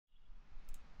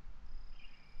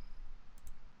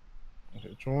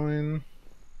Okay, join.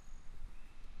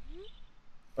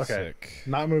 Okay, Sick.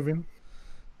 not moving.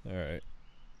 Alright.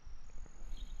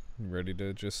 Ready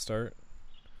to just start?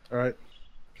 Alright.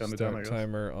 Count it down, I Start guess.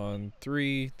 timer on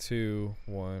 3, 2,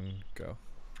 1, go.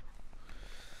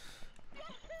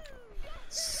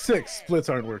 6 splits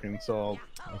aren't working, so I'll...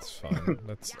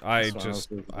 That's fine.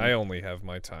 I only have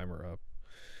my timer up.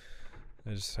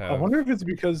 I wonder if it's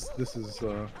because this is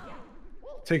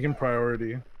taking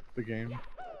priority, the game.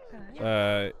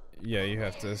 Yeah, you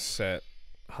have to set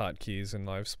hotkeys in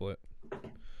live split.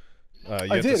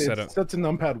 I did. It's set to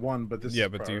numpad 1, but this. Yeah,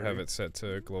 is but priority. do you have it set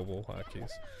to global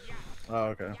hotkeys?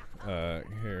 Oh, okay.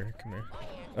 Here, come here.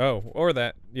 Oh, or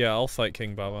that. Yeah, I'll fight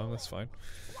King Baba. That's fine.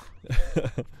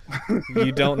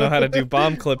 You don't know how to do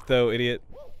bomb clip though, idiot.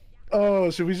 Oh,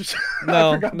 should we just?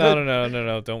 No.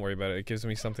 Don't worry about it. It gives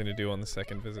me something to do on the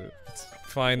second visit. It's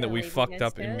fine that we fucked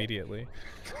up immediately.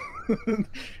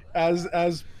 as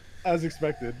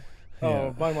expected. Yeah.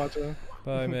 Oh, bye, Macho.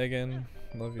 Bye, Megan.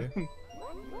 Love you.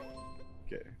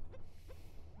 Okay.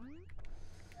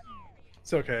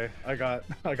 It's okay. I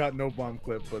got no bomb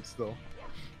clip, but still.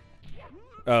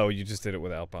 Oh, you just did it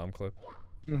without bomb clip?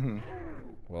 Mm-hmm.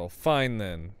 Well, fine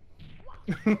then.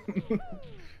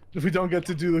 If we don't get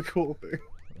to do the cool thing.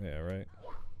 Yeah, right.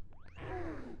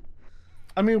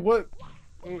 I mean, what?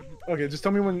 Okay, just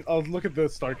tell me when. I'll look at the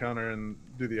star counter and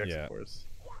do the exit course.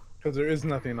 Because there is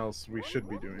nothing else we should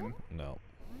be doing. No.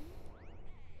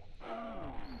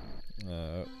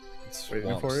 It's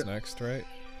Waiting for it. Next, right?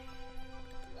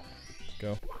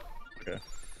 Go. Okay.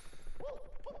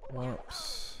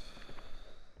 Whoops.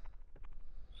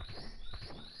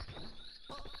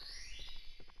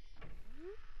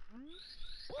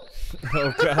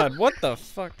 Oh god, what the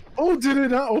fuck? Oh, did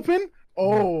it not open?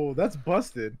 Oh, that's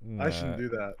busted. Nah. I shouldn't do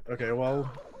that. Okay,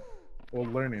 well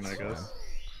learning, I guess.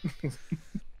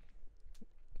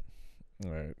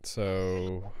 Alright,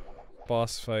 so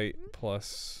boss fight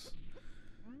plus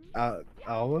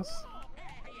Owlus?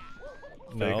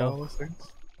 No. Fake Owlus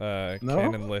things? No?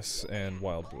 Cannonless and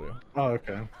Wild Blue. Oh,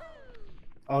 okay.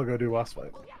 I'll go do boss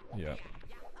fight. Yeah.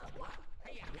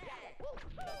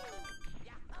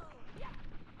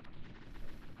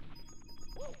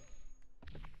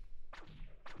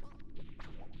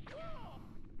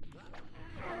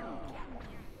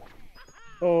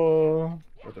 Oh,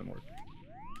 that didn't work.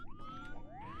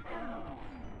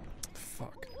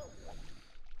 Fuck.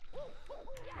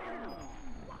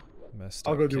 Messed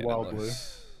I'll up. go do Wild Blue.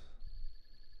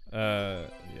 Yeah.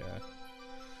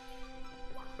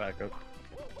 Back up.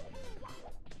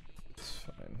 It's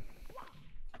fine.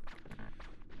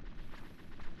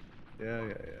 Yeah.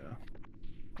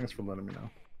 Thanks for letting me know.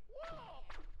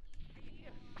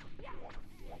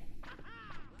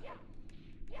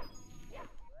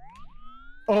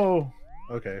 Oh,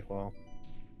 okay, well.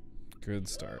 Good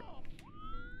start.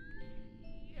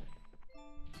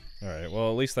 Alright, well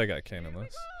at least I got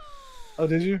cannonless. Oh,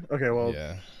 did you? Okay, well,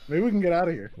 yeah. Maybe we can get out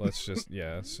of here. Let's just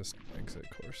exit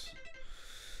course.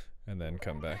 And then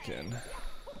come back in.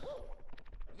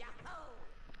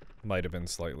 Might have been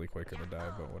slightly quicker to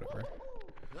die, but whatever.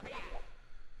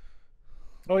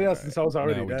 Oh yeah, since I was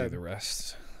already dead. Now we do the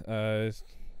rest.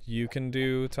 You can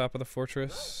do top of the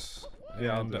fortress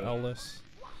and Owlus.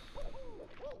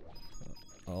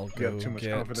 I'll go you have too much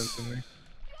confidence in me.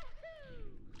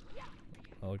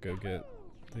 I'll go get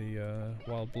the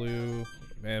Wild Blue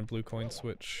and Blue Coin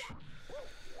switch.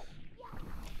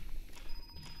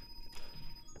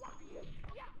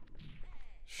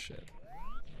 Shit.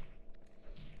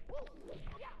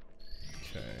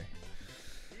 Okay.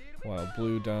 Wild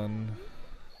Blue done.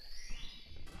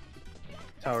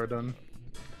 Tower done.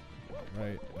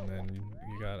 Right, and then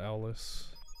you got Owlus.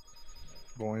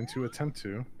 Going to attempt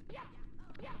to.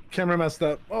 Camera messed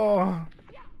up. Oh.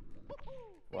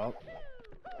 Well.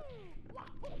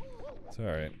 It's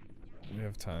alright. We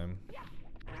have time.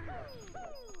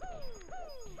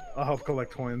 I'll help collect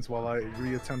coins while I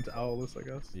reattempt Owlus, I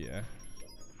guess. Yeah.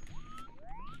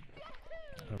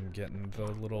 I'm getting the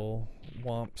little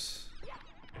womps.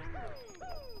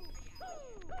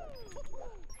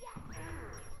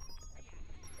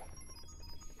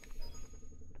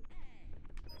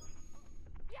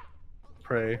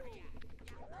 Pray.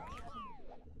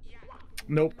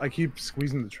 Nope, I keep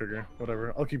squeezing the trigger.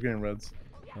 Whatever, I'll keep getting reds.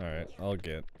 Alright, I'll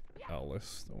get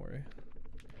Owlus, don't worry.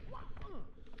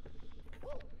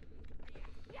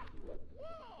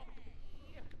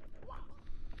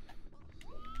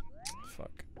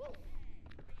 Fuck.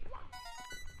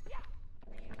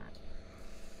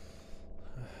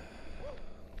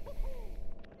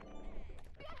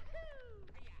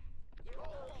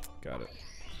 Got it.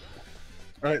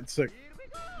 Alright, sick.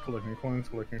 Collecting coins,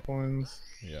 collecting coins.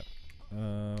 Yeah.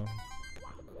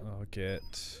 I'll get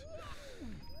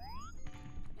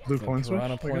Blue the coin switch,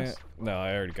 piranha I plant. guess? No,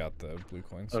 I already got the blue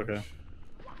coin switch. Okay.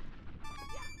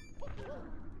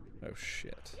 Oh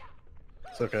shit.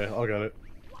 It's okay, I'll get it.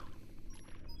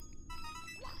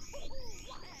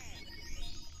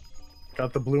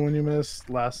 Got the blue one you missed,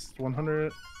 last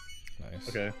 100. Nice.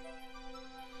 Okay.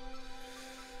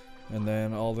 And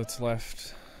then all that's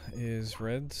left is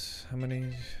reds. How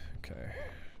many? Okay.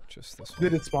 Just this one.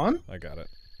 Did it spawn? I got it.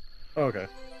 Oh, okay.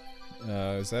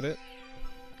 Is that it?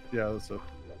 Yeah, that's it.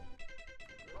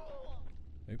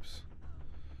 Oops.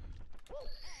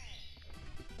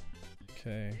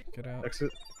 Okay, get out.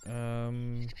 Exit.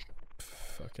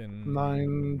 Fucking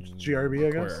 9 GRB,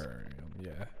 I guess. aquarium,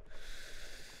 yeah.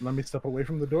 Let me step away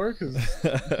from the door because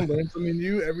I learn something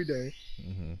new every day.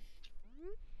 Mm-hmm.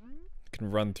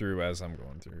 Can run through as I'm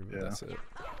going through, but Yeah. that's it.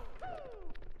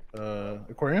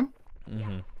 Aquarium?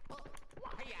 Mm-hmm.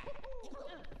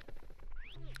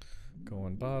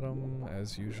 Going bottom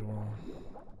as usual.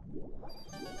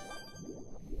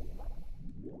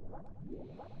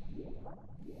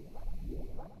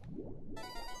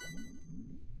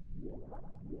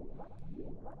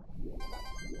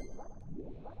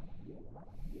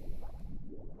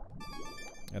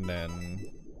 And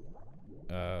then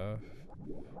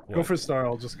Go for a star,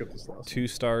 I'll just get this last. 2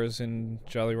 stars in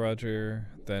Jolly Roger,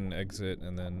 then exit,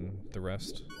 and then the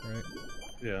rest, right?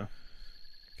 Yeah.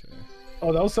 Okay.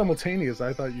 Oh, that was simultaneous.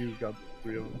 I thought you got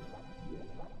 3 of them.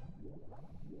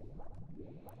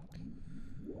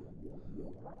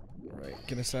 Alright,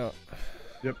 get us out.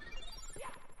 Yep.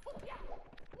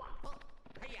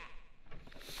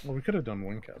 Well, we could have done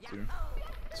wing cap too.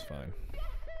 It's fine.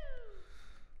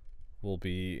 We'll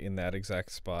be in that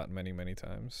exact spot many, many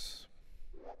times.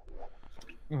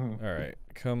 Mm-hmm. Alright,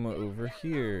 come over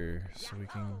here so we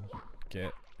can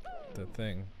get the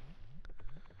thing.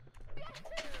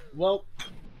 Well.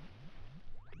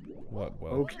 What,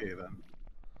 well? Okay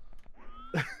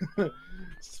then.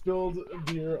 Spilled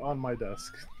beer on my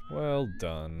desk. Well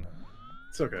done.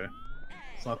 It's okay.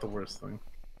 It's not the worst thing.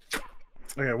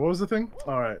 Okay, what was the thing?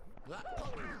 Alright.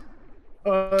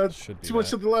 Should be too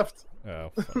much to the left. Oh,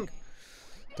 fuck.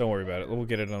 Don't worry about it. We'll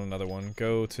get it on another one.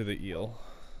 Go to the eel.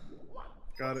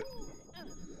 Got it.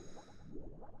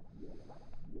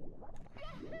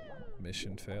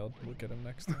 Mission failed. We'll get him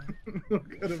next time.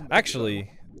 Get him.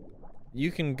 Actually,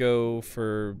 you can go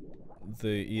for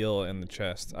the eel and the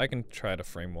chest. I can try to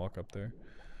frame walk up there.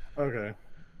 Okay.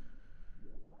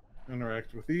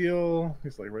 Interact with eel.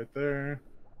 He's like right there.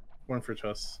 One for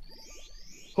chest.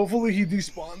 Hopefully he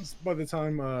despawns by the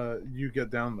time you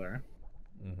get down there.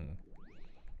 Mm-hmm.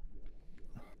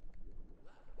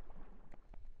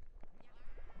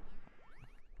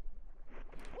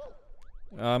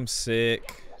 I'm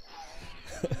sick.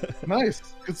 Nice.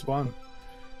 Good spawn.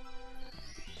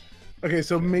 Okay,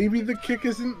 so maybe the kick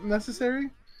isn't necessary?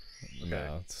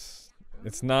 No,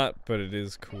 it's not, but it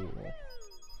is cool.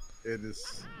 It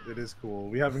is cool.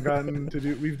 We haven't gotten to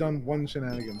do we've done one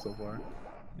shenanigan so far.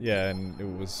 Yeah, and it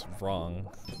was wrong.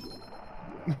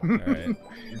 Alright.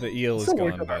 The eel is Still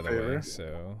worked gone, in by our the favor. way,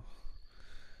 so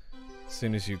as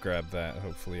soon as you grab that,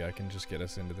 hopefully I can just get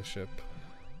us into the ship.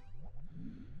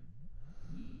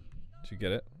 Did you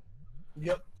get it?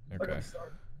 Yep. Okay.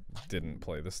 Didn't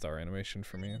play the star animation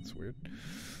for me, it's weird.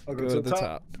 I'll Go to the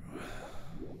top.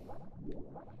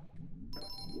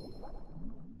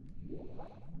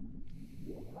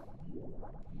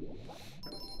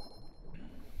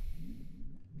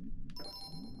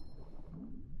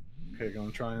 Okay,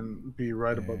 gonna try and be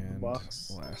right above the And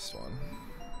box. last one.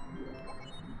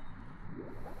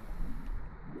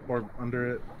 Or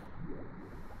under it.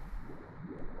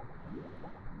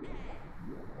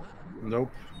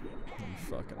 Nope. I'm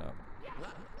fucking up.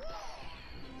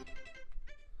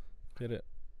 Get it.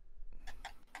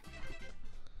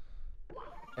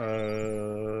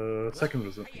 Second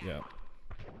visit. Yeah.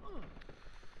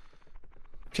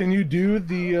 Can you do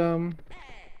the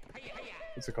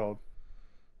what's it called?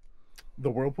 The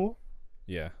whirlpool?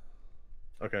 Yeah.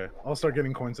 Okay, I'll start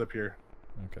getting coins up here.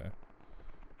 Okay.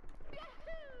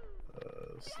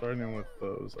 Starting with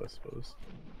those, I suppose.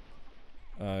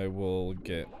 I will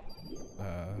get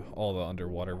all the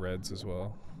underwater reds as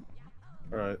well.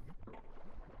 Alright.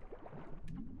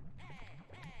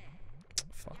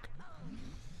 Fuck.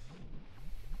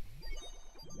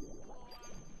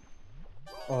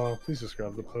 Oh, please just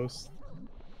grab the post.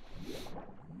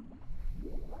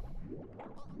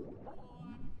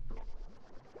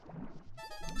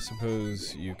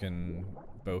 Suppose you can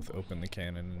both open the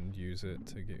cannon and use it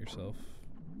to get yourself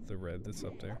the red that's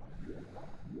up there.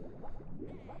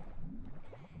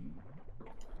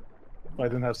 I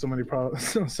didn't have so many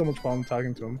problems, so much problem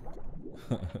talking to him.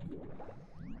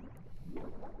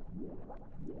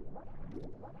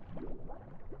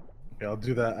 Okay, I'll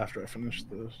do that after I finish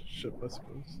the ship, I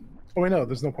suppose. Oh wait, no,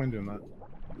 there's no point doing that.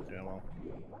 Yeah, well.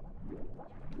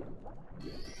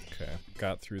 Okay,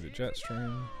 got through the jet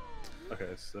stream. Okay,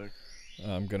 sick.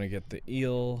 I'm gonna get the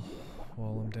eel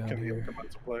while I'm down Can here. the come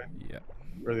out to play? Yeah.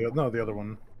 Or the other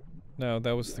one. No,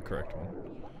 that was the correct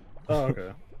one. Oh,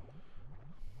 okay.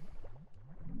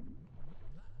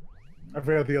 I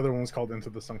forgot the other one was called Into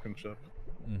the Sunken Ship.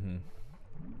 Mm-hmm.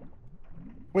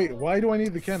 Wait, why do I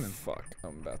need the cannon? Fuck,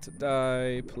 I'm about to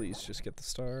die. Please just get the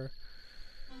star.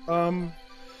 I'm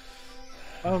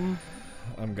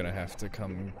gonna have to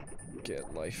come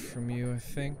get life from you, I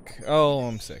think. Oh,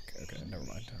 I'm sick. Okay, never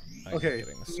mind. okay,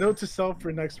 note to self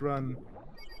for next run.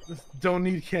 Don't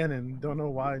need cannon. Don't know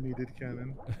why I needed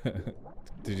cannon.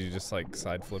 Did you just like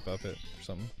side flip up it or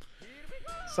something?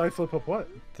 Side flip up what?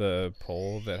 The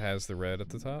pole that has the red at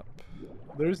the top?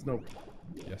 There's no...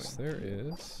 Yes, there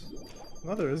is.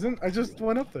 No, there isn't. I just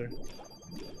went up there.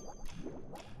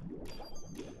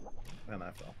 And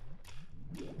I fell.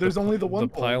 There's only the one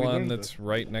pole. Pylon that's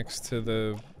right next to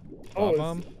the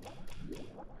bomb?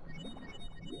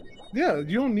 Yeah,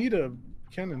 you don't need a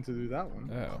cannon to do that one.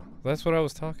 Oh, that's what I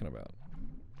was talking about.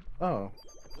 Oh.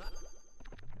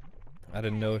 I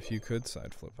didn't know if you could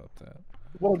side flip up that.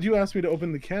 Well, you asked me to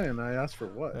open the cannon. I asked for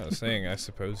what? I was saying I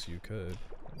suppose you could.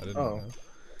 I didn't know.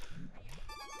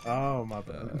 Oh, my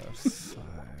bad. 5.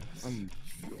 I'm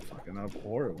fucking up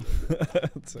horrible.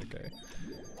 It's okay.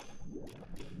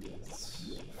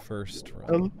 It's first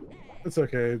run. It's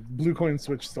okay. Blue coin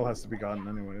switch still has to be gotten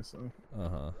anyway, so.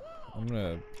 Uh-huh. I'm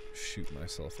gonna shoot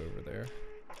myself over there.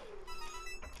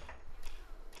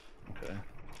 Okay.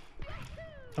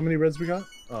 How many reds we got?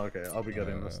 Oh, okay. I'll be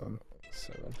getting this then.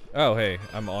 7. Oh, hey,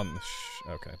 I'm on the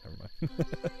okay, never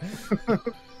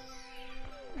mind.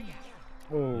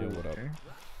 Whoa, yo, what up?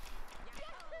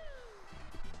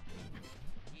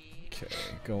 Okay,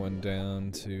 going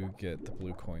down to get the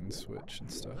blue coin switch and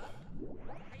stuff.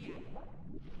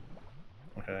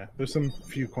 Okay, there's some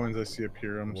few coins I see up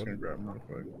here. I'm just gonna grab them real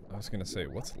quick. I was gonna say,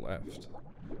 what's left?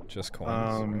 Just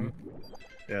coins, right?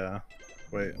 Yeah.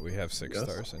 Wait. We have 6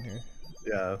 stars in here.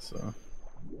 Yeah, so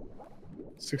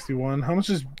 61. How much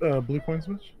is blue coin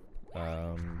switch?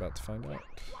 About to find out.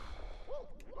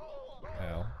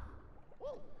 Ow.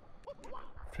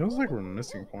 Feels like we're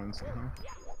missing coins somehow.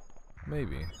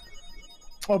 Maybe.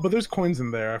 Oh, but there's coins in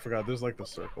there. I forgot. There's like the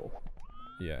circle.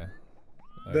 Yeah.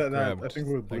 I think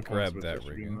with blue coin grabbed switch, that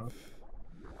rigging.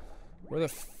 Where the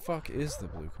fuck is the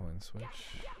blue coin switch?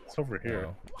 It's over here.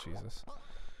 Oh, Jesus.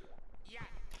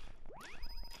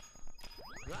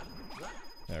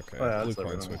 Okay, oh, yeah, blue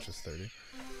coin switch is 30.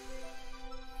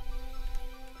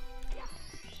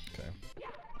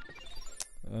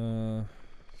 Okay.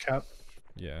 Cap?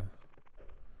 Yeah.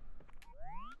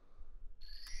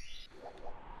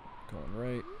 Going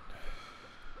right.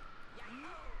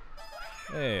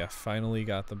 Hey, I finally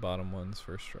got the bottom ones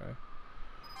first try. Okay,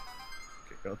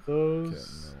 got those.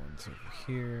 Getting the ones over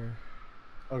here.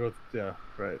 I'll go, yeah,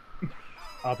 right.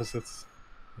 Opposites.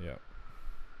 Yep.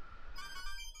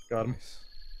 Got him. Nice.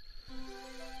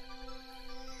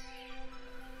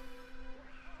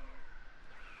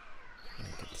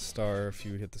 Get the star if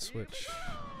you hit the switch.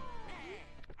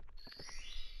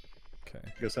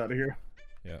 Okay. Get us out of here.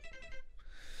 Yep.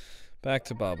 Back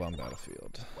to Bob on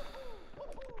Battlefield.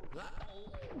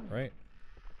 Right?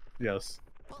 Yes.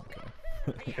 Okay.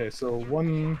 Okay, so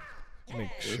one... Make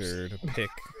sure to pick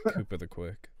Koopa the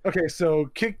Quick. Okay, so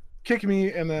kick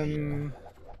me and then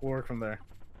we'll work from there.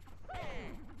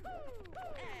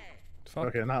 Fuck.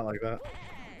 Okay, not like that.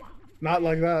 Not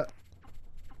like that.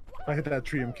 If I hit that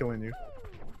tree, I'm killing you.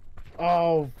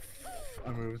 Oh,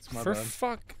 I moved. My For bad.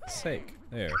 fuck's sake.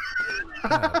 There.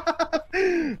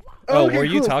 Oh, okay, were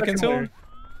you cool. talking to him?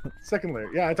 Second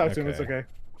layer. Yeah, I talked to him. It's okay.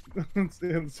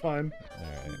 it's fine.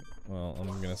 Alright. Well, I'm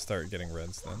gonna start getting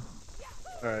reds then.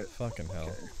 Alright. Fucking hell.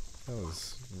 Okay. That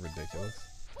was ridiculous.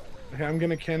 Okay, I'm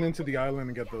gonna cannon to the island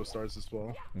and get those stars as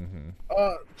well. Mm-hmm.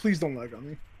 Please don't lag on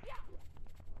me.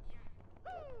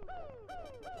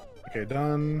 Okay,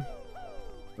 done.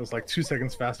 It was like 2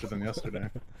 seconds faster than yesterday.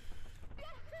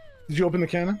 Did you open the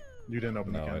cannon? You didn't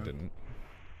open the cannon. No, I didn't.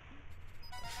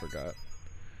 I forgot.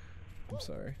 I'm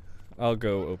sorry. I'll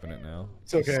go open it now.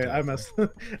 It's okay. I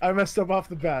messed up off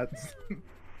the bat.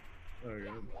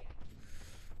 Okay.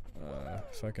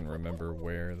 If I can remember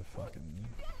where the fucking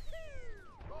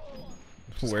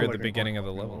where the beginning of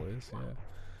the level is, yeah.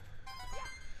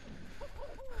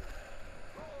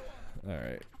 All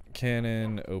right,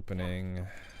 cannon opening. No.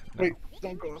 Wait,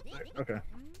 don't go up there. Okay.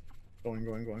 Going.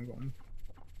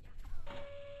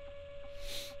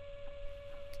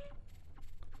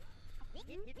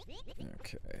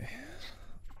 Okay.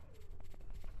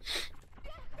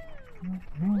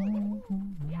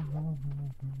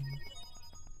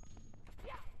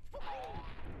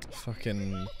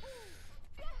 Fucking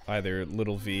either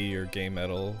Little V or Gay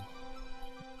Metal,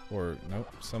 or nope,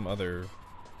 some other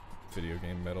video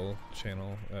game metal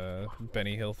channel,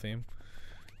 Benny Hill theme.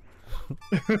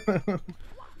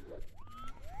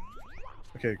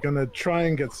 Okay, gonna try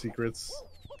and get secrets.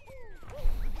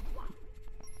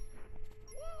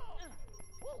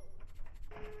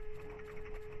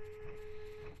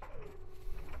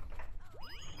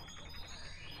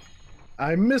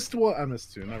 I missed what? I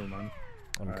missed two. Never mind.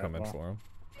 I'm coming for him.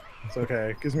 It's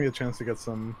okay. Gives me a chance to get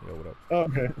some. Yo, what up? Oh,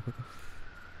 okay.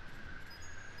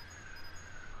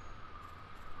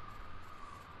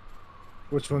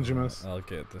 Which one'd you miss? I'll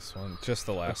get this one. Just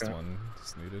the last one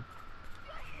is needed.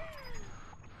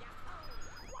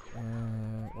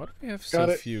 Why do we have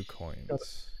so few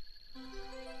coins?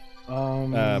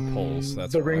 Poles.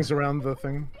 That's the rings around the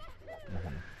thing.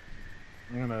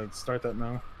 I'm gonna start that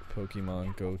now.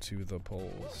 Pokemon go to the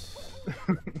poles.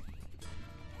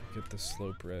 Get the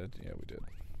slope red. Yeah, we did.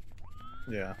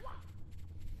 Yeah.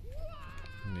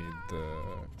 Need the.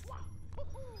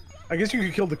 I guess you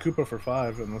could kill the Koopa for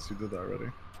 5 unless you did that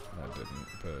already. I didn't,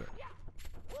 but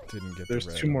didn't get There's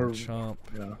the red 2 more. Chomp.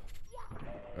 Yeah.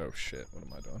 Oh shit! What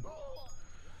am I doing?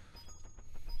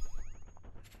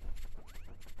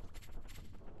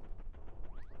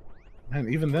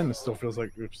 Man, even then it still feels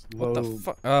like it's low. What the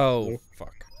fuck? Oh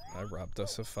fuck! I robbed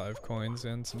us of 5 coins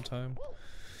and some time.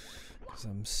 Cause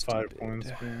I'm stupid. 5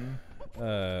 coins. Being...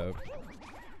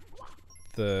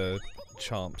 The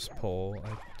Chomp's pole.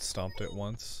 I stomped it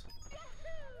once.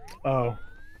 Oh.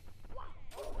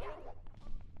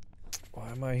 Why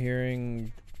am I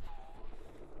hearing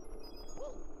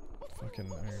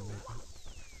fucking Iron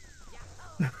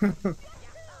Maiden?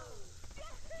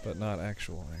 But not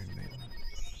actual Iron Maiden.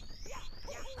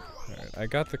 Alright, I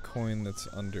got the coin that's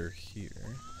under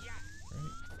here.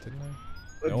 Right? Didn't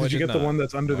I? No, did you get not. the one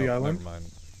that's under the island? Never mind.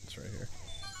 It's right here.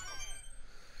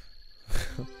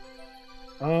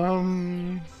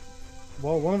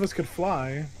 Well, one of us could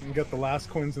fly and get the last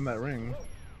coins in that ring.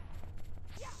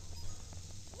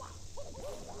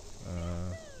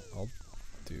 I'll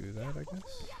do that, I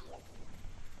guess.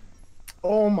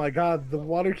 Oh my god, the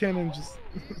water cannon just...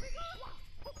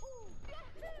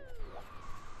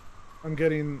 I'm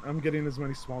getting as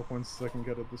many small coins as I can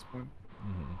get at this point.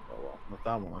 Mm-hmm. Oh well, not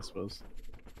that one, I suppose.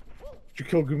 Did you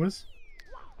kill Goomas?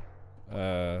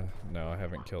 No, I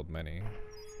haven't killed many.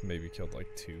 Maybe killed like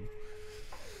 2.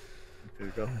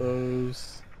 Okay, got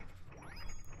those.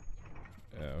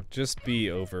 Oh, just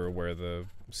be over where the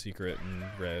secret and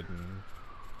red and...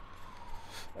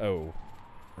 Oh,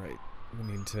 right. We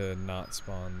need to not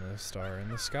spawn the star in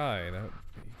the sky. That would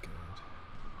be good.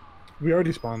 We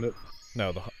already spawned it.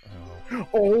 No, the... Oh.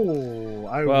 Oh,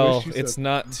 I well, wish you said... it's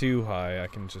not too high. I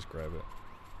can just grab it.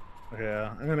 Okay,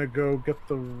 yeah, I'm gonna go get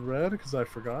the red because I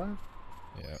forgot.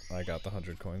 Yeah, I got the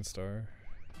 100 coin star.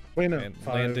 Wait, no. And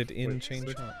 5, landed in wait, Chain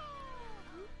 6. Chomp.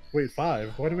 Wait,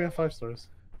 5? Why do we have 5 stars?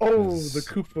 Oh, the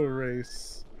Koopa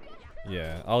race.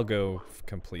 Yeah, I'll go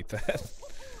complete that.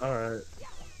 Alright.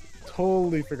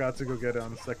 Totally forgot to go get it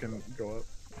on the second go up.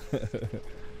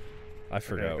 I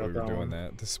forgot we were doing one.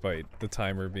 that, despite the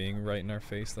timer being right in our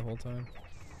face the whole time.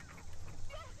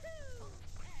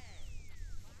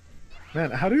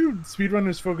 Man, how do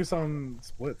speedrunners focus on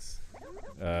splits?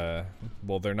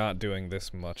 Well, they're not doing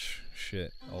this much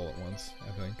shit all at once,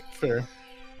 I think. Fair.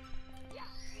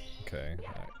 Okay,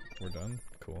 we're done.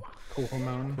 Cool. Cool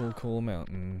mountain. Cool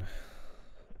mountain.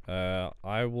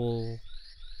 I will...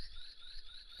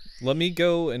 Let me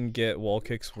go and get wall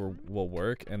kicks will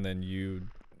work, and then you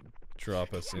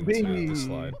drop us into the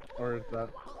slide. Or that...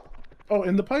 Oh,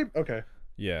 in the pipe? Okay.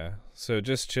 Yeah, so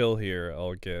just chill here.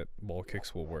 I'll get wall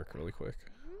kicks will work really quick.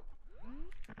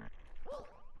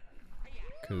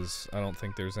 Because I don't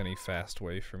think there's any fast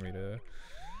way for me to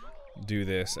do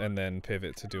this and then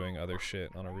pivot to doing other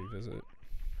shit on a revisit.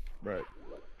 Right.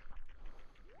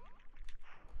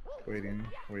 Waiting.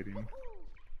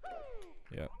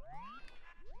 Yep.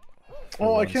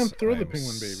 Oh, I can't throw the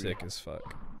penguin baby. Sick as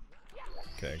fuck.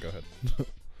 Okay, go ahead.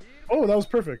 Oh, that was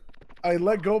perfect. I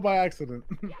let go by accident.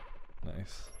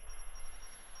 Nice.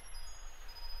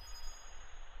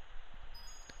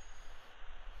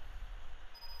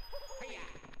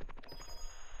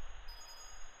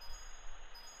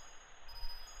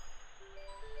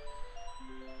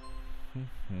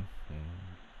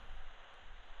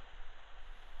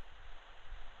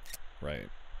 Right.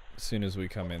 As soon as we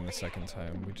come in the second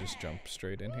time, we just jump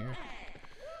straight in here.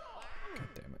 God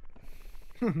damn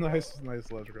it. Nice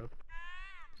ledge grab.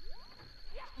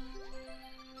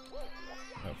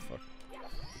 Oh, fuck.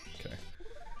 Okay.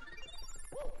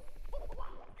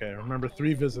 Okay, remember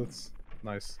 3 visits.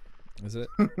 Nice. Is it?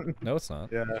 No, it's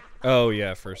not. Yeah. Oh,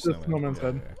 yeah, first Just snowman. snowman's Yeah,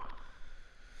 head. yeah.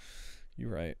 You're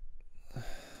right.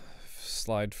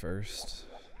 Slide first.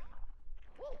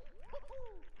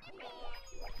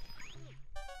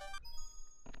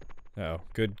 Oh,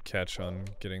 good catch on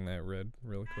getting that red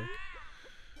really quick.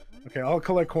 Okay, I'll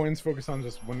collect coins, focus on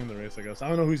just winning the race, I guess. I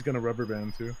don't know who he's gonna rubber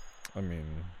band to. I mean...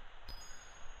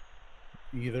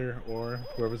 Either or,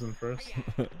 whoever's in first.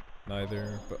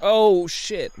 Neither, but... Oh,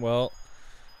 shit! Well,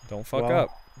 don't fuck up.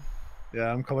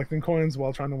 Yeah, I'm collecting coins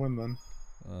while trying to win then.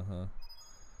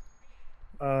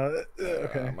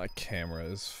 Okay. My camera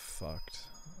is fucked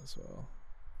as well.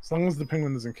 As long as the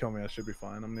penguin doesn't kill me, I should be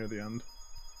fine. I'm near the end.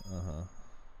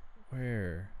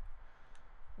 Where?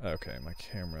 Okay, my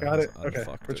camera Got has it. Okay,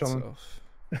 unfucked we're chilling.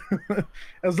 itself.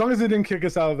 As long as it didn't kick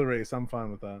us out of the race, I'm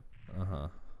fine with that.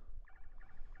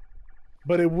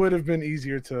 But it would have been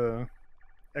easier to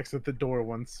exit the door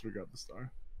once we got the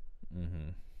star.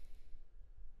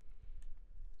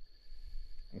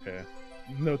 Okay.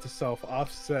 Note to self,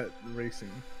 offset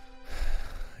racing.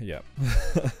 Yep.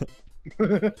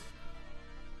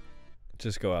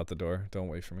 Just go out the door. Don't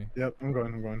wait for me. Yep, I'm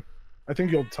going. I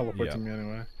think you'll teleport to me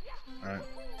anyway.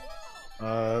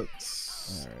 Alright.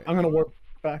 I'm gonna warp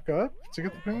back up to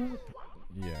get the penguin.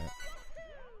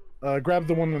 Yeah. Grab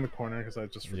the one in the corner because I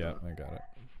just forgot. Yeah, I got it.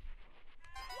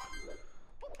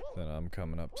 Then I'm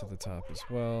coming up to the top as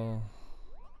well.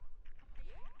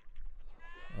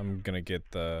 I'm gonna get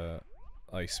the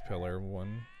ice pillar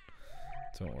one.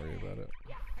 Don't worry about it.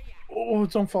 Oh,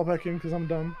 don't fall back in because I'm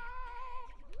dumb.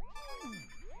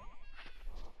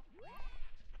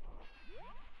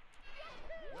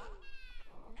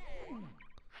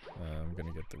 I'm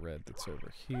gonna get the red that's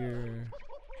over here.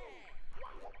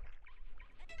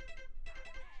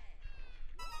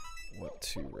 What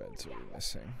 2 reds are we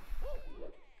missing?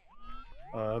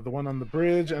 The one on the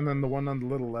bridge and then the one on the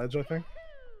little ledge, I think.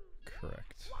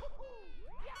 Correct.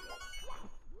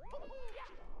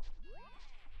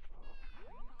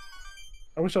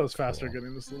 I wish I was faster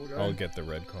getting this little guy. I'll get the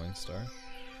red coin star.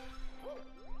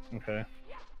 Okay.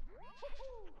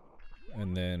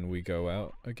 And then we go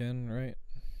out again, right?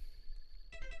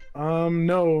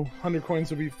 No. 100 coins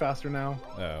will be faster now.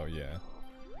 Oh, yeah.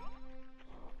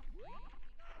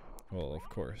 Well, of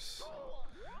course.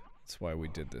 That's why we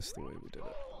did this the way we did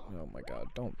it. Oh my god,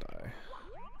 don't die.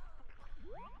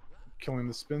 Killing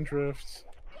the spin drift.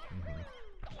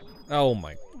 Oh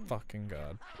my fucking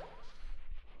god.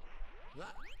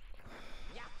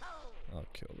 I'll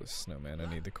kill this snowman. I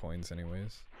need the coins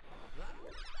anyways.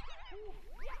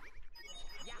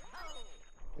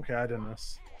 Okay, I didn't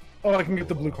miss. Oh, I can get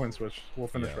the blue coin switch. We'll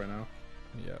finish right now.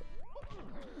 Yep.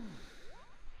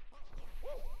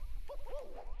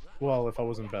 Well, if I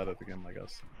wasn't bad at the game, I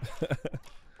guess.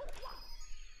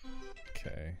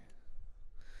 Okay.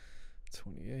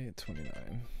 28,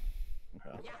 29.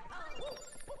 Okay.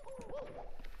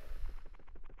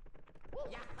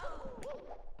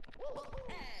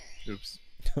 Oops.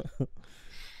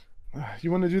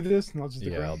 You want to do this? And I'll just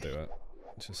I'll do it.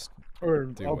 Just or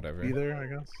do I'll whatever. Be there, I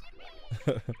guess.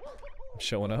 I'm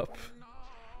showing up.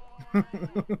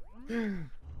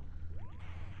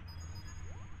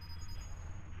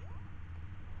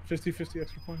 50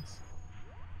 extra points.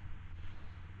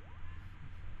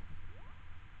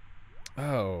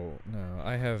 Oh, no.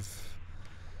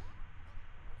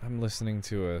 I'm listening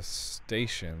to a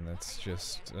station that's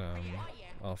just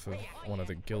off of one of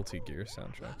the Guilty Gear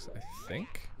soundtracks, I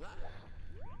think.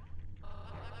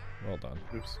 Well done.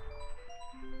 Oops.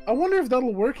 I wonder if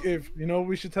that'll work. If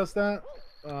we should test that.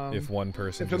 If one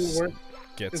person if just work,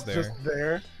 gets it's there. Just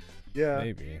there. Yeah.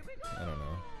 Maybe. I don't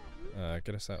know.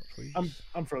 Get us out, please.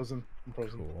 I'm frozen. I'm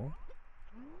frozen. Cool.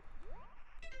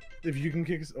 If you can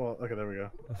kick us. Oh, okay, there we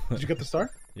go. Did you get the star?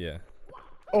 Yeah.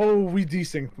 Oh, we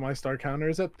desynced. My star counter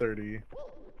is at 30.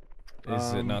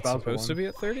 Is it not supposed to be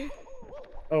at 30?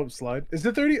 Oh, slide. Is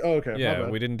it 30? Oh, okay. Yeah,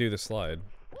 we didn't do the slide.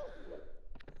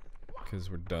 Because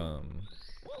we're dumb.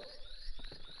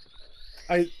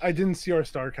 I didn't see our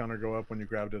star counter go up when you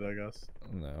grabbed it, I guess.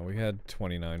 No, we had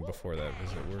 29 before that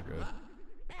visit. We're good.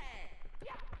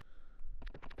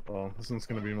 Well, this one's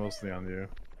gonna be mostly on you.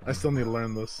 I still need to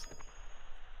learn this.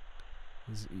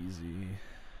 It's easy.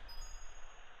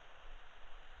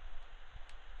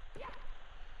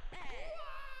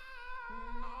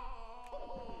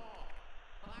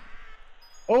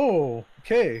 Oh,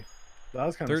 okay. That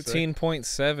was kind of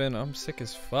 13.7. I'm sick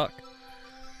as fuck.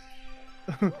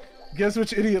 Guess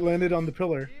which idiot landed on the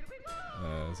pillar?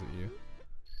 Is it you?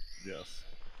 Yes.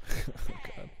 Oh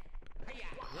god.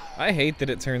 I hate that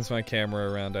it turns my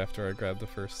camera around after I grab the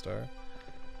first star.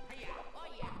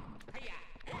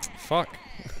 Fuck.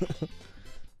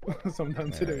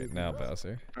 Sometimes it is. Right, now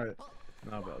Bowser. Alright,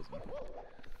 now Bowser.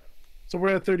 So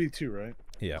we're at 32, right?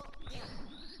 Yeah.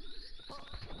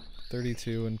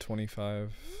 32 and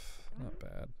 25. Not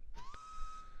bad.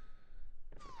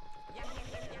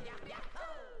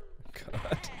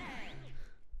 God.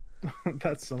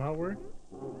 That somehow worked?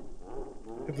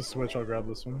 Hit the switch, I'll grab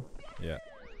this one. Yeah.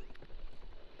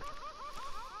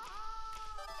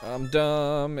 I'm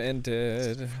dumb and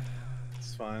dead.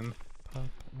 It's fine. Pop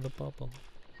the bubble.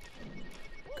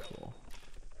 Cool.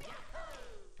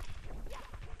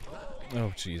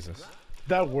 Oh, Jesus.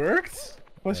 That worked?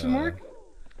 Question mark?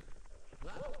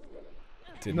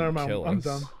 Didn't Never mind, kill I'm us.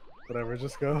 done. Whatever,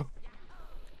 just go.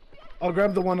 I'll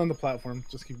grab the one on the platform.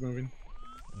 Just keep moving.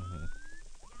 Mm-hmm.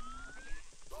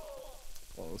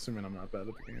 Well, assuming I'm not bad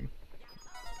at the game.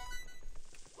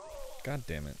 God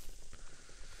damn it.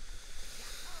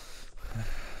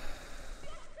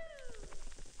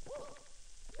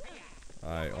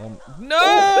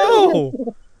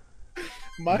 No!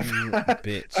 My You bad.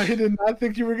 bitch. I did not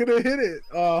think you were gonna hit it.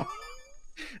 Oh,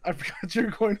 I forgot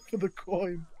you're going for the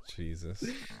coin. Jesus.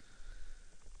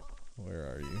 Where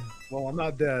are you? Well, I'm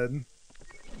not dead.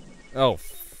 Oh.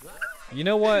 You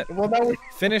know what? Well, now we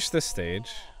Finish the stage.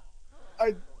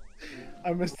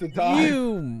 I missed the dive.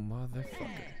 You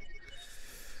motherfucker.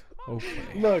 Okay.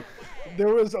 Look,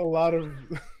 there was a lot of.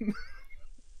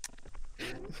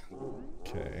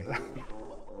 Okay.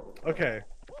 Okay.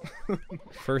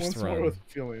 First Once more run. with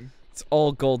feeling. It's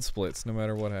all gold splits, no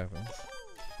matter what happens.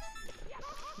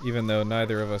 Even though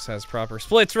neither of us has proper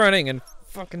splits running and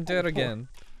fucking dead again.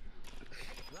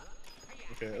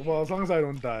 Okay, well, as long as I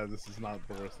don't die, this is not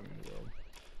the worst thing in the world.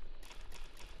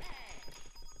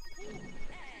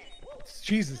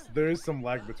 Jesus, there is some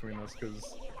lag between us,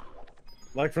 because,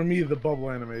 like, for me, the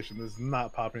bubble animation is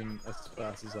not popping as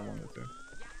fast as I want it to.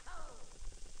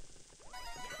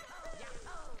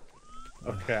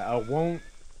 Okay, I won't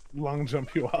long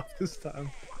jump you off this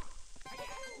time.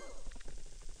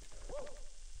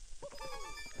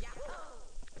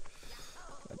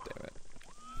 God damn it.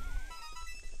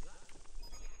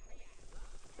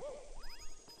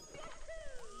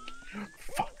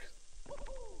 Fuck.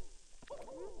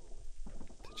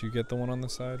 Did you get the one on the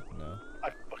side? No.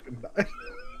 I fucking died.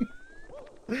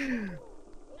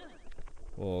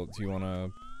 Well, do you wanna...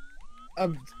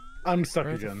 I'm stuck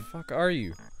Where again. the fuck are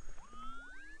you?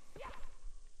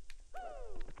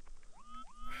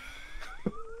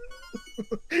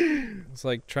 It's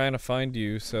like trying to find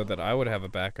you so that I would have a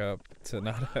backup to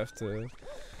not have to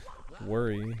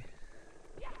worry.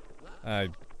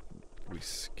 We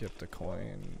skipped a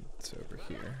coin. It's over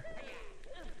here.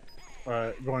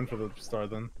 Alright, going for the star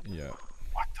then. Yeah.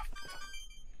 What the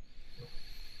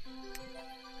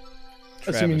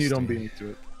fuck? Assuming you don't beat Travesty. me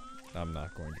to it. I'm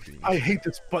not going to be. I hate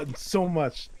this button so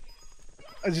much.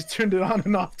 I just turned it on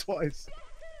and off twice.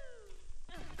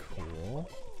 Cool.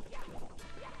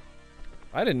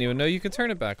 I didn't even know you could turn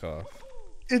it back off.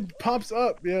 It pops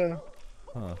up, yeah.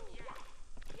 Huh.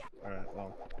 Alright,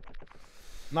 well.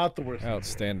 Not the worst.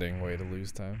 Outstanding way to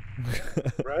lose time.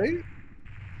 Right?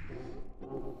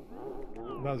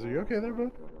 Bowser, you okay there,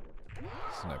 bud?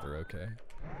 It's never okay.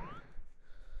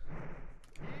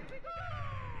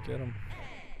 Get him.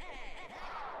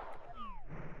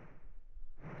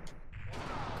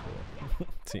 Cool.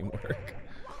 Teamwork.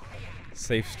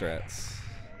 Safe strats.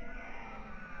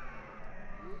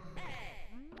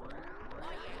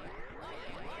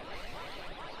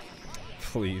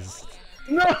 Please.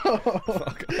 No!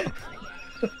 Fuck off.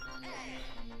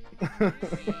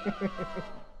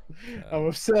 I'm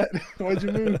upset. Why'd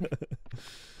you move?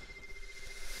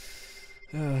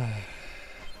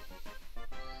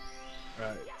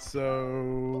 Alright,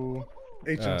 so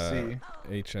HMC.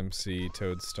 HMC,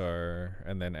 Toadstar,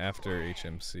 and then after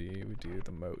HMC we do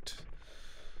the moat.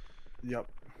 Yep.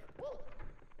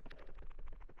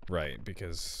 Right,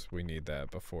 because we need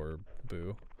that before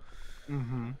Boo.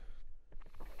 Mm-hmm.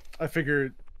 I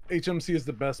figured HMC is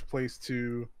the best place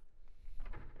to...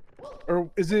 Or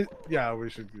is it... Yeah, we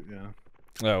should... Yeah.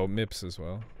 Oh, MIPS as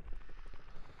well.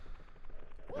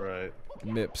 Right.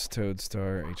 MIPS,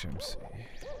 Toadstar, HMC.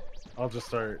 I'll just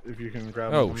start, if you can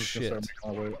grab Oh, I'm just gonna shit. start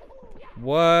making my way.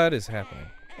 What is happening?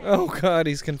 Oh god,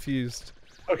 he's confused.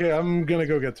 Okay, I'm gonna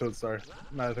go get Toadstar.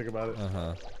 Now that I think about it.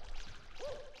 Uh-huh.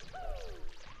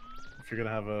 If you're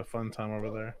gonna have a fun time over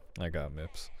there. I got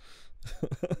MIPS.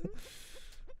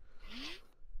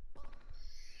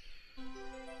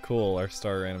 Cool, our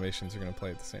star animations are gonna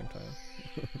play at the same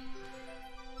time.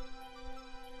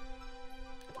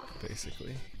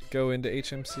 Basically. Go into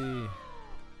HMC.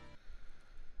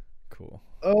 Cool.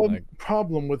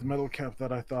 Problem with Metal Cap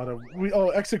that I thought of.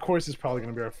 Exit course is probably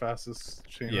gonna be our fastest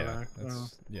chain attack.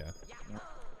 Yeah.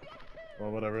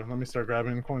 Well, whatever. Let me start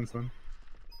grabbing the coins then.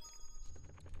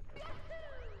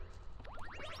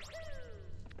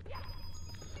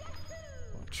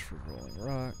 Watch for rolling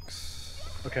rocks.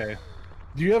 Okay.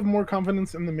 Do you have more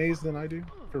confidence in the maze than I do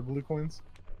for blue coins?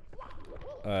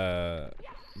 Yeah.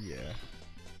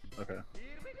 Okay.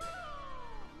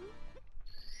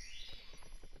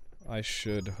 I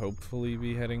should hopefully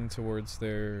be heading towards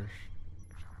there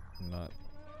not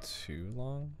too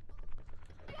long.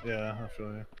 Yeah, I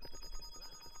feel you.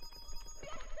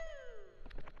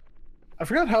 I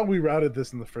forgot how we routed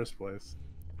this in the first place.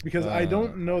 Because I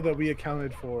don't know that we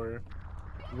accounted for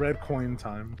red coin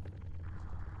time.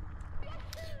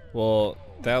 Well,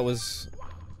 that was...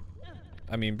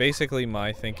 I mean, basically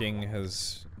my thinking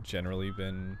has generally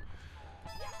been...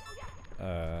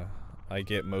 I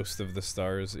get most of the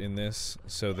stars in this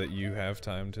so that you have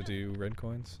time to do red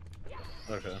coins.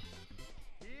 Okay.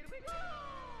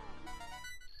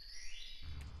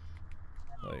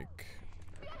 Like,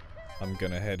 I'm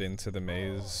gonna head into the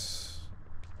maze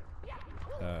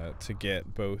to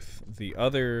get both the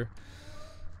other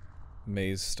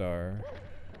maze star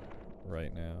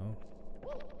right now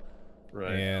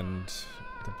and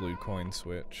the blue coin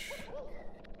switch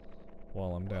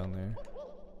while I'm down there.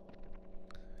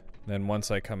 Then once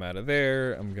I come out of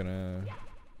there, I'm gonna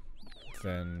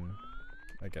then,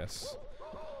 I guess,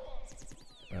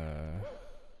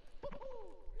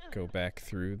 go back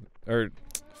through, or,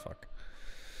 fuck.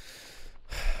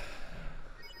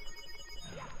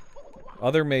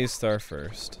 Other maze star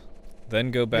first,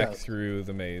 then go back through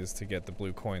the maze to get the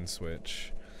blue coin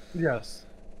switch. Yes.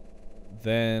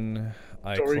 Then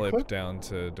I Dory clip down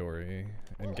to Dory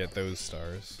and get those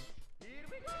stars.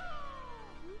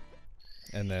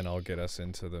 And then I'll get us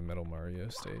into the middle Mario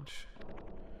stage.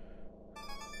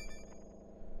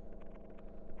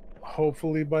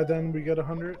 Hopefully by then we get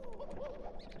 100.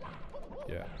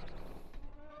 Yeah.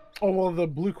 Oh, well, the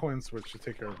blue coin switch should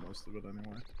take care of most of it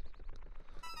anyway.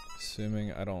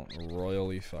 Assuming I don't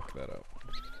royally fuck that up.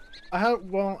 I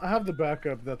have the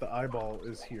backup that the eyeball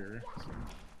is here. So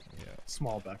yeah.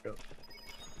 Small backup.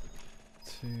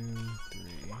 2, 3.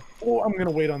 Oh, I'm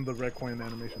gonna wait on the red coin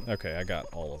animation. Okay, I got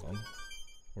all of them.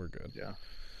 We're good. Yeah.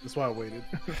 That's why I waited.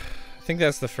 I think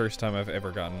that's the first time I've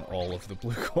ever gotten all of the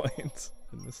blue coins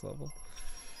in this level.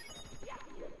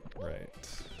 Right.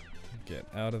 Get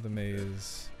out of the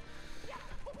maze.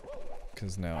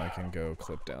 Because now I can go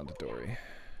clip down to Dory.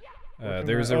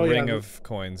 There's a ring of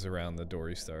coins around the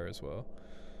Dory star as well.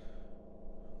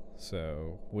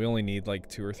 So we only need like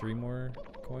 2 or 3 more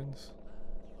coins.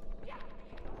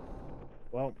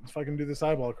 Well, if I can do this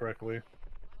eyeball correctly.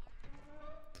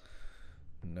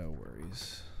 No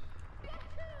worries.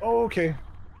 Oh, okay.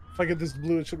 If I get this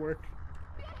blue, it should work.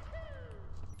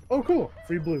 Oh, cool.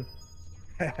 Free blue.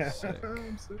 Sick.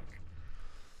 I'm sick.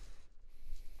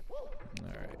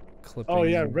 Alright. Clipping Oh,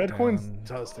 yeah. Red down. coins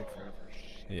does take forever.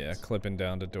 Yeah, clipping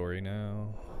down to Dory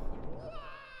now.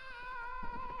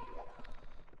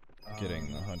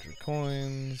 Getting 100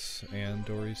 coins and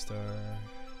Dory star.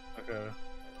 Okay.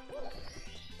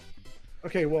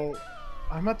 Okay, well,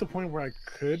 I'm at the point where I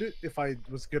could, if I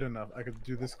was good enough, I could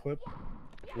do this clip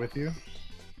with you.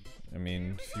 I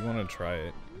mean, if you want to try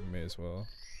it, you may as well.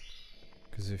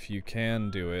 Because if you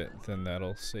can do it, then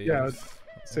that'll save. Yeah,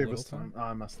 save us time. Oh,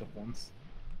 I messed up once.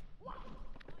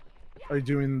 Are you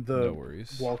doing the no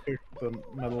worries. Wall kick, the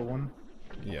metal one?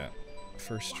 Yeah.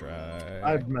 First try.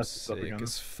 I've messed up again. Sick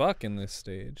as fuck in this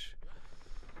stage.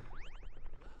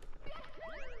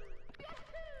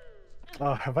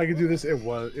 If I could do this, it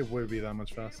would be that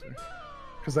much faster.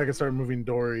 Because I could start moving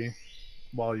Dory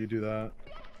while you do that.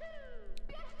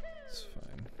 It's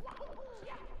fine.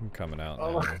 I'm coming out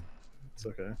Oh, now. it's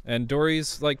okay. And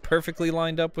Dory's like perfectly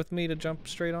lined up with me to jump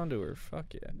straight onto her.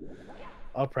 Fuck yeah.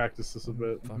 I'll practice this a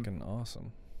bit. Fucking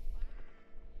awesome.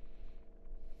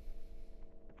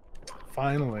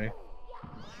 Finally.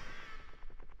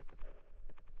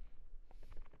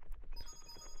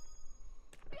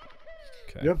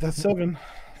 Okay. Yep, that's 7.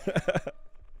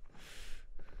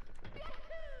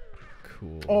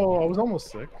 Cool. Oh, I was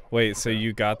almost sick. Wait, so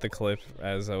you got the clip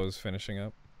as I was finishing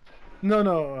up?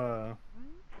 No,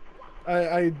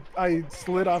 I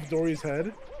slid off Dory's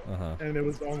head, Uh-huh. and it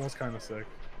was almost kind of sick.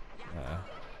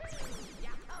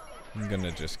 I'm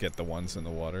gonna just get the ones in the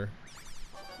water.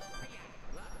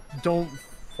 don't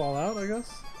fall out, I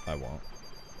guess. I won't.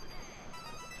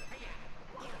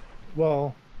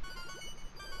 Well.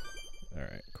 All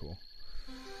right, cool.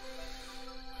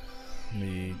 Let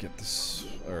me get this,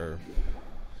 or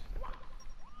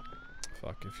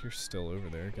fuck, if you're still over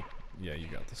there, yeah, you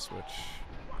got the switch.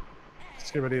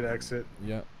 Just get ready to exit.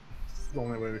 Yep. It's the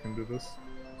only way we can do this.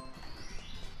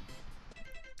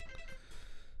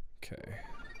 Okay.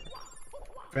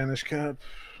 Vanish cap.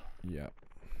 Yep.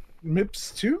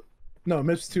 MIPS 2? No,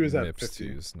 MIPS 2 is at MIPS 50.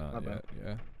 2 is not yet,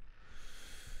 yeah.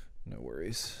 No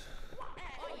worries.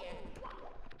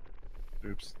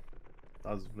 Oops.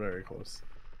 That was very close.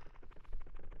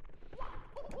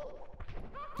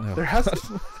 Oh. There has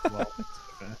to... well,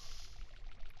 okay.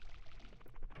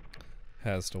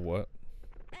 Has to what?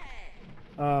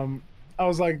 I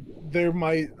was like, there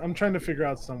might... I'm trying to figure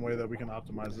out some way that we can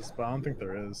optimize this, but I don't think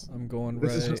there is. I'm going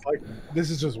this right. Is just like, this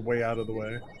is just way out of the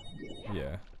way.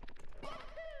 Yeah.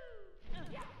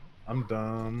 I'm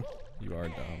dumb. You are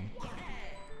dumb.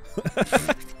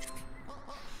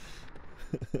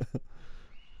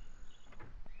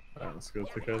 Alright, let's go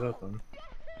take care of that then.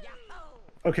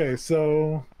 Okay,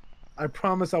 so... I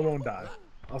promise I won't die.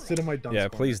 I'll sit in my dump Yeah,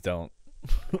 spawn. please don't.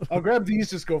 I'll grab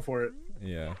these, just go for it.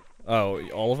 Yeah. Oh,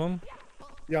 all of them?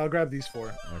 Yeah, I'll grab these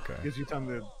 4. Okay. Gives you time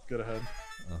to get ahead.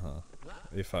 Uh-huh.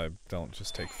 If I don't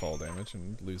just take fall damage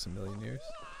and lose a million years.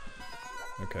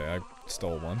 Okay, I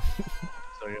stole one.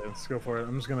 So yeah, let's go for it.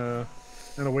 I'm just gonna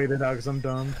wait it out because I'm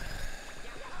dumb.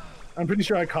 I'm pretty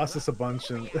sure I cost us a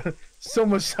bunch and so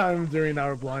much time during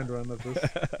our blind run of this.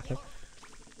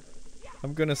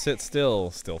 I'm gonna sit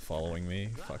still following me,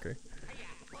 fucker.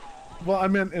 Well, I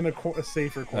meant in a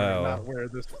safer corner, Oh. not where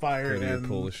there's fire Go to your and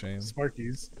pool of shame.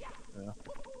 Sparkies. Yeah.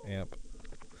 Yep.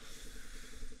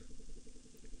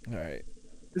 Alright.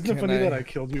 Isn't it funny that I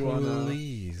killed you on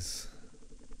please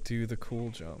do the cool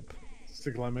jump?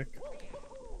 Siglemic?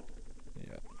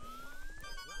 Yeah.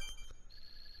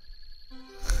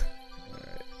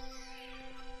 Alright.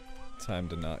 Time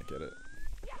to not get it.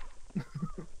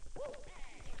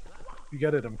 You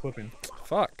get it, I'm clipping.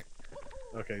 Fuck.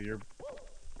 Okay, you're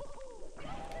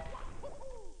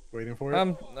waiting for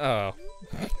it? Oh.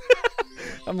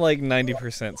 I'm like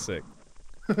 90% sick.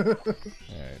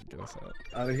 Alright, get us out.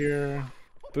 Out of here.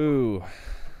 Boo.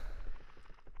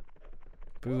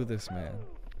 Boo this man.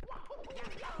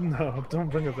 No, don't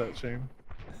bring up that shame.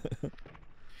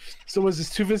 So was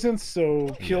this 2 visits? So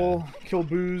kill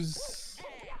booze.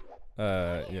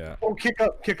 Yeah. Oh, kick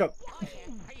up.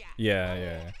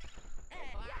 Yeah.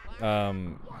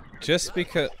 Just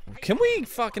because. Can we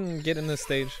fucking get in this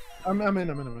stage? I'm in.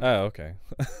 Oh, okay.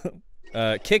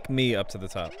 Kick me up to the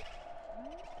top.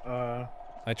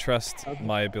 I trust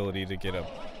my ability to get up.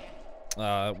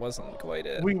 It wasn't quite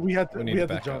it. We had to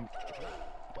back jump.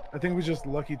 I think we just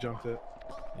lucky jumped it.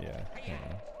 Yeah.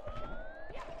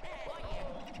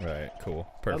 Right. Cool.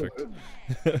 Perfect.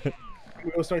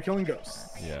 We go start killing ghosts.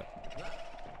 Yeah.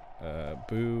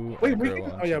 Boo. Wait, we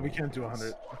can, oh yeah, we can't do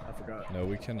 100. I forgot. No,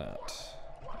 we cannot.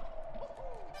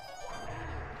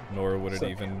 Nor would it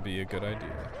even be a good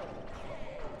idea.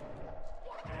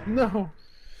 No.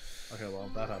 Okay, well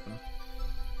that happened.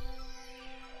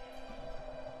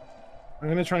 I'm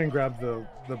gonna try and grab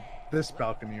this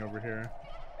balcony over here.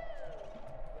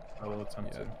 I will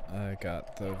attempt to. I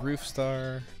got the roof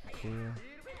star. Cool.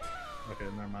 Okay,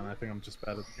 never mind. I think I'm just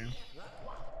bad at the game.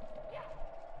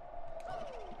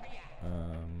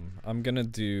 I'm gonna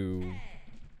do.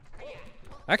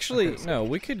 Actually, okay, so no.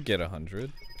 We could get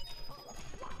 100.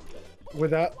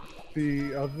 Without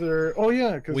the other. Oh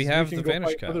yeah, because we have can the go vanish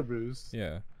fight cap. Other booze.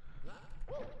 Yeah.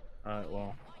 All right.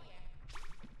 Well,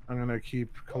 I'm gonna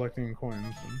keep collecting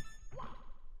coins. And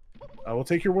I will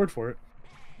take your word for it.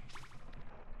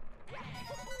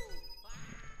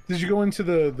 Did you go into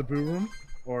the boo room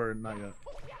or not yet?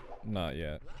 Not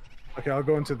yet. Okay, I'll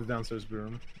go into the downstairs boo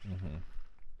room. Mm-hmm.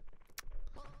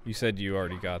 You said you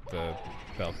already got the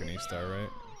balcony star, right?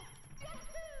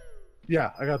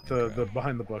 Yeah, I got the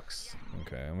behind the books.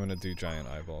 Okay, I'm gonna do giant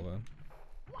eyeball then.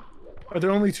 Are there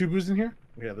only 2 boos in here?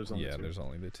 Yeah, there's only 2. Yeah, there's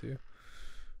only the 2.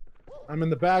 I'm in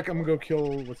the back. I'm gonna go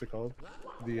kill. What's it called?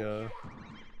 The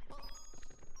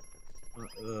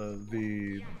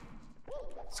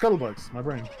scuttlebugs. My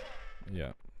brain.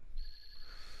 Yeah.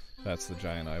 That's the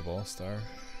giant eyeball star.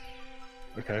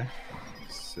 Okay.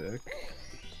 Sick.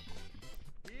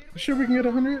 You sure we can get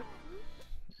 100?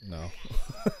 No.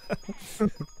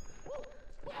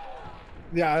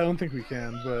 Yeah, I don't think we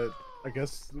can, but I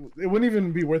guess it wouldn't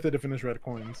even be worth it to finish red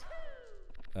coins.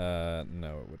 No,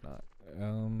 it would not.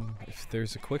 If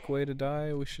there's a quick way to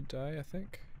die, we should die, I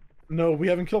think. No, we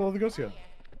haven't killed all the ghosts yet.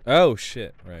 Oh,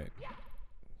 shit, right.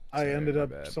 I Sorry, ended my up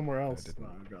bad. somewhere I else. didn't-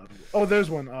 Oh, God. Oh, there's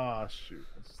one. Ah, shoot.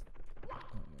 Alright,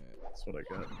 That's what I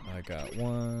got. I got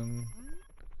one.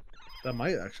 That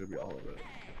might actually be all of it.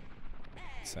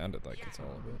 Sounded like it's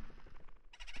all of it.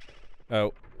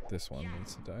 Oh, this one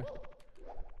needs to die.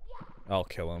 I'll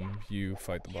kill him. You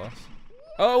fight the boss.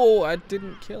 Oh, I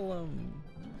didn't kill him.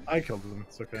 I killed him.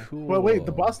 It's okay. Cool. Well, wait.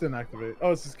 The boss didn't activate.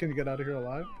 Oh, it's just, can you get out of here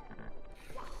alive?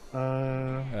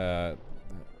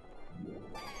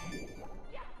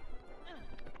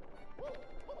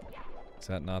 Is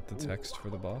that not the text for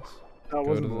the boss? That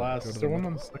wasn't the go last. to Is the there one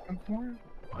middle. on the second floor?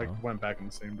 I No. went back in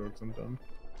the same door because I'm done.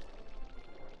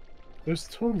 There's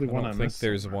totally I one don't I think missed.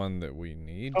 there's somewhere. one that we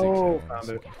need to Oh, kill on the found it.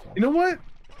 second floor. You know what?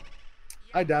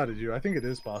 I doubted you. I think it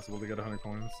is possible to get 100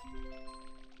 coins.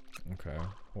 Okay.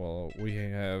 Well, we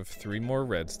have 3 more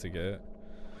reds to get.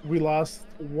 We lost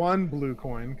 1 blue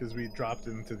coin because we dropped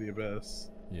into the abyss.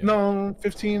 Yeah. No,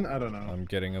 15? I don't know. I'm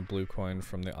getting a blue coin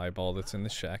from the eyeball that's in the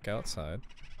shack outside.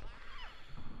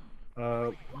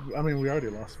 I mean, we already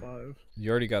lost 5.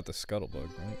 You already got the scuttlebug,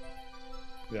 right?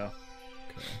 Yeah.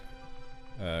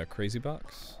 Okay. Crazy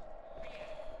box?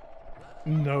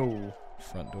 No.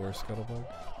 Front door scuttlebug?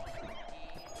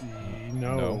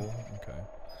 No. Okay.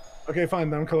 Okay, fine.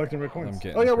 Then I'm collecting red coins. I'm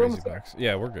getting Oh, yeah, we're crazy almost there. box.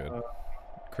 Yeah, we're good.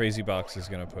 Crazy box is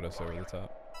gonna put us over the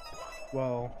top.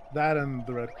 Well, that and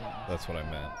the red coins. That's what I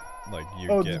meant. Like,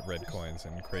 you Oh, get red coins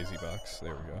and crazy box.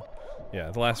 There we go. Yeah,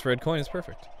 the last red coin is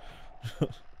perfect.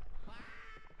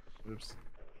 Oops.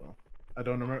 Well, I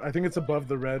don't remember. I think it's above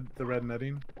the red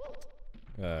netting.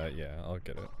 Yeah, I'll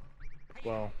get it.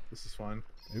 Well, this is fine.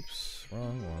 Oops,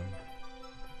 wrong one.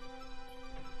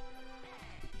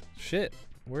 Shit,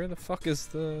 where the fuck is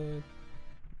the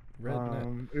red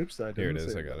net? Oops, I didn't. Here it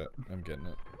is, save I got that. it. I'm getting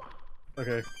it.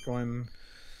 Okay, going.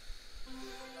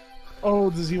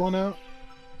 Oh, does he want out?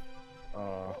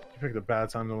 You picked a bad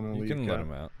time to want to You leave. can let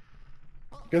him out.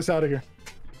 Get us out of here.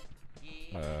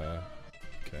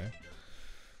 Okay.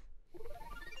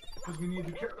 Because we need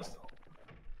the carousel.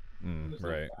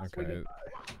 Right, okay.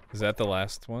 Is that the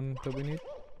last one that we need?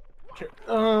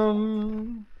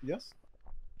 Yes.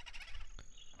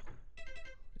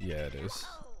 Yeah, it is.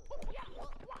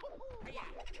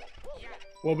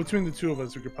 Well, between the two of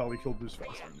us, we could probably kill Bruce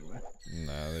faster anyway.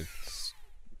 No,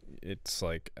 it's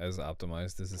like as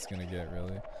optimized as it's gonna get,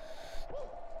 really.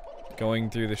 Going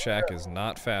through the shack is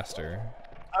not faster.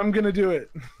 I'm gonna do it.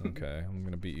 Okay, I'm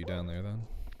gonna beat you down there then.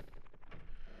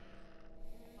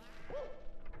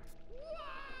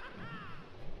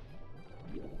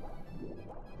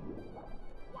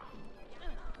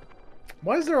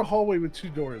 Why is there a hallway with 2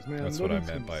 doors, man? That's what I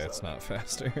Loading's meant by gonna it's suck. not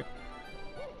faster.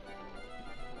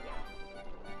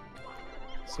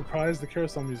 Surprised the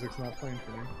carousel music's not playing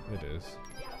for me. It is.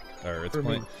 Or it's For me.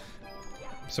 playing.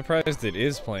 Surprised it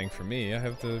is playing for me. I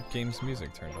have the game's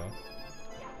music turned off.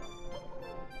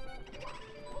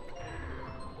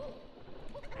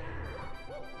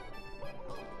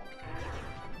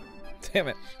 Damn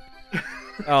it.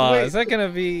 Oh, Wait. is that gonna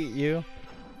be you?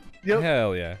 Yep.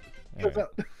 Hell yeah. What's Alright.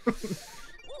 up?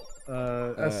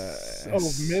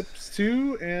 MIPS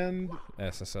 2 and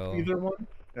SSL. either one?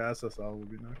 Yeah, SSL would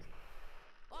be nice.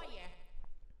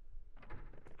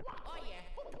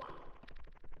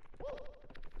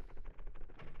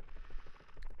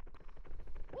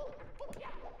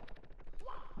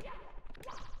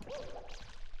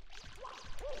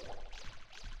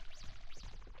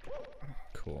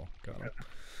 Cool. Got it.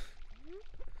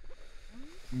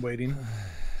 I'm waiting.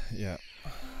 Yeah.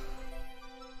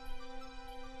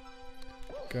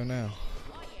 Go now.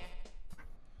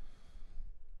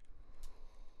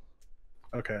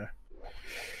 Okay.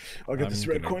 I'll get this I'm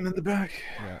red gonna- coin in the back.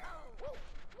 Yeah.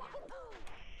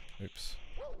 Oops.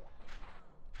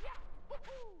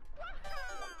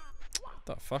 What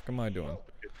the fuck am I doing?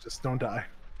 Just don't die.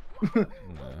 Nah.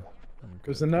 I'm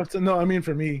There's good. enough to. No, I mean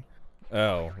for me.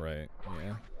 Oh, right.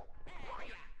 Yeah.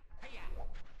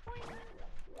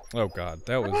 Oh god,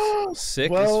 that was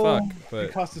sick Well, as fuck, but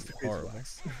it cost us the crazy horrible.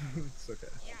 box. It's okay.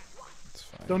 It's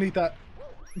fine. Don't eat that.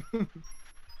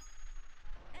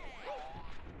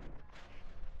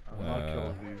 I'll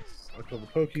kill these. I'll kill the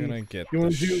pokey. Gonna get You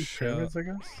want the to do shell- pyramids, I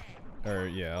guess? Or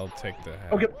yeah, I'll take the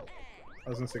hat. Okay. I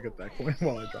was gonna say get that coin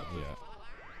while I drop it. Yeah.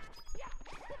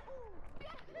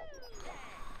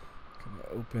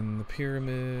 Gonna open the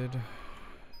pyramid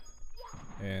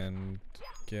and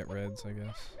get reds, I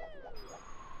guess.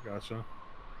 Gotcha.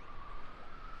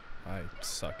 I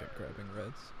suck at grabbing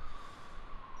reds.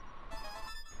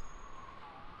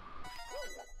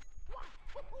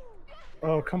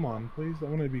 Oh, come on, please. I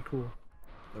want to be cool.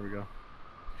 There we go.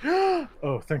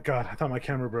 Oh, thank God. I thought my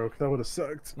camera broke. That would have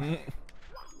sucked.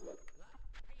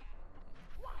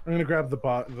 I'm gonna grab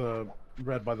the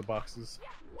red by the boxes.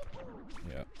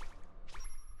 Yeah.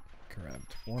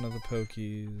 Grabbed one of the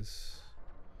pokies.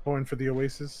 Going for the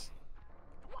oasis.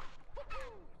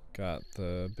 Got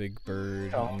the big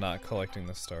bird. Oh. I'm not collecting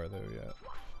the star though yet.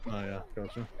 Oh yeah,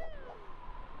 gotcha.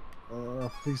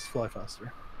 Please fly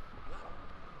faster.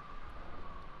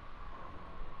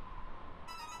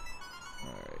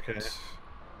 Alright. Okay.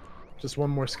 Just one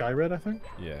more sky red, I think?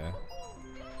 Yeah.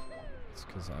 It's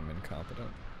because I'm incompetent.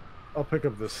 I'll pick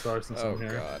up this star since I'm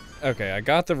here. God. Okay, I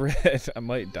got the red. I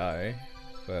might die,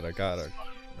 but I got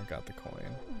the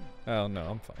coin. Oh no,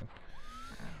 I'm fine.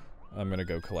 I'm gonna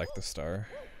go collect the star.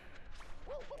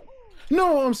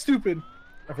 No, I'm stupid.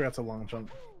 I forgot to long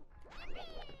jump.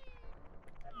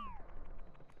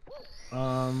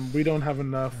 We don't have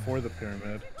enough for the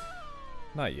pyramid.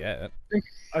 Not yet.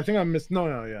 I think I missed.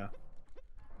 No, yeah.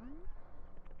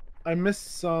 I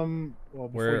missed some. Well,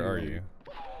 where are you?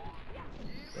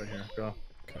 Right here. Go.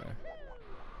 Okay.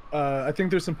 I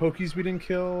think there's some pokies we didn't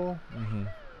kill. Mm-hmm.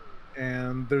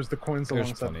 And there's the coins There's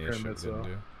alongside the plenty of shit pyramid, we so didn't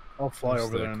do. I'll fly There's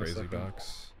over the there in a crazy second.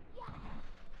 box.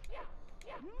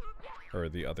 Or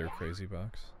the other crazy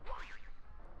box.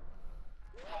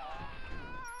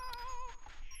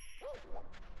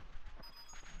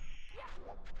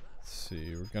 Let's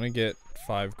see, we're gonna get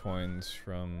 5 coins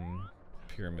from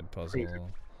pyramid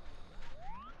puzzle.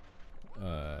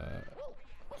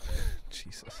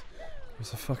 Jesus.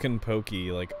 There's a fucking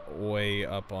pokey like way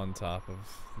up on top of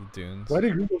the dunes. Why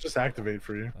did Google just activate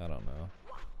for you? I don't know.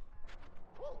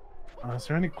 Is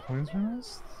there any coins we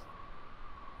missed?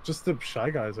 Just the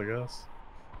shy guys, I guess.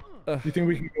 You think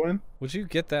we can go in? Would you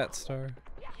get that star?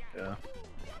 Yeah.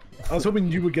 I was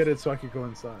hoping you would get it so I could go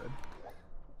inside.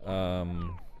 I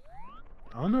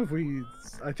don't know if we...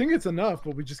 I think it's enough,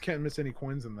 but we just can't miss any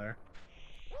coins in there.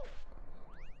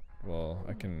 Well,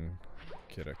 I can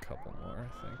get a couple more,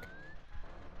 I think.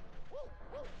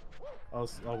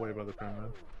 I'll wait by the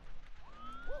pyramid.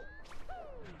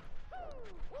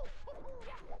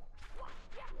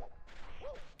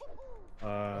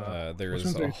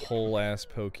 There's a whole ass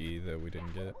pokey that we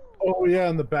didn't get. Oh yeah,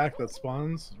 in the back that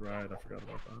spawns. Right, I forgot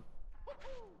about that.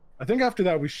 I think after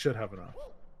that we should have enough.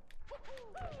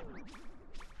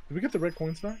 Did we get the red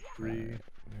coin star? 3.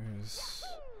 There's...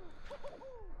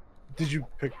 Did you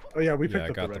pick? Oh yeah, we picked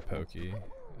up the red pokey.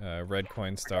 Red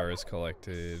coin star is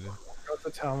collected. Got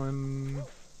the talon.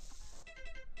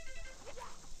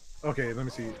 Okay, let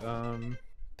me see.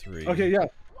 3. Okay, yeah.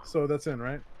 So that's in,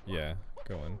 right? Yeah,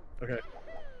 go in. Okay.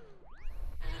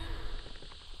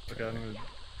 Okay,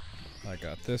 I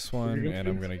got this one, and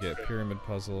I'm gonna get pyramid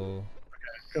puzzle.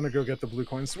 Okay, gonna go get the blue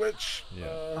coin switch.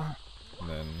 Yeah. And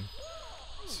then,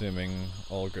 assuming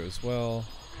all goes well,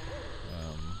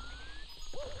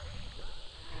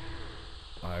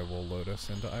 I will load us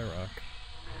into IROC.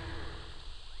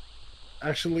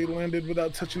 Actually landed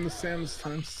without touching the sand this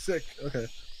time. Sick. Okay.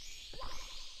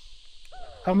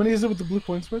 How many is it with the blue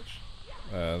coin switch?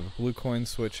 The blue coin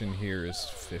switch in here is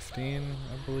 15,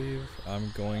 I believe.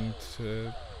 I'm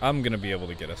gonna be able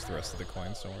to get us the rest of the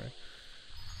coins, don't worry.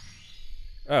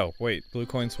 Oh, wait, blue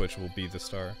coin switch will be the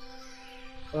star.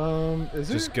 Is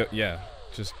it? Just go, yeah,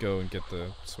 just go and get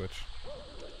the switch.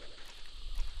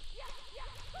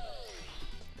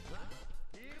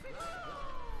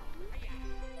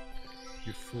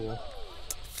 You fool.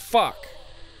 Fuck!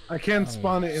 I can't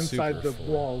spawn it inside super the full.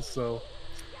 walls, so...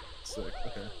 Sick,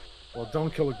 okay. Well,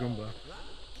 don't kill a Goomba.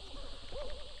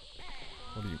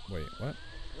 What do you... Wait, what?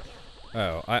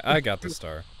 Oh, I got the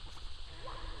star.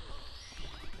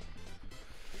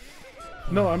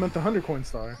 No, I meant the 100 coin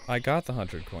star. I got the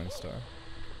 100 coin star.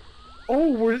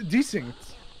 Oh, we're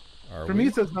desynced. Are For we? me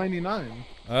it says 99.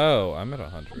 Oh, I'm at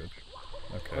 100.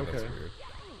 Okay, Okay. that's weird.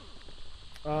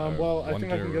 Well, I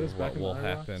think I can get us back in the what will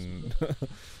IROCs. happen.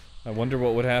 I wonder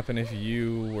what would happen if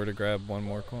you were to grab one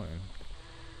more coin.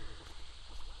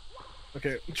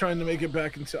 Okay, I'm trying to make it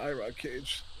back into IROC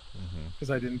cage.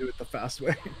 Because I didn't do it the fast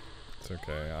way. It's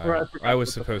okay. I I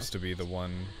was supposed to be the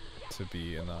one to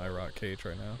be in the IROC cage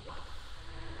right now.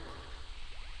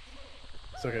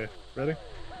 It's okay. Ready?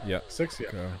 Yeah. 6?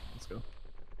 Yeah. Go. Let's go.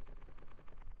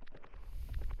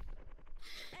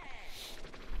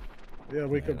 Yeah,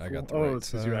 wake up. I got the fool. right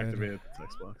It's because you side. activated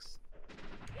text box.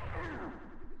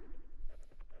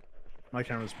 My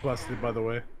camera's busted, by the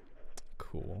way.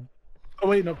 Cool. Oh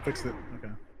wait, no, fixed it.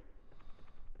 Okay.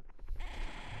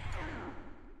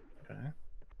 Okay.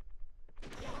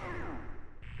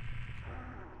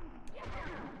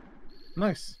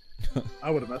 Nice. I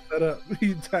would have messed that up.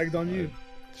 He tagged on you.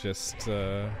 Just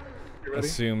You ready?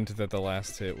 assumed that the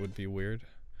last hit would be weird.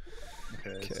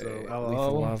 Okay, Okay, so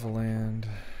Lethal LL. Lava Land.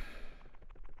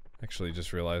 Actually,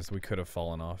 just realized we could have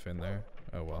fallen off in there.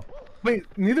 Oh well. Wait,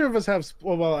 neither of us have.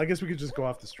 Well, I guess we could just go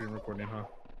off the stream recording, huh?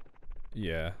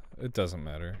 Yeah, it doesn't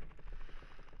matter.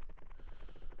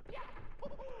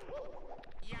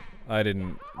 I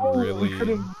didn't really.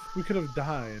 We could have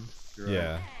died.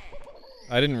 Yeah, Right.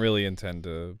 I didn't really intend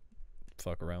to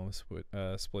fuck around with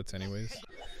splits, anyways.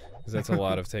 Because that's a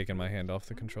lot of taking my hand off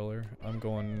the controller. I'm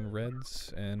going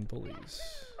reds and bullies.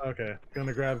 Okay,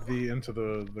 gonna grab the into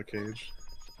the cage.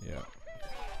 Yeah.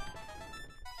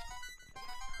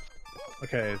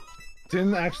 Okay,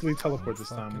 didn't actually teleport this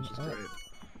time, which is Fucking great.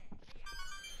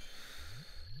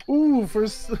 Ooh,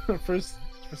 first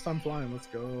time flying. Let's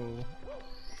go.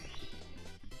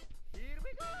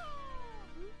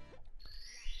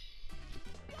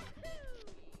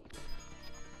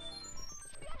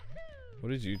 What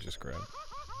did you just grab?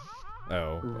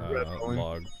 Oh,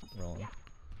 log rolling.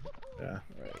 Yeah.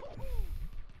 Right.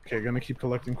 Okay, gonna keep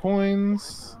collecting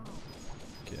coins.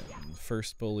 Get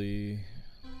first bully.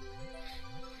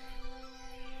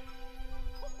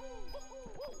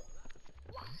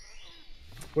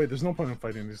 Wait, there's no point in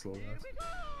fighting these little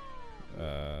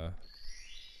guys.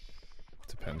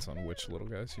 Depends on which little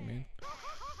guys you mean.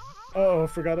 Oh,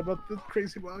 forgot about the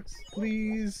crazy box.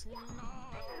 Please.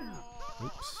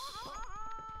 Oops.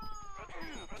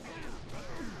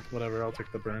 Whatever, I'll take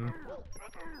the burn.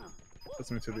 Puts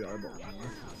me to the eyeball.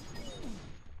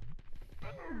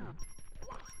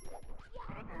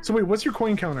 So wait, what's your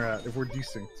coin counter at if we're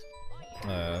desynced?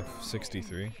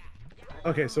 63.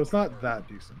 Okay, so it's not that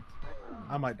decent.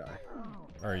 I might die.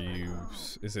 Are you...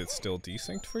 Is it still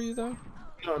desynced for you, though?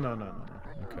 No.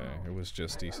 Okay, it was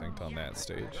just desynced on that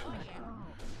stage.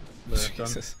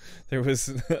 Jesus. There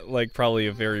was, like, probably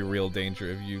a very real danger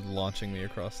of you launching me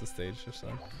across the stage or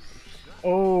something.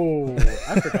 Oh,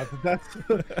 I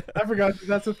forgot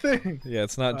that's a thing. Yeah,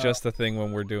 it's not just a thing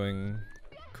when we're doing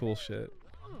cool shit.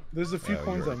 There's a few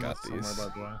coins I got missed these.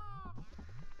 somewhere, by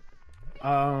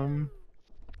the way.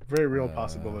 Very real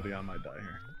possibility I might die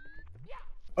here.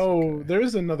 Oh, okay. there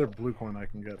is another blue coin I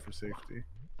can get for safety.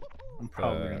 I'm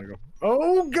probably gonna go.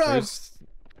 Oh god!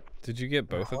 Did you get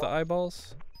both of the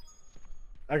eyeballs?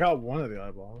 I got one of the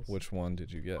eyeballs. Which one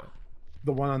did you get?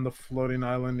 The one on the floating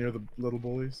island near the little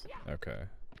bullies. Okay.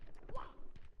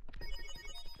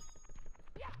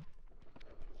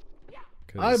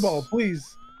 Eyeball,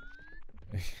 please.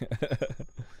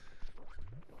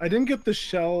 I didn't get the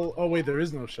shell. Oh wait, there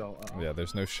is no shell. Yeah,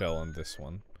 there's no shell on this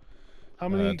one. How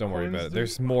many? Don't worry about it.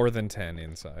 There's more than 10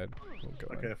 inside. We'll go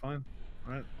okay, fine.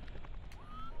 All right.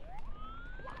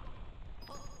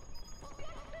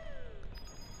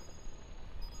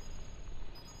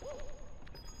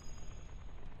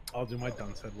 I'll do my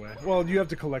dunce head way. Well, you have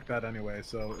to collect that anyway,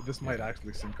 so this might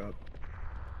actually sync up.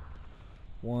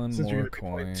 One Since more you're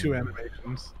gonna be coin. 2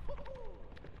 animations.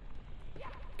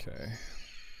 Okay.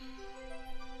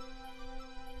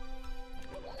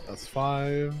 That's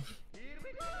 5.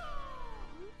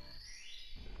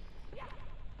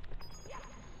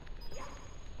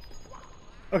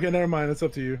 Okay, never mind. It's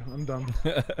up to you. I'm done.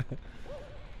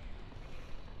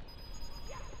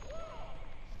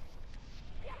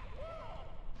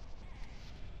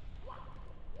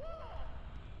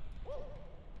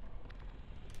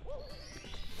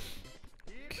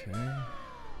 Okay.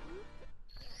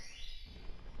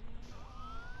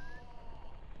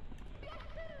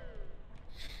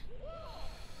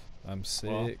 I'm sick.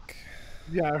 Well,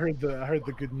 yeah, I heard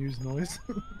the good news noise.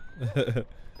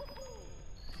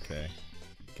 Okay.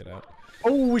 Get out.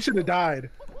 Oh, we should have died.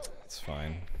 It's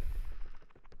fine.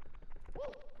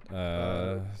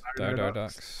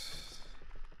 Ducks.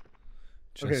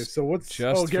 Okay, so what's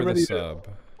just get for ready the sub?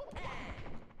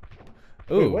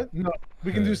 Wait, Ooh. what? No,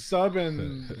 we can do sub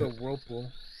and the whirlpool,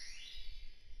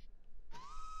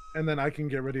 and then I can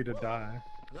get ready to die.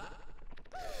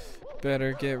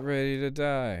 Better get ready to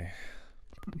die.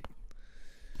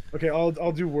 Okay,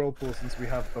 I'll do whirlpool since we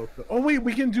have both. Oh wait,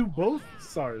 we can do both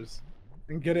stars,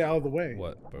 and get it out of the way.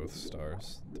 What? Both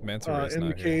stars? The manta ray's in the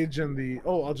not here. cage and the.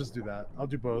 Oh, I'll just do that. I'll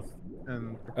do both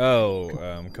and.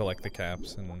 Oh, collect the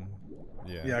caps and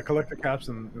yeah. Yeah, collect the caps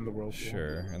in the whirlpool.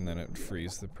 Sure, and then it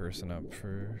frees the person up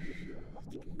for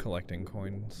collecting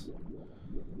coins.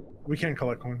 We can't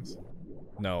collect coins.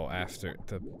 No, after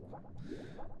the.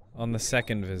 On the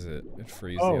second visit, it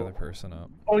frees the other person up.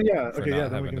 Oh yeah, for okay, not yeah.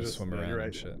 Then we having can to just swim around right.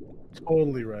 and shit.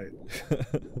 Totally right.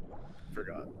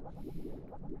 Forgot.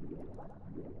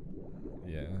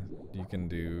 Yeah, you can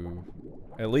do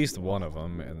at least one of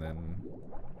them, and then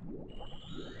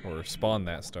or spawn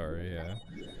that star. Yeah.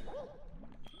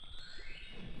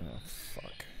 Oh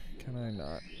fuck! Can I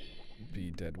not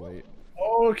be dead weight?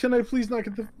 Oh, can I please not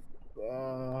get the?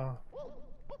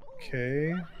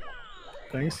 Okay.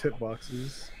 Thanks,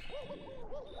 hitboxes.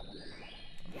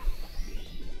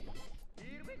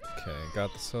 Okay,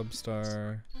 got the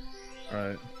substar.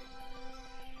 Alright.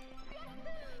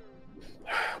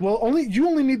 Well, you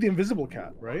only need the invisible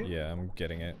cat, right? Yeah, I'm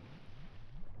getting it.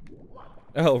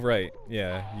 Oh, right.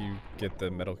 Yeah, you get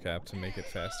the metal cap to make it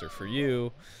faster for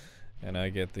you, and I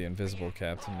get the invisible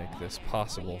cap to make this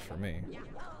possible for me.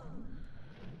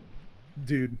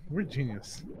 Dude, we're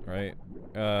genius. Right?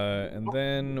 And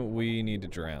then we need to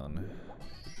drown.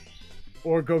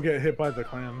 Or go get hit by the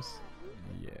clams.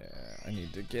 Yeah, I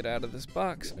need to get out of this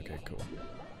box. Okay, cool.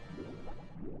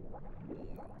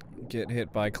 Get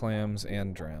hit by clams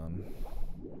and drown.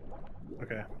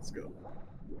 Okay, let's go.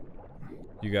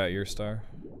 You got your star?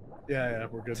 Yeah,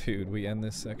 we're good. Dude, we end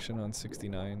this section on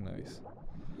 69. Nice.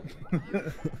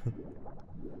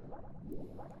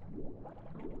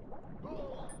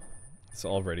 This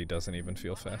already doesn't even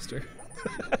feel faster.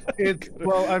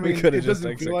 Well, I mean, it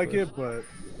doesn't feel like clip. it, but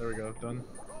there we go, done.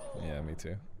 Yeah, me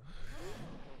too.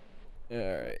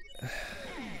 Alright.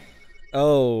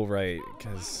 Oh, right,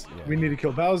 because... Yeah. We need to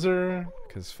kill Bowser.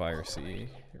 Because Fire Sea,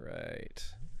 right.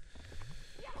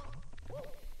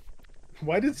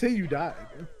 Why did it say you died?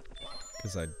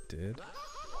 Because I did. It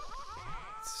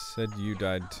said you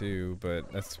died too,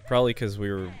 but that's probably because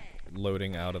we were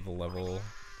loading out of the level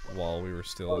while we were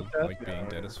still like being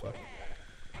dead as fuck.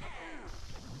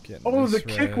 Oh, the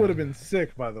kick would have been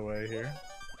sick, by the way, here.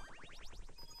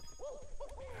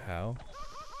 How?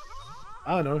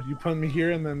 I don't know. You put me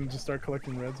here and then just start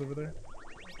collecting reds over there?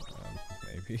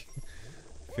 Maybe.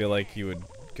 I feel like you would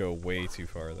go way too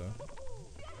far, though.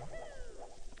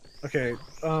 Okay,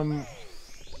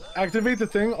 activate the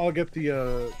thing, I'll get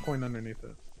the coin underneath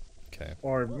it. Okay.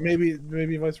 Or maybe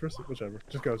vice versa, whichever.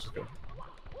 Just go. Okay,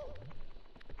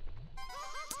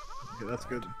 that's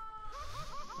good.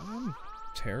 I'm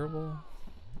terrible.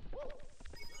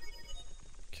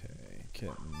 Okay,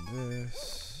 getting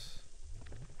this.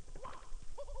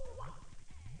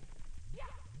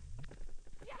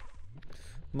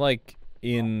 I'm like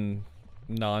in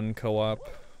non-co-op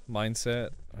mindset.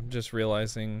 I'm just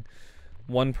realizing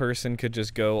one person could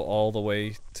just go all the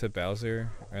way to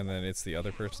Bowser, and then it's the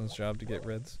other person's job to get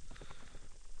reds.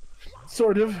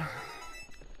 Sort of. I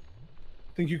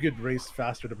think you could race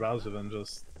faster to Bowser than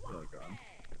just... Oh god.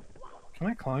 Can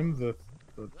I climb the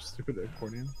stupid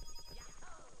accordion?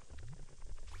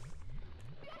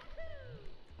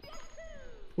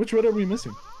 Which red are we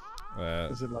missing?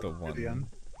 Is it like the one. at the end?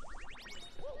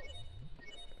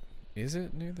 Is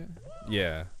it near there?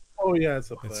 Yeah. Oh yeah,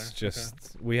 it's up there. It's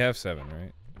just we have 7,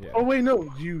 right? Yeah. Oh wait,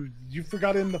 no, you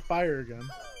forgot in the fire again.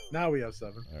 Now we have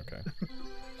 7. Okay.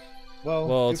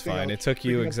 Well, it's fine. It took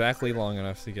you exactly long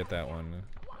enough to get that one,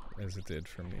 as it did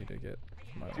for me to get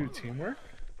my one. Dude, teamwork?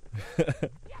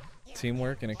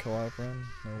 Teamwork in a co-op run?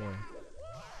 No way.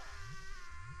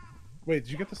 Wait,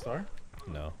 did you get the star?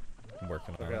 No, I'm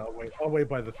working on Okay, it. I'll wait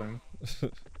by the thing.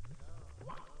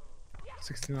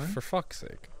 69? For fuck's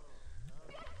sake.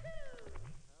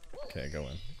 Okay, go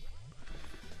in.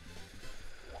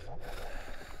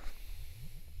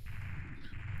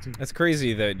 It's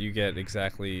crazy that you get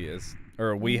exactly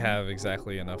or we have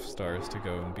exactly enough stars to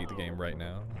go and beat the game right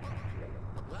now.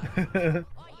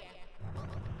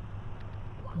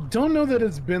 Don't know that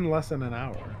it's been less than an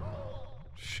hour.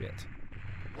 Shit.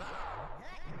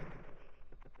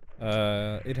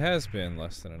 It has been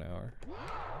less than an hour.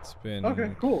 It's been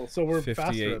okay, cool. So we're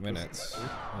 58 minutes.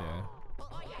 Yeah.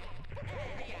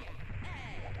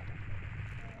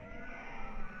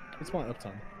 It's my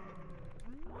uptime.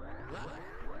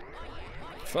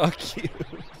 Fuck you.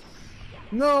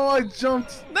 No, I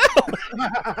jumped. No.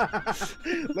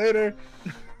 Later.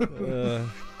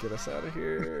 Get us out of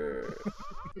here.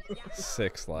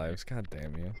 6 lives. God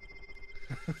damn you.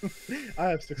 I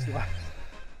have 6 lives.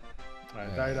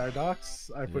 Alright, die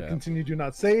docs. I put Yeah. continue do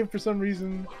not save for some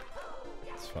reason.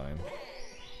 It's fine.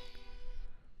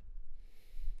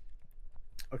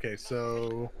 Okay,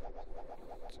 so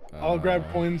I'll grab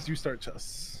coins, you start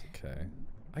chests. Okay.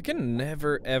 I can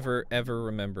never, ever, ever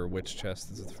remember which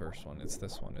chest is the first one. It's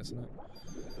this one, isn't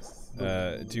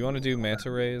it? Do you want to do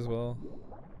Manta Ray as well?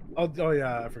 Oh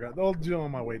yeah, I forgot. I'll do it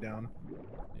on my way down.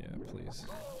 Yeah, please.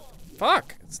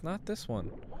 Fuck! It's not this one.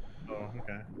 Oh,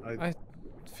 okay. I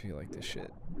feel like this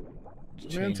shit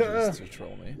Manta. changes to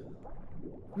troll me.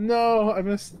 No, I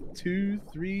missed 2,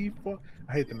 3, 4.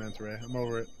 I hate the Manta Ray. I'm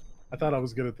over it. I thought I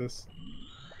was good at this.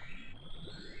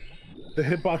 The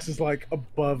hitbox is like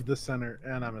above the center,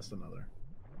 and I missed another.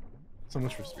 So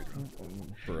much for speedrun.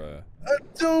 Bruh.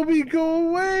 Adobe, go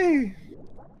away!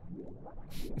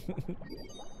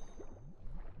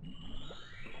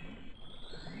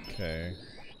 Okay.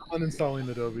 Uninstalling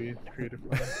Adobe Creative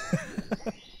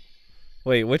Cloud.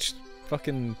 Wait, which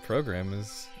fucking program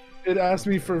is... It asked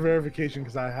me for verification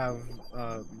because I have,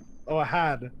 I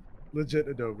had legit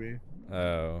Adobe.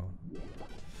 Oh.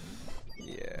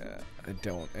 Yeah, I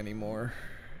don't anymore.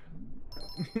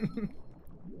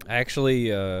 I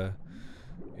actually,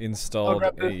 installed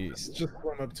just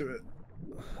run up to it.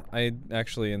 I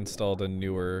actually installed a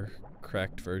newer,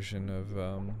 cracked version of,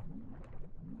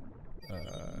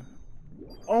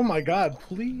 Oh my god,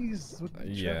 please!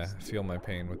 yeah, feel my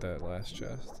pain with that last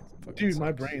chest. Dude,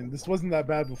 my brain. This wasn't that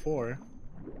bad before.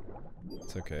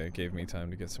 It's okay, it gave me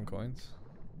time to get some coins.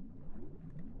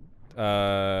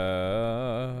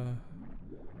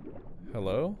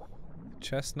 Hello?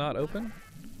 Chest not open?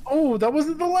 Oh, that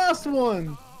wasn't the last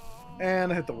one!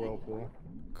 And I hit the whirlpool.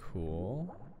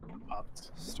 Cool.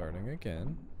 Popped. Starting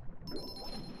again.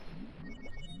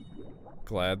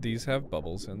 Glad these have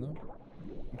bubbles in them.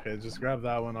 Okay, just grab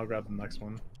that one. I'll grab the next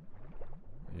one.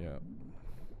 Yep.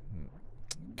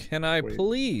 Can I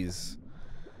please?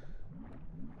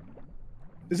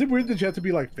 Is it weird that you have to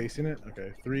be like facing it?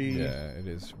 Okay, 3. Yeah, it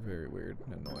is very weird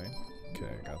and annoying. Okay,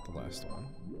 I got the last one.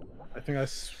 I think I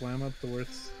swam up the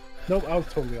worst. Nope, I was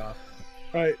totally off.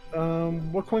 Alright,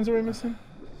 what coins are we missing?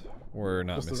 We're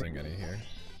not missing any here.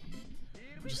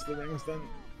 Just the rings then.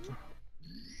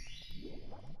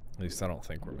 At least I don't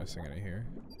think we're missing any here.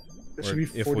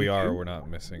 If we are, we're not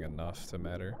missing enough to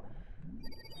matter.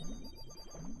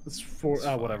 It's 4.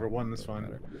 Whatever. 1 is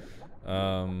fine.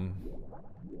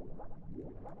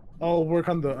 I'll work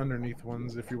on the underneath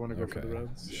ones if you want to go for the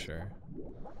reds. Sure.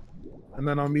 And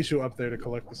then I'll meet you up there to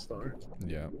collect the star.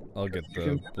 Yeah, I'll get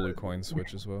the blue coin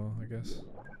switch as well, I guess.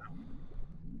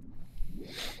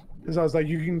 Because I was like,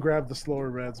 you can grab the slower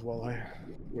reds while I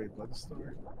wait by the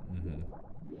star. Mm-hmm.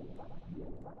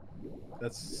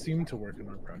 That seemed to work in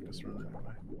our practice run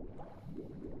anyway.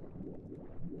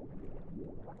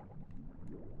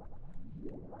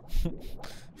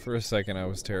 For a second, I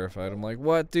was terrified. I'm like,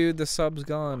 what, dude? The sub's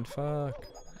gone. Fuck.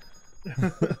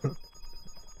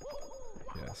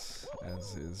 Yes,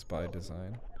 as is by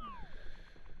design.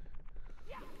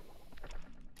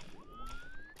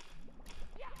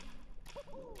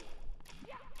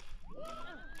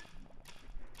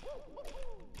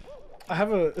 I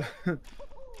have a...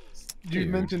 You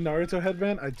mentioned Naruto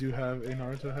headband. I do have a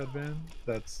Naruto headband.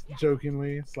 That's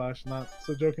jokingly / not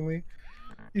so jokingly.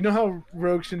 You know how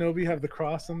Rogue Shinobi have the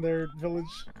cross on their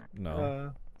village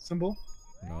symbol?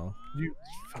 No.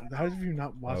 How have you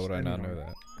not watched? Why would I not know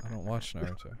that? I don't watch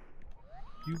Naruto.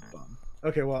 You bum.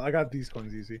 Okay, well I got these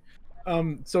coins easy.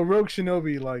 So Rogue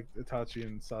Shinobi, like Itachi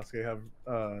and Sasuke, have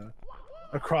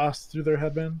a cross through their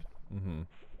headband. Mm-hmm.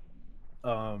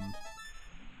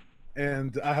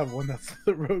 And I have one that's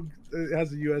the Rogue. It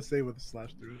has a USA with a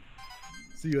slash through it.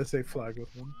 It's the USA flag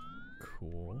with one.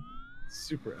 Cool.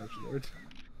 Super edgelord.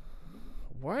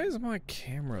 Why is my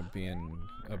camera being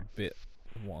a bit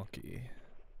wonky?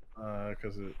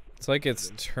 Because it's like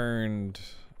it's turned.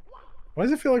 Why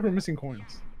does it feel like we're missing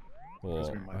coins?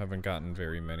 Well, I haven't gotten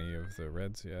very many of the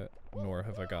reds yet, nor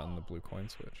have I gotten the blue coin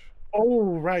switch.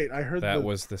 Oh, right. I heard that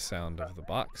was the sound of the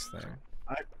box thing.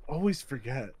 I always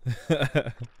forget.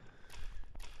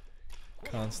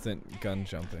 Constant gun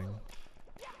jumping.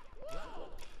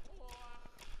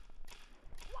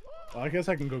 Well, I guess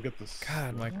I can go get this.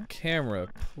 God, my camera,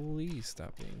 please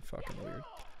stop being fucking weird.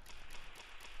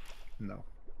 No.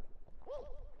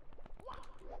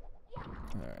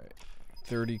 Alright.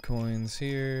 30 coins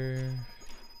here.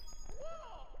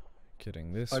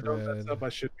 Getting this red. If I don't red. mess up, I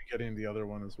should be getting the other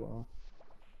one as well.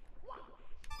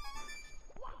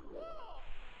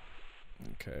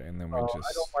 Okay, and then we just...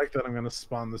 I don't like that I'm gonna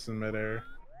spawn this in midair.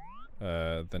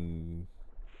 Then...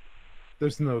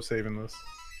 There's no saving this.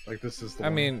 Like, this is the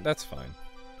one. mean, that's fine.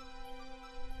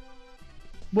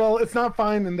 Well, it's not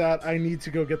fine in that I need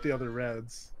to go get the other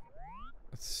reds.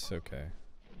 It's okay.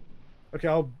 Okay,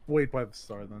 I'll wait by the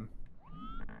star then.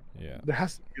 Yeah. There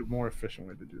has to be a more efficient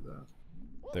way to do that.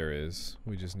 There is.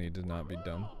 We just need to not be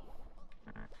dumb.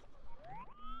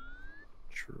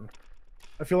 True.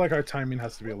 I feel like our timing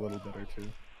has to be a little better too.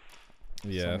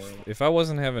 Yeah, if I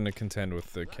wasn't having to contend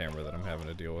with the camera that I'm having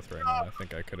to deal with right now, I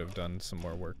think I could have done some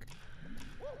more work.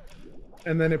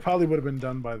 And then it probably would have been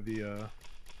done by the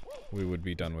we would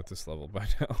be done with this level by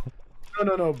now.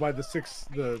 No, by the 6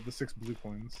 blue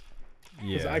coins.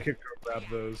 Yeah. Because I could go grab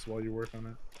those while you work on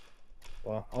it.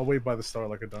 Well, I'll wait by the star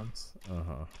like a dunce.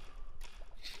 Uh-huh.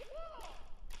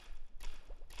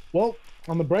 Well,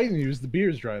 on the bright news, the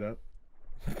beer's dried up.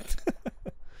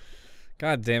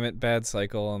 God damn it, bad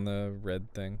cycle on the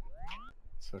red thing.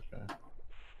 It's okay.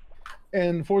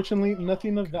 And fortunately,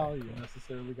 nothing of value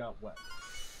necessarily got wet.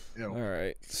 All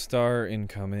right, star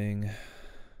incoming.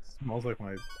 Smells like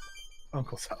my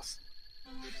uncle's house.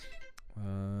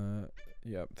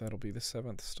 Yep, that'll be the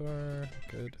 7th star.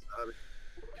 Good.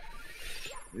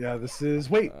 Yeah, this is.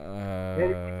 Wait.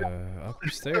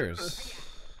 Upstairs.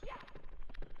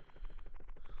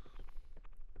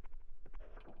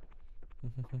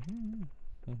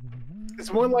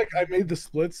 It's more like I made the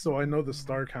splits, so I know the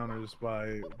star counters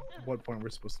by what point we're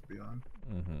supposed to be on.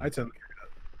 I tend to carry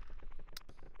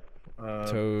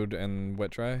that. Toad and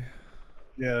wet dry.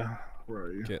 Yeah, where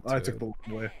are you? I took the long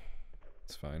way.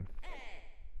 It's fine.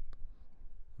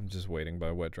 I'm just waiting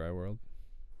by wet dry world.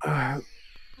 I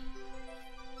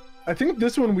think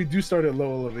this one we do start at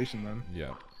low elevation then.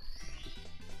 Yeah.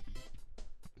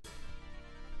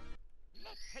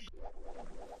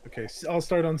 Okay, so I'll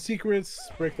start on secrets,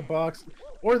 break the box,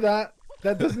 or that.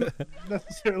 That doesn't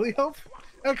necessarily help.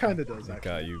 That kind of does,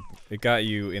 actually. It got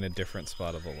you in a different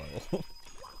spot of the level.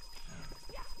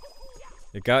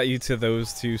 It got you to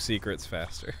those 2 secrets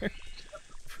faster.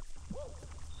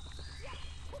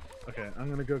 Okay, I'm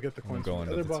gonna go get the coins from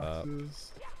the other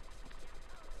boxes.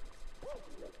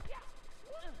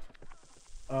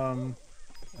 And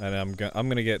I'm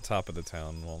gonna get top of the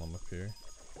town while I'm up here.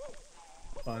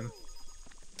 Fine.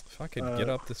 If I could get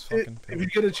up this fucking page. If you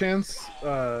get a chance,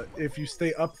 if you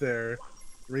stay up there,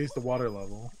 raise the water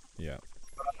level. Yeah.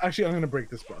 Actually, I'm gonna break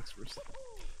this box first.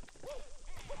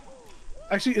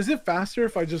 Actually, is it faster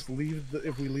if I just leave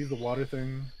if we leave the water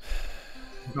thing?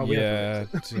 No, yeah,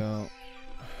 don't.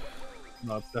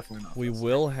 No, it's definitely not. We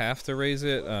will have to raise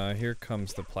it. Here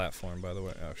comes the platform, by the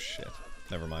way. Oh shit.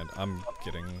 Never mind. I'm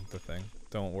getting the thing.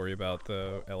 Don't worry about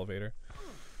the elevator.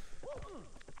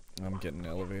 I'm getting an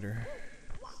elevator.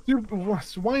 Dude,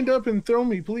 wind up and throw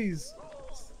me, please.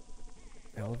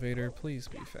 Elevator, please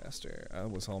be faster. I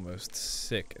was almost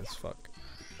sick as fuck.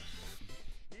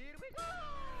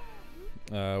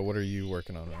 What are you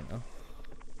working on right now?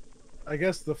 I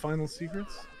guess the final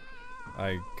secrets?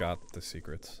 I got the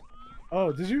secrets.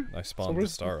 Oh, did you? I spawned the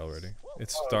star already. It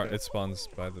spawns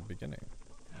by the beginning.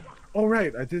 Oh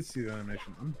right, I did see the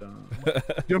animation. I'm done. Do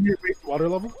you want me to raise the water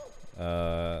level?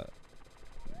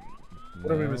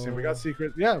 What are we missing? We got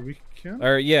secret. Yeah, we can.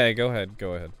 Or yeah, go ahead.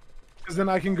 Go ahead. Because then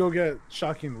I can go get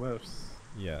shocking lifts.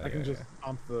 Yeah. I can just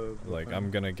pump the like thing.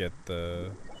 I'm gonna get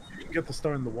the. You can get the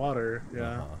star in the water.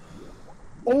 Yeah.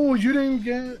 Oh, you didn't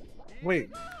get. Wait.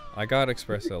 I got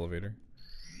express elevator.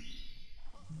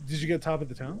 Did you get top of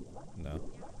the town? No,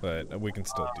 but we can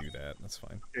still do that. That's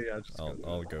fine. Okay, yeah, just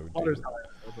I'll go. Water's do high.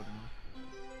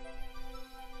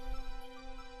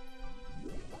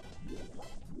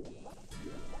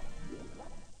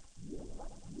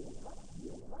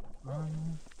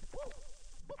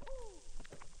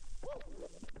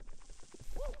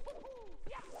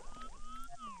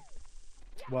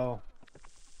 Well.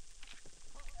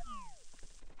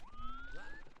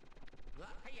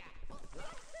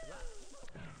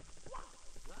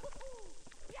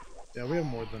 Yeah, we have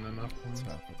more than enough.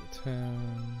 Top of the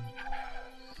town.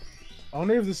 I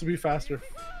wonder if this would be faster if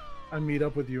I meet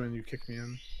up with you and you kick me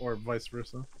in, or vice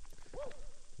versa.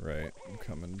 Right, I'm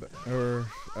coming back. Or,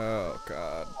 oh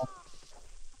god.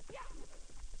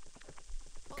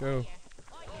 Go.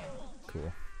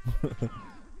 Cool.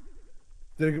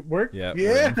 Did it work? Yeah.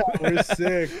 Yeah, we're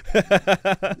sick.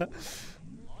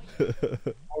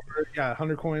 Yeah,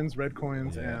 100 coins, red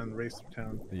coins, and race to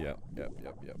town. Yep.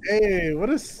 Hey, what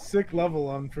a sick level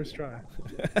on first try.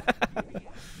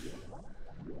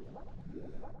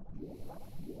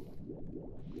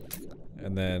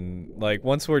 And then, like,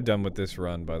 once we're done with this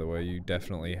run, by the way, you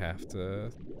definitely have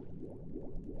to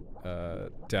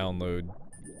download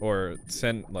or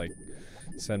send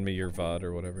me your VOD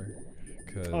or whatever,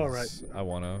 because I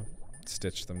want to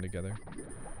stitch them together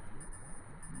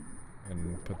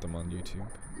and put them on YouTube.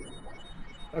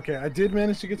 Okay, I did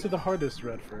manage to get to the hardest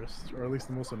red first, or at least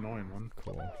the most annoying one.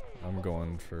 Cool. I'm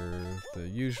going for the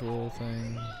usual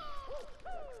thing.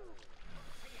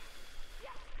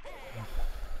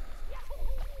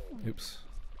 Oops.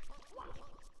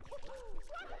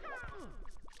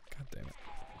 God damn it.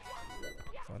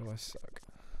 Why do I suck?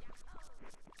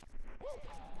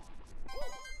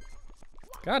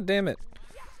 God damn it!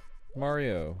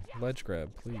 Mario, ledge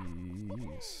grab,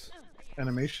 please.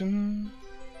 Animation.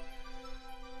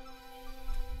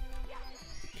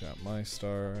 Got my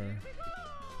star.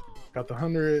 Got the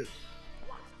 100.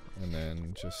 And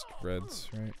then just reds,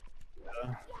 right?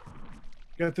 Yeah.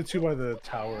 Got the 2 by the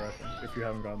tower, I think, if you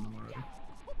haven't gotten them already.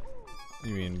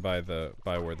 You mean by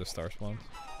where the star spawns?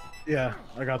 Yeah,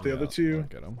 I got the other 2. I'll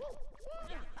get them.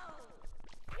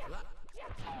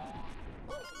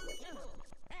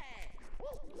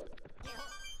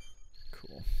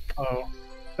 Oh,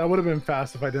 that would have been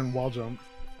fast if I didn't wall jump.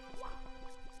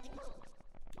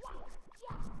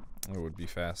 It would be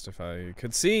fast if I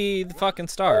could see the fucking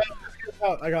star.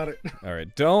 Oh, I got it.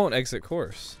 Alright, don't exit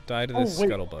course. Die to this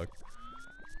scuttlebug.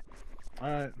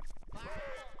 Alright.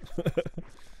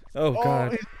 Oh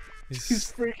god.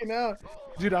 He's freaking out.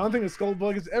 Dude, I don't think a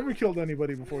scuttlebug has ever killed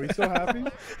anybody before. He's so happy.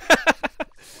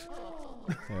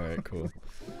 Alright, cool.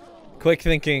 Quick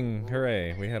thinking.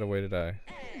 Hooray. We had a way to die.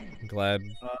 I'm glad.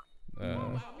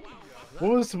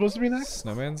 What was supposed to be next?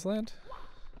 Snowman's Land?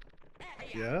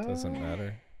 Yeah. Doesn't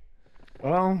matter.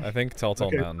 Well, I think Tall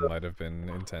Mountain might have been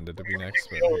intended to be next,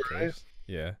 but who cares?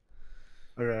 Yeah.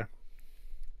 Okay.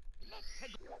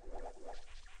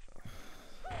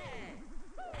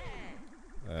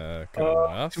 Good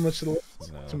enough? Too much to the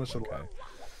left. No, Too much to the left.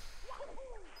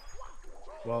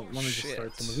 Well, let me just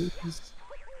start some of these.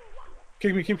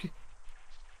 Kick me, kick me.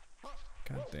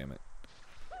 God damn it.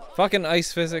 Fucking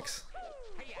ice physics.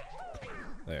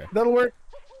 There. That'll work.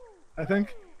 I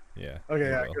think. Yeah. Okay,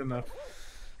 yeah, good enough.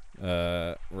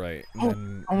 Right. Oh,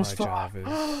 Then almost my job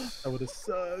is that would have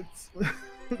sucked.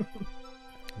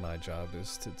 my job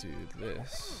is to do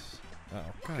this. Oh,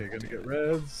 god. Okay, gonna damn get it.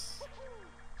 reds.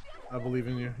 I believe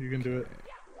in you. You can do it.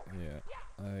 Yeah.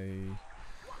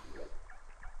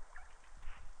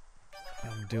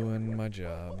 I'm doing my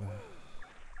job.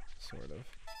 Sort of.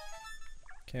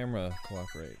 Camera,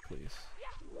 cooperate, please.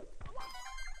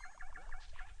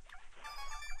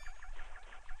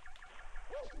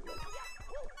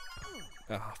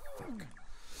 Ah, fuck.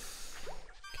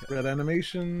 Red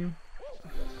animation.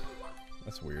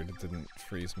 That's weird. It didn't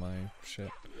freeze my shit.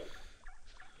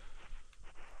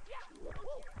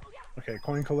 Okay,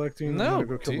 coin collecting. No, I'm gonna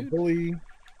go kill dude. the bully.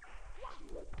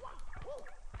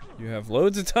 You have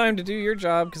loads of time to do your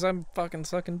job because I'm fucking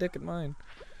sucking dick at mine.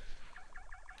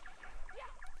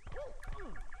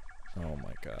 Oh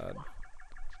my god.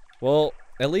 Well,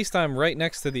 at least I'm right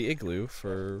next to the igloo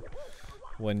for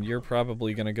when you're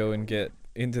probably gonna go and get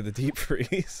into the deep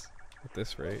freeze at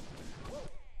this rate.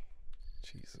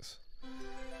 Jesus.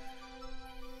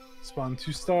 Spawn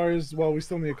 2 stars. Well, we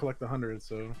still need to collect 100,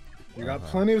 so you got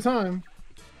plenty of time.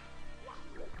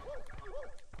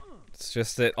 It's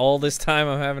just that all this time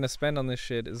I'm having to spend on this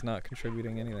shit is not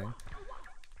contributing anything.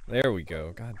 There we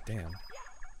go. God damn.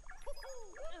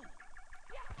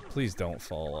 Please don't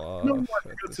fall off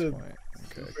at this point.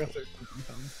 Okay.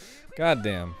 God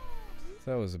damn.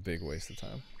 That was a big waste of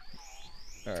time.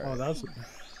 Alright. Oh, that's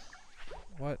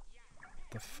What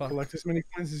the fuck? collect as many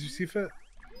coins as you see fit.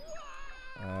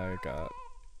 I got...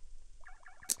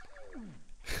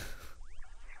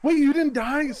 Wait, you didn't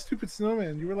die, you stupid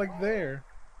snowman. You were like there.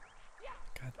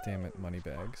 God damn it, money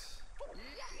bags.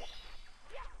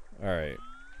 Alright.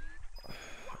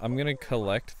 I'm gonna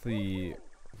collect the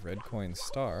red coin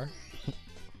star.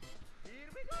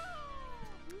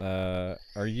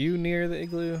 Are you near the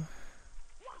igloo?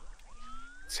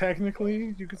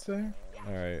 Technically, you could say.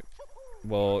 Alright.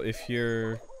 Well, if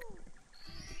you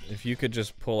could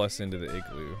just pull us into the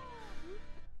igloo.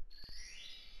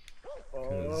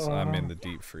 Because I'm in the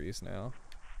deep freeze now.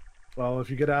 Well, if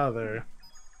you get out of there.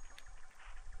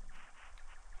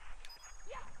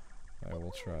 I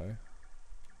will try.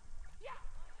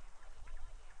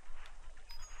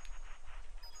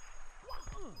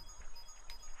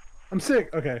 I'm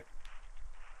sick. Okay.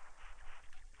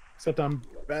 Except I'm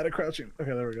bad at crouching.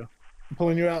 Okay, there we go. I'm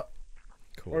pulling you out.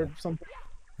 Cool. Or something.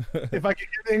 If I can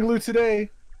get the igloo today.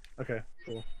 Okay,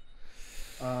 cool.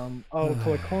 I'll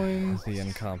collect coins. The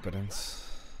incompetence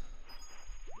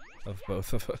of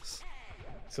both of us.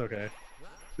 It's okay.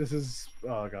 This is...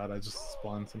 Oh god, I just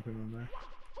spawned something in there.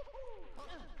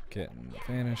 Getting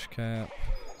vanish cap.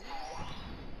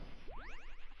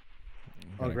 I'm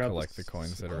I'll gonna grab collect the this.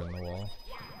 coins that are in the wall.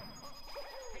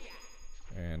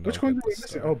 And Which I'll coin get are we the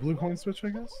missing? star. Oh, blue coin switch, I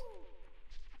guess?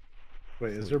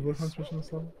 Wait, is there a blue coin Please. switch in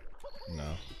this level?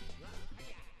 No.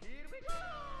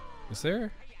 Is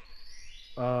there?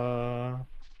 I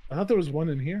thought there was one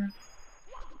in here.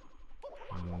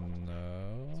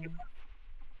 No.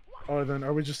 Oh, then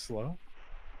are we just slow?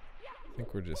 I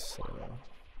think we're just slow.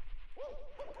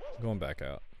 Going back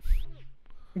out.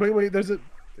 Wait, there's a...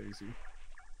 Daisy.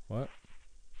 What?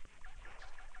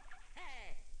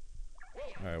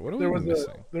 Alright, what are There we was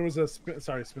missing? There was a...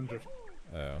 Sorry, spin drift.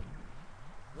 Oh.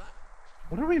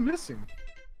 What are we missing?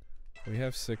 We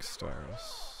have 6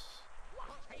 stars.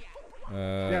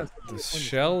 Yeah, The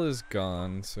shell is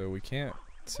gone, so we can't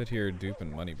sit here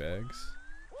duping money bags.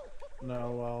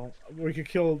 No, well, we could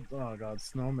kill... Oh god,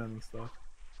 snowmen and stuff.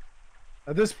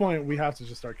 At this point, we have to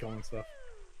just start killing stuff.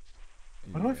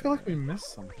 Why do I feel like we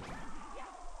missed something?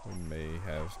 We may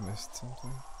have missed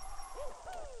something.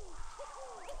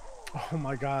 Oh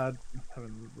my god, I'm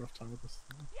having a rough time with this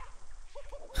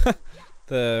thing.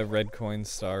 The red coin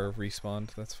star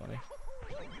respawned. That's funny.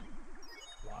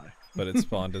 Why? But it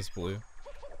spawned as blue.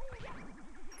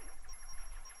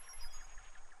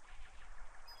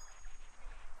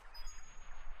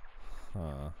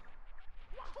 Huh.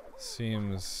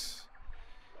 Seems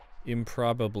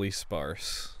improbably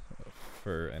sparse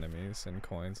for enemies and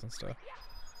coins and stuff.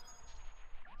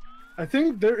 I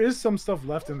think there is some stuff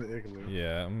left in the igloo.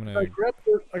 Yeah, I'm gonna... I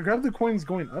grabbed the coins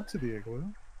going up to the igloo.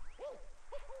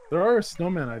 There are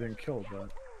snowmen I didn't kill,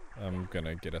 but... I'm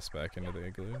gonna get us back into the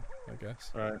igloo, I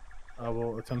guess. Alright, I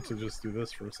will attempt to just do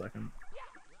this for a second.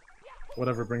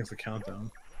 Whatever brings the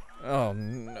countdown. Oh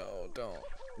no, don't.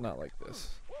 Not like this.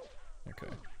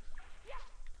 Okay.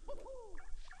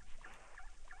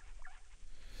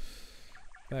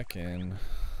 Back in.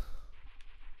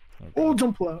 Okay. Oh,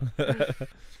 jump out!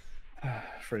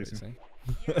 Phrasing.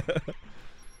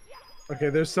 Okay,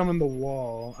 there's some in the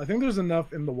wall. I think there's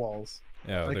enough in the walls.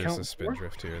 Yeah, I there's count a spin 4?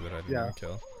 drift here that I didn't Yeah. even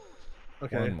kill.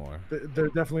 Okay. One more. They're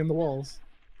definitely in the walls.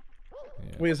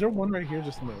 Yeah. Wait, is there one right here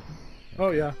just in the open? Okay.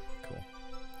 Oh, yeah. Cool.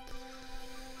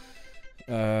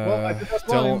 Well, I did that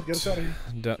blind. Get us out of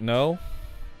here. No.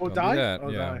 Oh, Don't die? do that. Oh,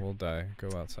 Yeah, die. we'll die.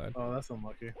 Go outside. Oh, that's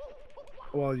unlucky.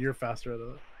 Well, you're faster at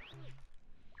it.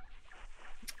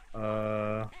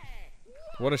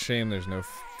 What a shame there's no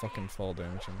fucking fall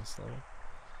damage in this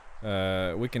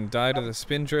level. We can die to the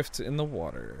spin drift in the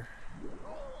water.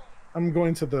 I'm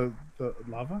going to the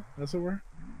lava, as it were.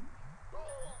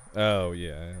 Oh,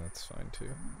 yeah, that's fine too.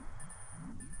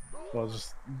 Well,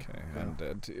 just... Okay, I'm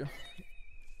dead too.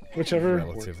 Whichever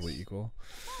Relatively works. equal.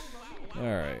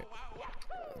 Alright.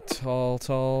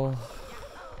 Tall.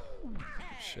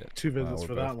 Shit. 2 visits we're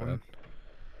for both that one. bad.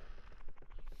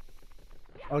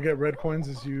 I'll get red coins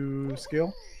as you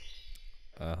scale.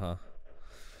 Uh-huh.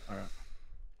 Alright.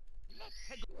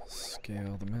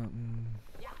 Scale the mountain.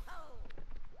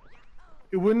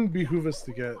 It wouldn't behoove us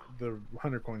to get the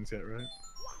 100 coins yet, right?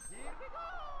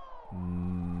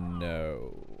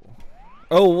 No.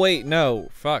 Oh, wait, no.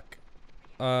 Fuck.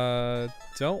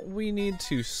 Don't we need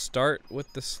to start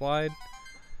with the slide?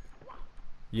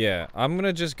 Yeah, I'm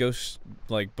gonna just go,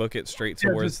 like, book it straight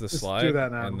towards the slide. Do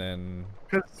that now. And then...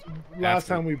 Because last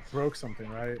time we broke something,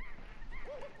 right?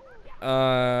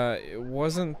 It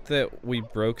wasn't that we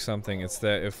broke something, it's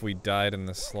that if we died in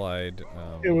the slide,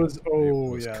 it was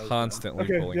yeah, constantly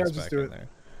pulling us back in there.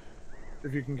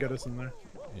 If you can get us in there.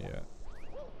 Yeah.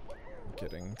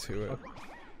 Getting to it. Okay.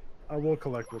 I will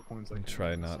collect what coins I can.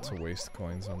 Try not to waste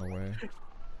coins on the way.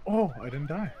 Oh, I didn't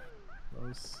die. That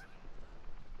was...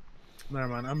 Never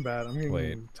mind, I'm bad. I'm getting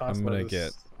Wait, tossed I'm by gonna this...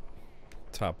 get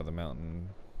top of the mountain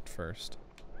first.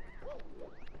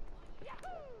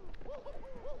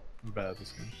 I'm bad at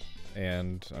this game.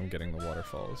 And I'm getting the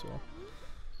waterfall as well.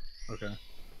 Okay.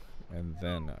 And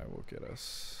then I will get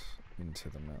us into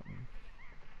the mountain.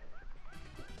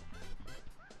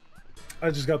 I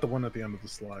just got the one at the end of the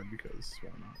slide because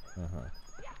why not? Uh-huh.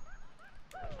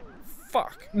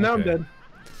 Fuck! Now Okay. I'm dead.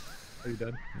 Are you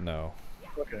dead? No.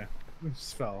 Okay. It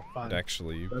just fell. Fine. It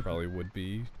actually probably would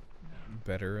be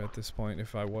better at this point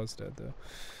if I was dead, though.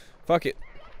 Fuck it.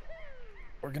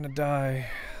 We're gonna die.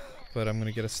 But I'm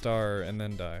gonna get a star and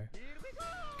then die.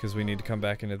 Because we need to come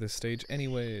back into this stage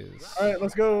anyways. Alright,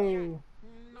 let's go!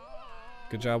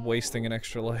 Good job wasting an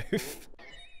extra life.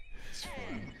 It's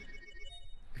fine.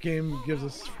 The game gives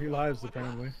us free lives,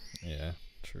 apparently. Yeah,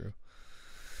 true.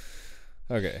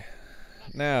 Okay.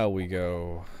 Now we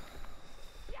go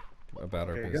about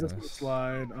our Okay, get us to the business.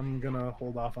 slide. I'm gonna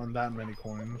hold off on that many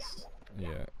coins.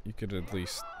 Yeah, you could at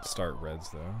least start reds,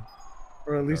 though.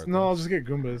 Or at least, Regardless. no, I'll just get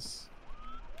Goombas.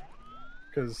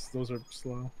 Because those are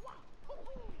slow.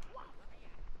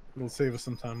 It'll save us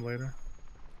some time later.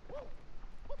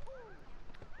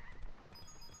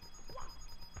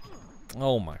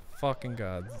 Oh my fucking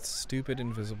god. Stupid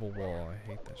invisible wall. I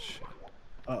hate that shit.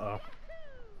 Uh-oh.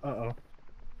 Uh-oh.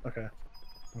 Okay.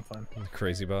 I'm fine.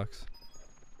 Crazy box.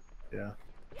 Yeah.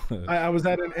 I was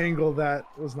at an angle that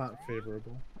was not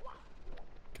favorable.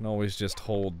 Can always just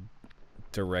hold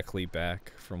directly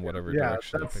back from whatever Yeah,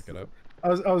 direction you that's- pick it up.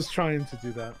 I was trying to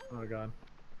do that. Oh god.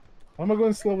 Why am I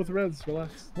going slow with reds?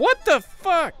 Relax. What the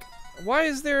fuck? Why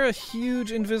is there a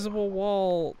huge invisible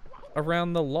wall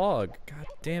around the log? God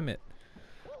damn it.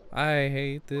 I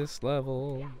hate this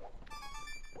level.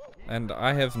 And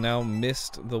I have now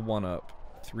missed the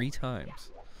 1-up 3 times.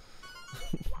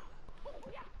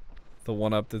 The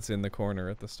 1-up that's in the corner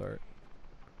at the start.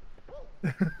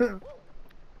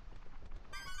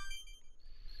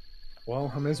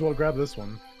 Well, I may as well grab this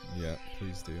one. Yeah,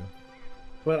 please do.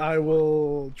 But I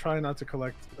will try not to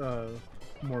collect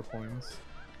more coins.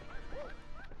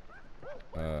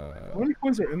 How many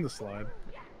coins are in the slide?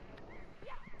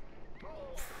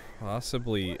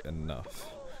 Possibly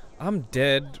enough. I'm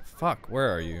dead. Fuck,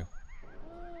 where are you?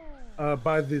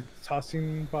 By the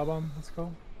tossing bob-omb, what's it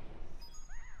called?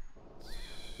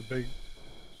 The big...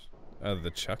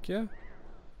 The Chuckya?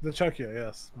 The Chuckya,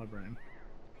 yes. My brain.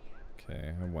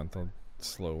 Okay, I went the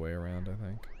slow way around, I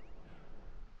think.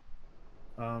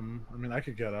 I mean, I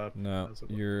could get up. No,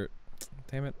 you're...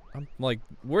 Damn it. I'm like...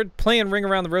 We're playing Ring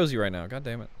Around the Rosie right now. God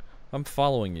damn it. I'm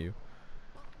following you.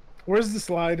 Where's the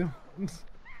slide?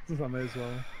 Since I may as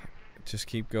well. Just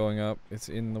keep going up. It's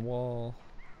in the wall.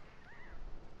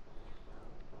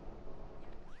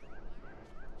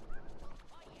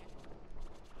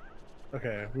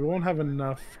 Okay, we won't have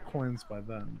enough coins by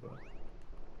then, but...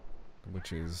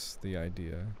 Which is the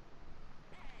idea.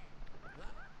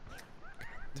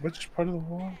 Which part of the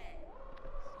wall?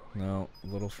 No, a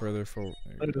little further forward.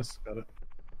 I just got it.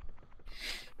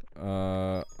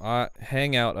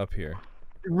 Hang out up here.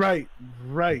 Right.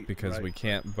 Because we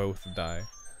can't both die.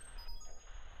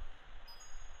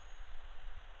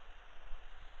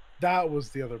 That was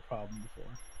the other problem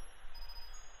before.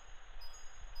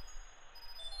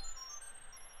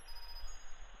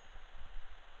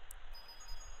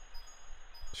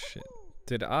 Shit.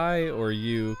 Did I or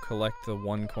you collect the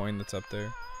one coin that's up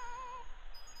there?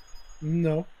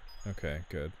 No. Okay,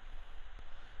 good.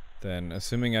 Then,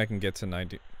 assuming I can get to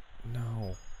 90...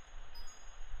 No.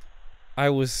 I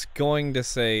was going to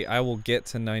say I will get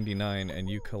to 99 and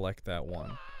you collect that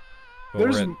one. But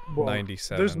we're at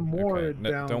 97. There's more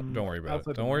okay. down. Don't worry about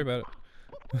it. Don't worry about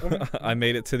it. Okay. I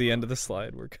made it to the end of the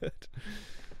slide. We're good.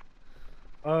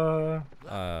 We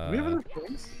have enough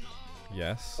coins?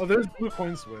 Yes. Oh, there's blue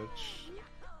coin switch.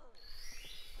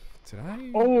 Did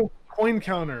I? Oh, coin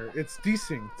counter. It's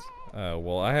desynced.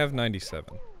 Well, I have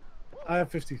 97. I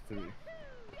have 53.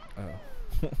 Oh.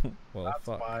 Well, that's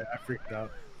fuck. why I freaked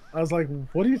out. I was like,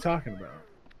 what are you talking about?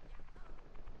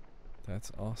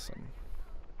 That's awesome.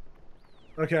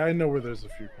 Okay, I know where there's a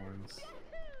few coins.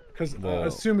 Because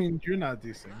assuming you're not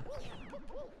desynced.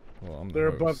 Well, I'm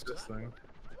They're the above host. this thing.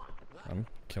 I'm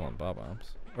killing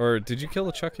bob-ombs. Or did you kill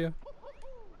the Chuckya?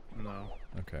 No.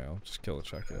 Okay, I'll just kill the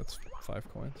Chuckya. That's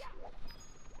 5 coins.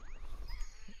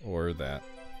 Or that.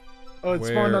 Oh, it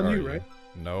spawned on you, right?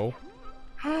 No.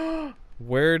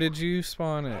 Where did you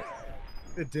spawn it?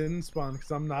 It didn't spawn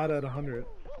because I'm not at 100.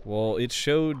 Well, it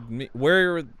showed me.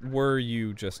 Where were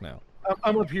you just now?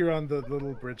 I'm up here on the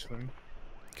little bridge thing.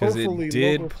 Because it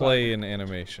did play an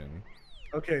animation.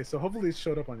 Okay, so hopefully it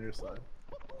showed up on your side.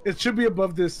 It should be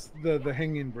above this the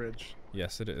hanging bridge.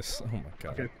 Yes, it is. Oh my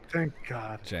god. Okay, thank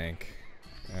God. Jank.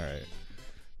 Alright.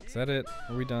 Is that it?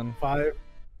 Are we done? 5.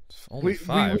 Only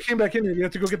 5? We came back in here. We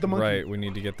have to go get the monkey. Right, we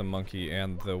need to get the monkey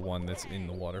and the one that's in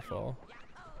the waterfall.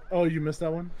 Oh, you missed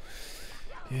that one?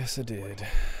 Yes, I did.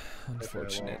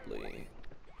 Unfortunately. Okay,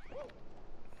 well.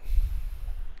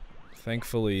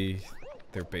 Thankfully,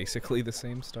 they're basically the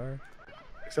same star.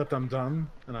 Except I'm done,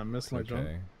 and I missed my jump.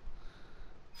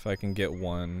 If I can get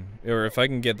one, or if I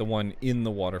can get the one in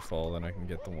the waterfall, then I can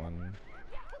get the one...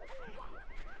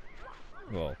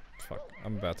 Well, fuck.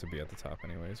 I'm about to be at the top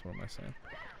anyways, what am I saying?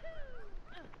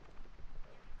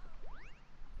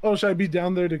 Oh, should I be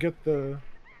down there to get the...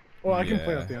 Oh, I can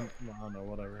play at the end. No, I don't know,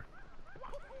 whatever.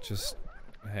 Just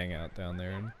hang out down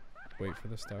there and wait for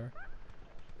the star.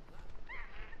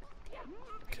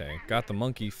 Okay, got the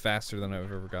monkey faster than I've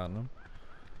ever gotten him.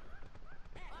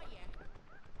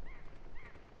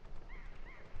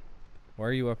 Why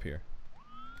are you up here?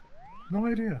 No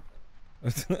idea.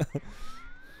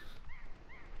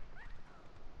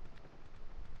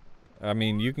 I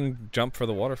mean, you can jump for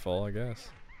the waterfall, I guess.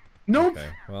 Nope. Okay,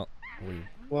 well,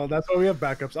 Well, that's why we have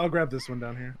backups. I'll grab this one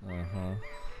down here. Uh-huh.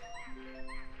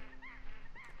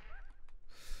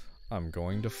 I'm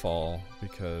going to fall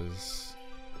because...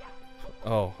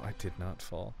 Oh, I did not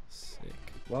fall. Sick.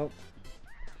 Well,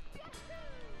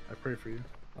 I pray for you.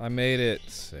 I made it.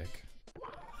 Sick.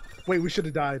 Wait, we should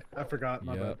have died. I forgot.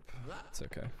 My bad. It's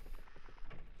okay.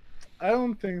 I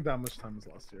don't think that much time is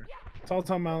lost here. Tall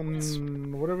Tall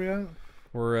Mountain. What are we at?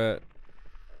 We're at...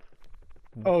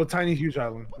 Oh, Tiny Huge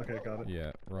Island. Okay, got it.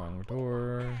 Yeah, wrong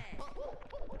door.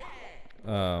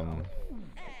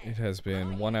 It has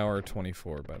been 1 hour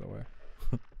 24, by the way.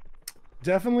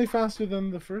 Definitely faster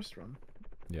than the first run.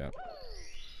 Yeah.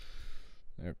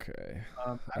 Okay.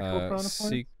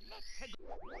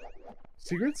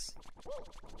 Secrets?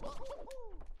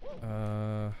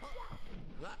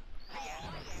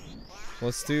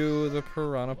 Let's do the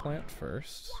piranha plant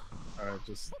first. Alright,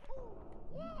 just...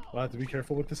 We'll have to be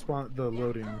careful with the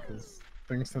loading, because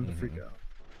things tend to freak out.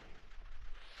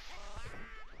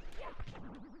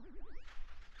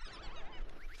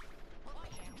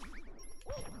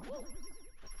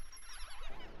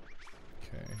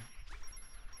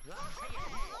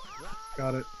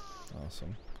 Got it.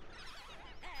 Awesome.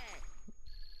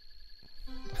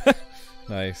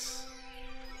 Nice.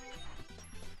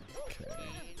 Okay,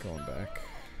 going back.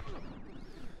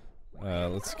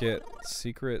 Let's get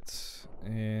secrets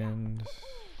and...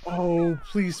 Oh,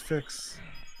 please fix.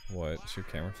 What? Is your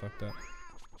camera fucked up?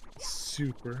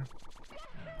 Super.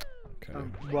 Okay.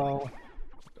 Well,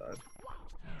 God.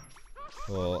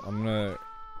 Well, I'm gonna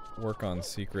work on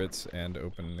secrets and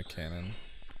open the cannon.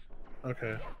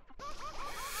 Okay.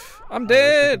 I'm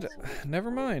dead! Never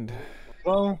mind.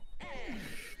 Well,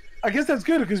 I guess that's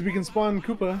good because we can spawn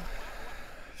Koopa.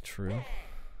 True.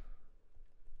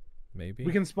 Maybe.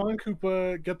 We can spawn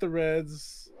Koopa, get the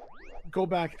reds, go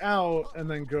back out, and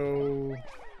then go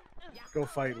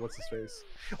fight what's his face.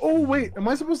 Oh wait, am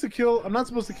I supposed to kill? I'm not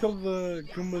supposed to kill the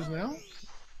Goombas now?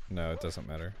 No, it doesn't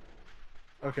matter.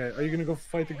 Okay, are you gonna go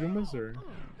fight the Goombas or?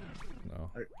 No,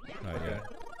 not yet.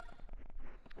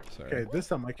 Sorry. Okay, this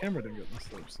time my camera didn't get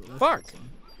messed up. So that's Fuck! awesome.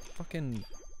 Fucking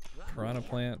piranha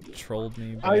plant trolled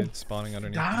me by spawning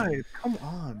underneath. Died. Come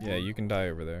on. Yeah, you can die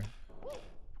over there.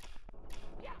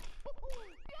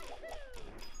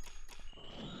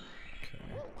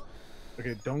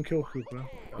 Okay, don't kill Koopa.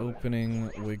 Opening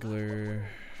Wiggler.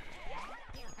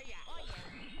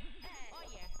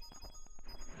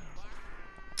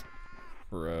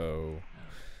 Bro.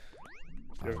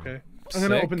 You okay? I'm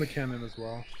gonna open the cannon as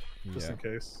well, just Yeah. in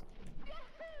case.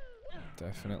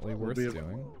 Definitely worth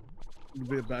doing. It'll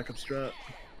be a backup strat.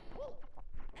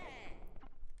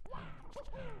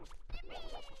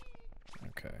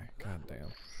 Okay,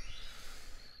 goddamn.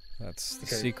 That's the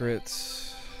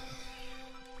secrets.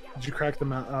 Did you crack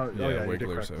them out? Oh, Yeah, yeah,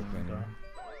 Wiggler's you did crack them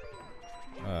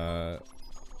open. out.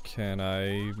 Can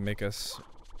I make us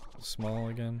small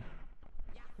again?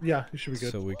 Yeah, you should be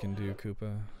good. So we can do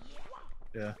Koopa.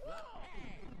 Yeah.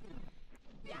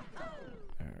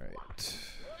 Alright.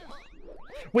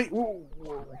 Wait, whoa,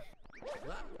 whoa.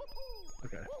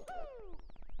 Okay.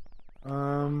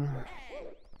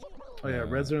 Oh yeah,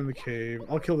 reds are in the cave.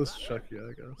 I'll kill this Chucky,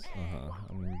 I guess.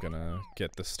 I'm gonna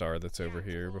get the star that's over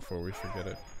here before we forget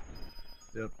it.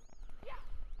 Yep.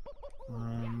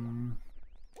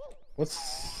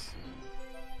 What's...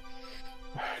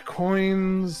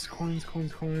 Coins.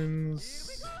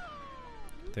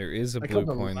 There is a blue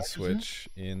coin switch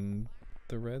in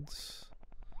the reds.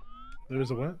 There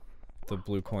is a what? The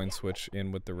blue coin switch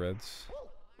in with the reds.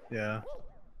 Yeah.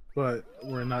 But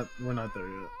we're not there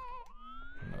yet.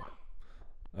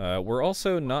 No. We're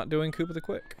also not doing Koopa the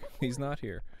Quick. He's not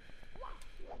here.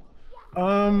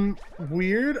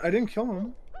 Weird. I didn't kill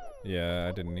him. Yeah,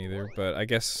 I didn't either, but I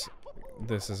guess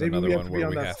this is Maybe another one where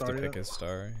we that have to star, pick his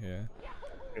star, yeah.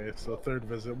 Okay, so third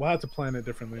visit. We'll have to plan it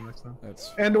differently next time.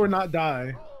 That's and or not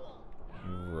die.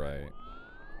 Right.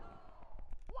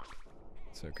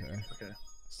 It's okay. Okay.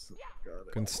 Got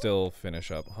it. Can still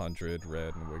finish up 100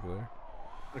 red and Wiggler.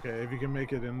 Okay, if you can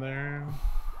make it in there.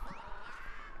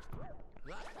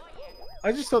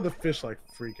 I just saw the fish like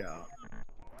freak out.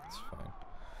 It's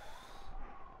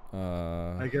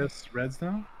fine. I guess reds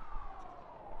now?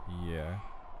 Yeah.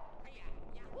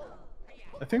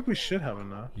 I think we should have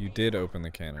enough. You did open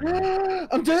the cannon. Right?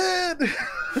 I'm dead!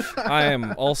 I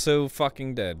am also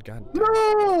fucking dead. God damn.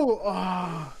 No!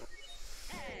 Oh.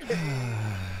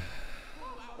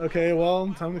 Okay,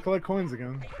 well, time to collect coins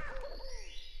again.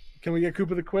 Can we get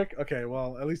Koopa the Quick? Okay,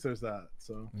 well, at least there's that,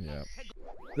 so. Yeah.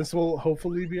 This will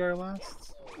hopefully be our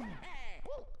last.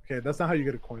 Okay, that's not how you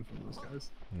get a coin from those guys.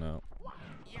 No.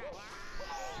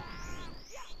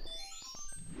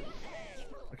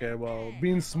 Okay, well,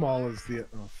 being small is the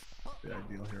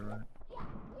ideal here, right?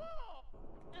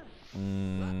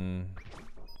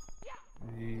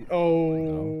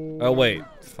 Oh. Oh wait,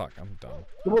 fuck, I'm dumb.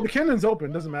 Well, the cannon's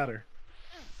open. Doesn't matter.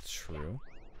 True.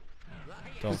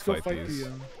 Don't Just go fight fight these.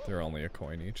 the, They're only a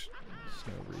coin each. There's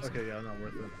no reason. Okay, yeah, not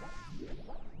worth it.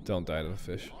 Don't die to the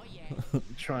fish.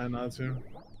 Try not to.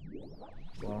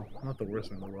 Well, not the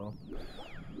worst in the world.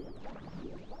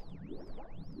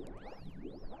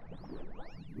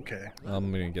 Okay.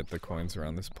 I'm gonna get the coins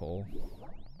around this pole.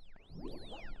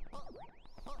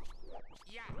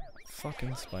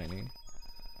 Fucking spiny.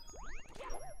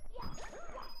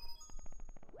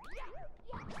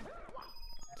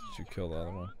 Did you kill the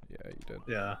other one? Yeah, you did.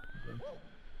 Yeah.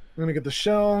 I'm gonna get the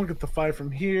shell, get the 5 from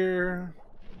here.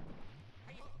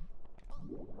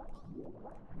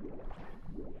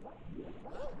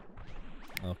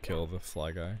 I'll kill the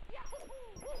fly guy.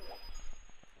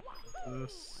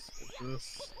 This.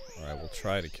 Or I will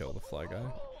try to kill the fly guy.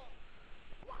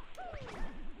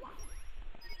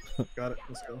 Got it.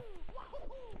 Let's go.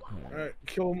 Alright,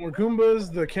 kill more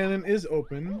Goombas. The cannon is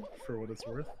open, for what it's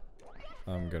worth.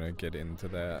 I'm gonna get into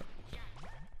that.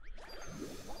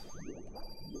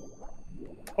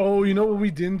 Oh, you know what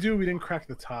we didn't do? We didn't crack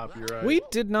the top. You're right. We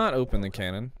did not open the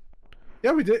cannon.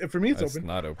 Yeah, we did. For me, it's It's open.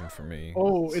 not open for me.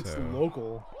 Oh, it's so.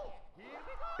 local.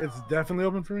 It's definitely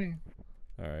open for me.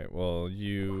 Alright, well,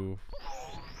 you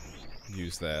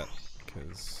use that,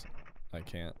 because I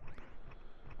can't.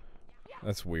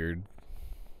 That's weird.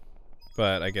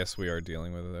 But I guess we are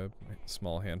dealing with a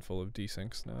small handful of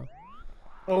desyncs now.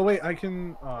 Oh, wait, I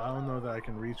can... I don't know that I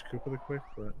can reach Koopa the Quick,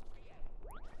 but...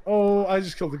 Oh, I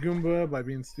just killed the Goomba by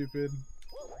being stupid.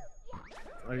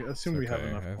 I assume we have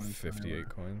enough I have coins. 58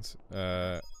 coins.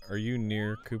 Are you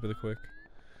near Koopa the Quick?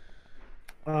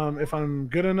 If I'm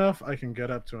good enough, I can get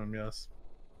up to him, yes.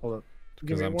 Hold up.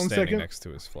 Because I'm standing next to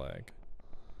his flag.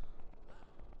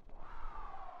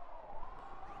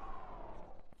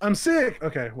 I'm sick!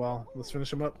 Okay, well, let's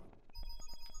finish him up.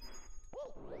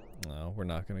 No, we're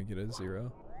not gonna get a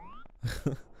 0.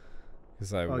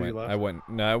 Because I I went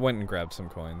and grabbed some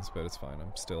coins, but it's fine.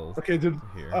 I'm still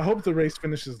here. I hope the race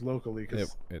finishes locally,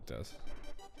 cause... It does.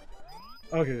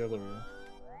 Okay, yeah, there we go.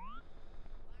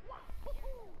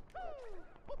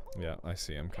 Yeah, I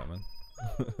see him coming.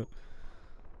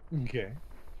 Okay.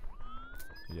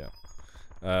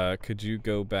 Yeah. Could you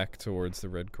go back towards the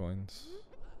red coins?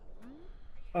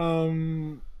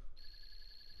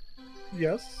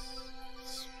 Yes.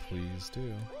 Please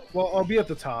do. Well, I'll be at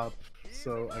the top,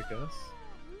 so I guess.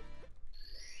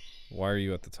 Why are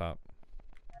you at the top?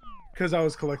 Because I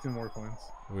was collecting more coins.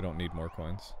 We don't need more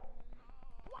coins.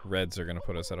 Reds are gonna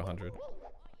put us at 100.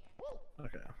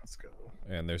 Okay, let's go.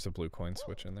 And there's a blue coin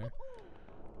switch in there.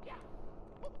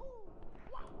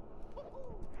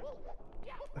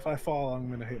 If I fall,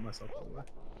 I'm gonna hate myself all the way.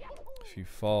 If you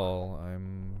fall,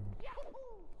 I'm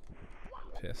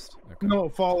pissed. Okay. No,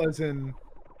 fall as in...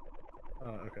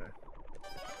 okay.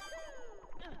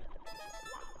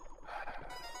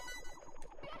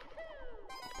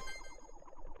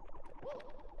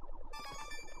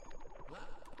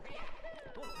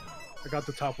 I got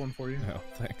the top one for you. Oh,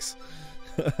 thanks.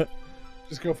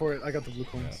 Just go for it. I got the blue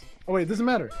coins. Yeah. Oh wait, doesn't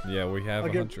matter. Yeah, we have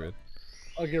 100.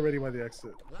 I'll get ready by the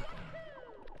exit.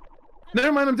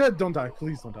 Never mind, I'm dead. Don't die.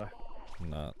 Please don't die.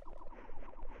 Not.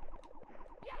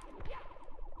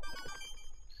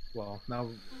 Well, now...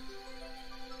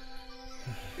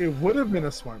 It would have been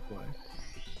a smart play.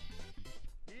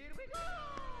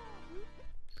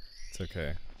 It's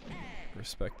okay.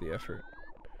 Respect the effort.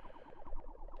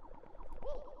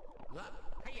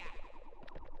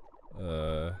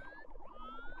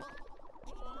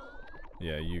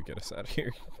 Yeah, you get us out of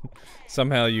here.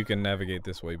 Somehow you can navigate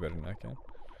this way better than I can.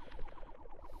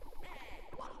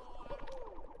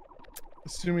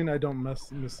 Assuming I don't miss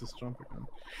this jump again.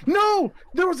 No!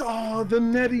 There was... Oh, the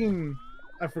netting!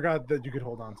 I forgot that you could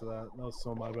hold on to that. That was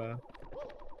so my bad.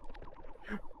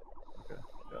 Okay,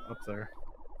 yeah, up there.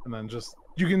 And then just...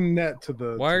 You can net to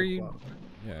the... Why are you... Bottom.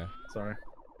 Yeah. Sorry.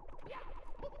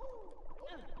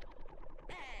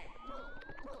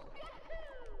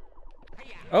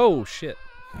 Oh, shit.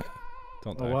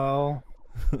 Don't die. Oh, well...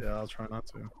 Yeah, I'll try not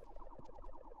to.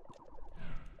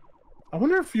 I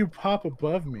wonder if you pop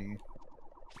above me.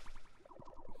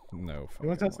 No. You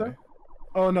want to test that?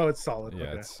 Oh no, it's solid. Yeah,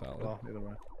 okay. it's solid. Well, either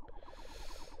way.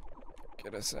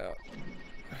 Get us out.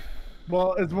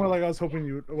 Well, it's more like I was hoping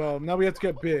you. Well, now we have to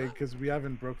get big because we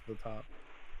haven't broke the top.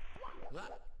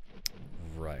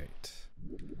 Right.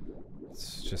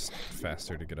 It's just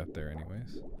faster to get up there,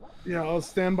 anyways. Yeah, I'll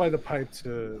stand by the pipe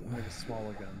to make it small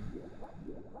again.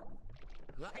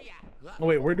 Oh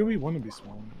wait, where do we want to be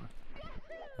small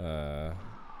anyway?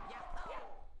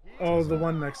 Oh, the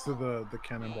one next to the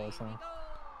cannonballs, huh?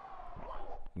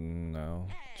 No,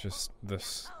 just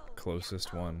this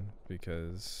closest one,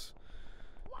 because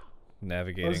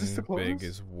navigating big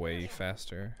is way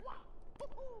faster.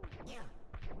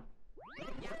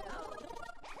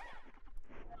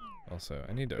 Also,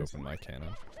 I need to open my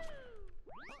cannon.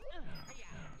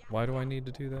 Why do I need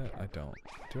to do that? I don't.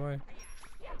 Do I?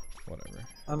 Whatever.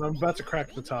 I'm about to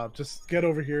crack the top. Just get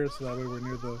over here so that way we're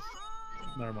near the...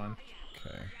 Never mind.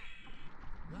 Okay.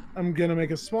 I'm gonna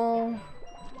make it small.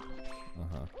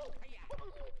 Uh-huh.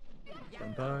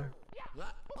 Don't die.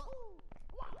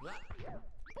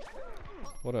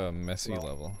 What a messy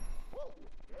level.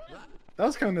 That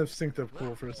was kind of synced up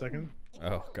cool for a second.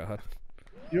 Oh, God.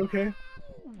 You okay?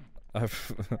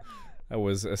 I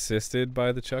was assisted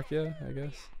by the Chuckya, I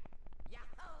guess.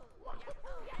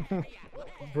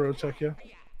 Bro, Chuckya.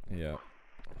 Yeah.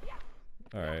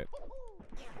 Alright.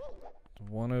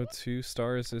 102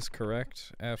 stars is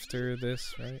correct after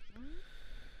this, right?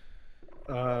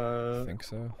 I think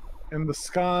so. In the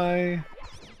sky.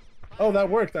 Oh, that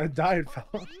worked. I died,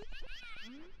 fella.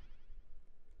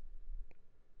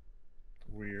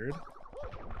 Weird.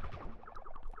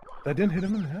 That didn't hit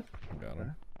him in the head? Got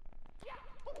him.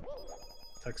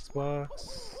 Text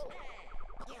box.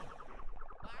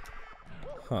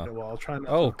 Huh. Okay, well, I'll try not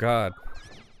Oh, to... God.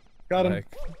 Got him. Lag.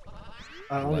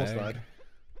 I almost Lag. died.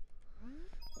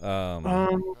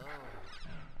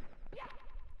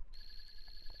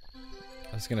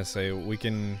 I was gonna say, we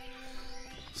can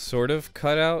sort of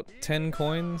cut out 10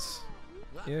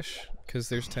 coins-ish, because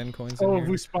there's 10 coins in Oh, here. if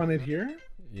we spawn it here?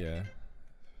 Yeah.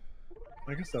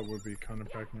 I guess that would be kind of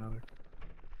pragmatic.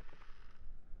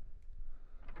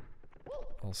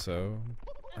 Also,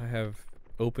 I have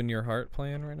Open Your Heart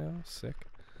playing right now. Sick.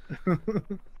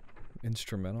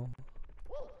 Instrumental.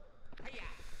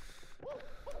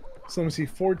 So let me see,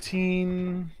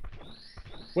 14...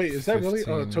 Wait, is that really?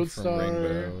 Oh, 15 Toad from Star,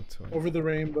 Rainbow, Over the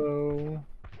Rainbow.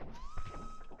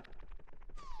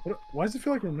 What, why does it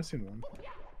feel like we're missing one?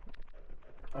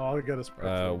 Oh, I got us.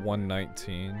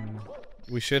 119.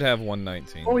 We should have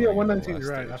 119. Oh yeah, going into 119. the You're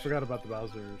last right. I stage. forgot about the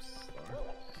Bowser Star.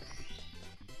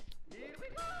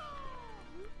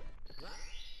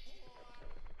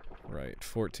 Right,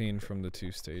 14 from the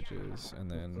 2 stages, and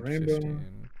then The rainbow.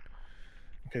 15.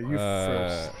 Okay, you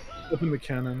first. Open the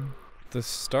cannon. The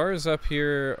stars up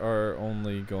here are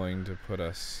only going to put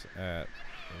us at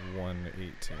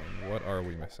 118. What are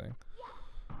we missing?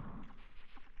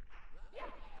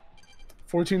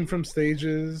 14 from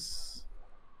stages.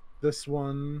 This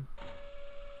one.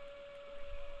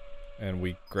 And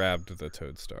we grabbed the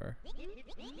Toad Star.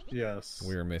 Yes.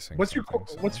 We were missing. What's your something,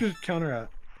 so What's your counter at?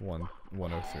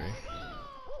 103.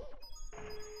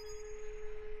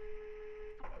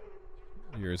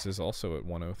 Yours is also at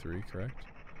 103, correct?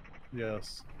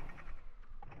 Yes.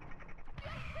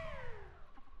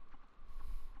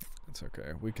 It's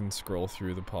okay. We can scroll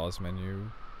through the pause menu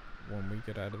when we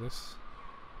get out of this.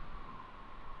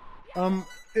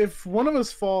 If one of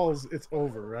us falls, it's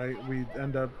over, right? We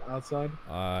end up outside.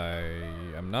 I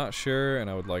am not sure, and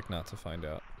I would like not to find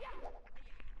out.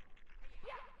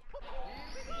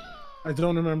 I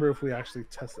don't remember if we actually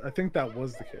tested. I think that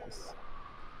was the case.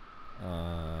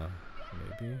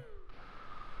 Maybe.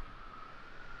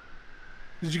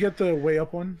 Did you get the way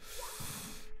up one?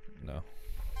 No.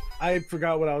 I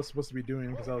forgot what I was supposed to be doing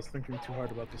because I was thinking too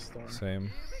hard about the star. Same.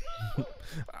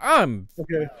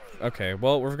 Okay. Okay.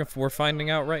 Well, we're finding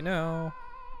out right now.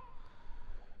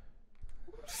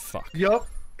 Fuck. Yup.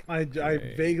 I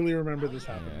vaguely remember this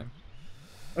happening. Yeah.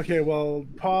 Okay, well,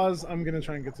 pause. I'm gonna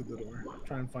try and get to the door.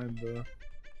 Try and find the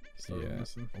star we're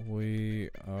missing.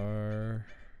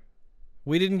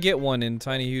 We didn't get one in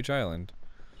Tiny Huge Island.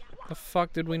 The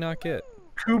fuck did we not get?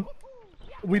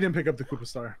 We didn't pick up the Koopa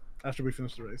Star after we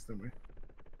finished the race, didn't we?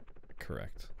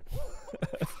 Correct.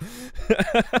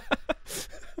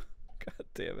 God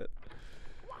damn it.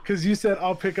 Because you said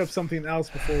I'll pick up something else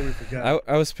before we forget.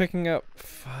 I was picking up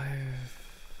 5.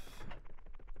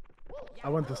 I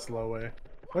went the slow way.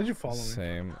 Why'd you follow me?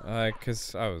 Same.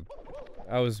 Cause I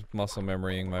was muscle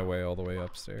memorying my way all the way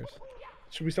upstairs.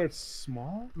 Should we start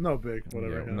small? No, big.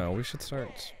 Whatever. Yeah, no, we should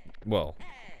start. Well,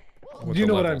 with You the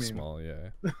know what I level mean. small,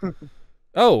 yeah.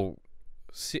 Oh,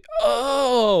 see.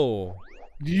 Oh.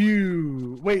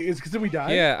 Wait. Is because we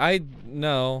died? Yeah,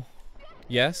 no.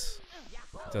 Yes.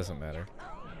 Doesn't matter.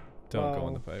 Don't go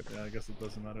in the Well, pipe. Yeah, I guess it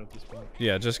doesn't matter at this point.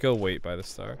 Yeah, just go wait by the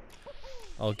star.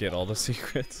 I'll get all the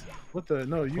secrets. What the?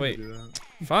 No, you Wait. can do that.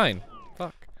 Fine.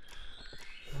 Fuck.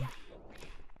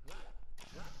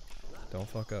 Don't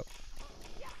fuck up.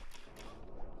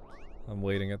 I'm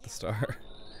waiting at the star.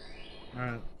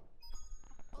 Alright.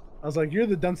 I was like, you're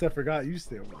the dunce that forgot. You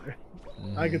stay over there.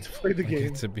 I get to play the I game.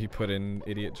 get to be put in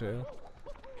idiot jail.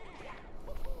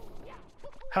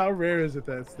 How rare is it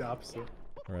that it's the opposite?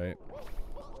 Right.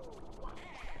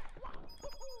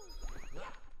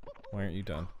 Why aren't you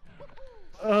done?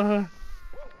 God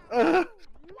God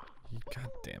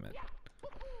damn it.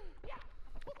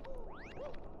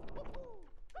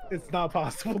 It's not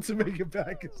possible to make it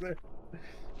back, is there?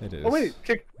 It is. Oh wait,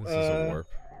 kick. This is a warp.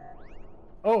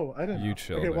 Oh, I didn't. You know.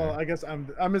 chill Okay, well, there. I guess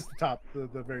I missed the top, the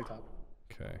very top.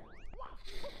 Okay.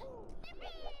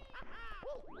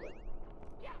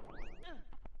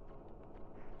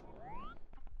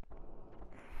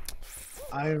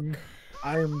 I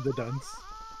am the dunce.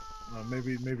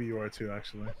 Maybe you are too,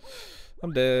 actually.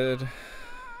 I'm dead.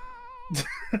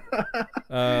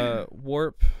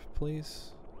 Warp,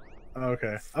 please.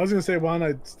 Okay, I was gonna say why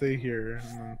don't I stay here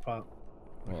and then pop.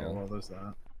 Okay, Well. well there's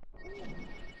that.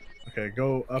 Okay,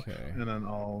 go up Okay. and then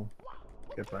I'll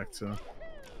get back to.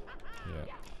 Yeah.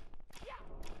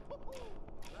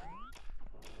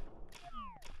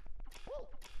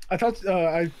 I thought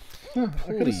I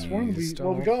could have sworn we Please got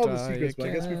all the don't secrets, die but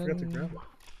I guess we forgot to again. grab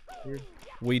it. Weird.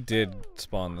 We did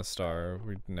spawn the star.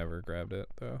 We never grabbed it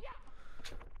though.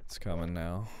 It's coming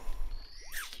now.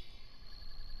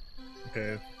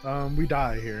 Okay. We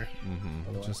die here.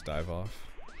 Mm-hmm. We'll just dive off.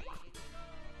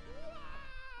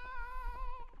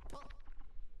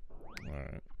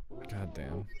 Alright. God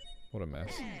damn. What a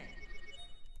mess.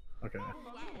 Okay.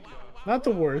 Not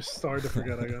the worst star to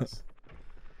forget, I guess.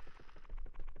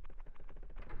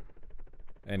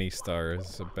 Any star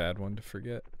is a bad one to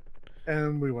forget.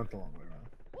 And we went the long way around.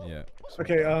 Yeah.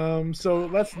 Okay, so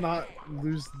let's not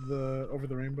lose the over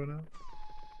the rainbow now.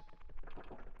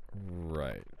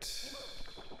 Right.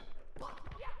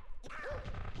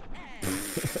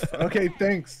 Okay,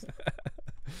 thanks.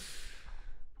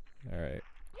 Alright.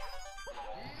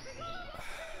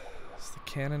 Is the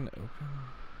cannon open?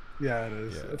 Yeah, it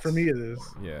is. Yeah, for me, it is.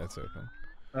 Yeah, it's open.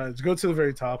 Let's go to the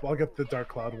very top. I'll get the dark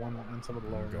cloud one and some of the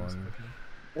lower ones.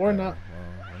 Or not.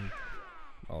 Well, I'm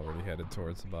already headed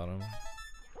towards the bottom.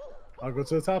 I'll go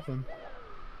to the top then.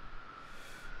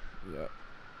 Yep.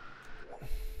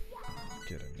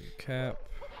 Get a new cap.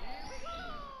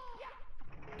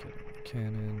 Get a new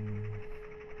cannon.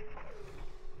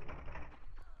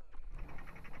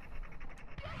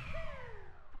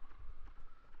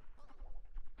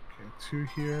 Okay, 2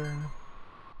 here.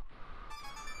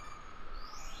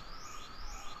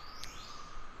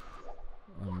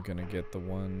 I'm gonna get the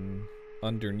one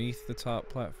underneath the top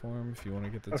platform if you want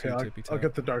to get the okay, two tippy top. I'll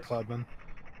get the dark cloud then.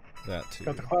 That too.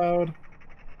 Got the cloud.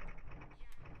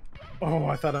 Oh,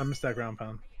 I thought I missed that ground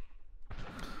pound.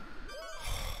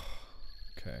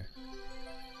 Okay.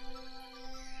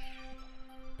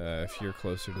 If you're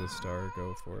closer to the star,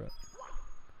 go for it.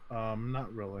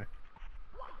 Not really.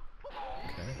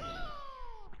 Okay.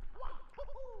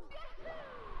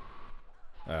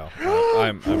 Oh,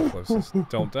 I'm closest.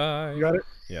 Don't die. You got it?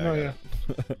 Yeah. No, I yeah.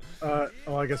 got it.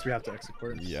 Well, I guess we have to exit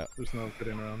course. Yeah. There's no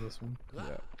getting around this one.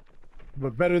 Yeah.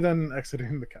 But better than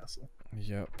exiting the castle.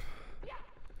 Yep.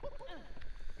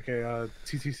 Okay,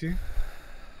 TTC?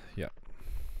 Yep.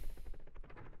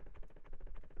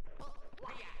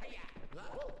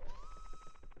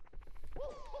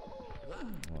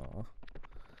 Aw.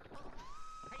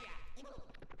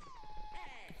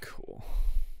 Cool.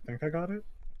 Think I got it?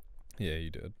 Yeah,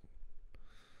 you did.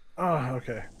 Oh,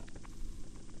 okay.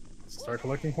 Start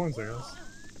collecting coins, I guess.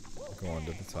 Going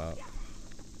to the top.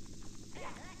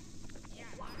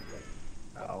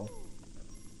 Ow.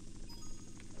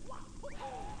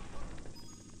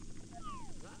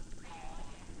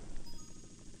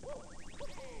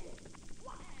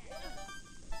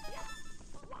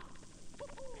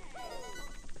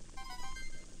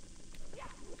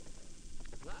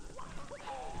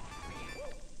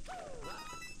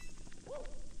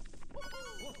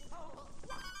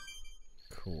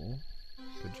 Cool.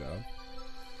 Good job.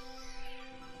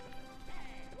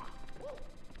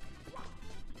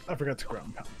 I forgot to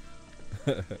ground pound.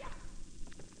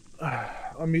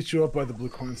 I'll meet you up by the blue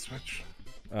coin switch.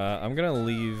 I'm gonna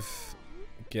leave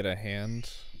get a hand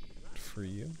for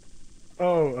you.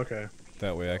 Oh, okay.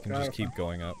 That way I can just keep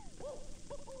going up.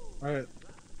 Alright.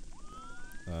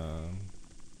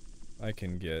 I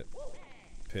can get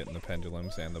Pit and the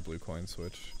Pendulums and the blue coin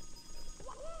switch.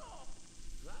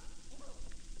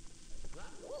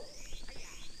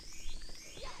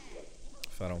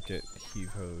 If I don't get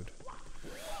heave-hoed.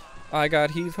 I got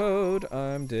heave-hoed.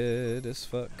 I'm dead as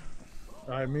fuck.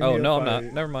 Alright, oh, no, I'm not.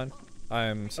 Never mind.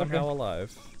 I'm somehow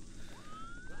alive.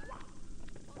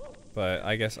 But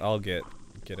I guess I'll get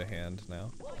a hand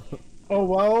now. Oh,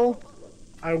 well,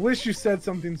 I wish you said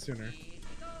something sooner.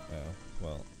 Oh,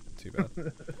 well, too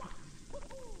bad.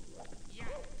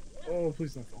 Oh,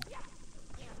 please don't fall.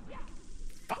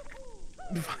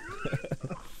 Fuck.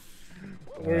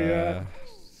 Where you at?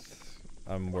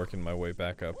 I'm working my way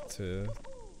back up to,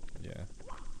 yeah.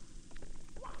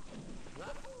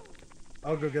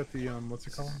 I'll go get the, what's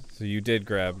it called? So you did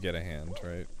grab get a hand,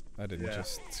 right? I didn't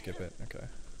just skip it, okay.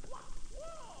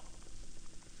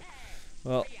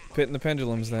 Well, Pit and the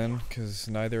Pendulums then, because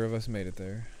neither of us made it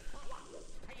there.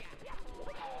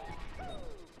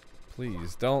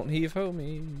 Please, don't heave-ho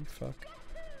me, fuck.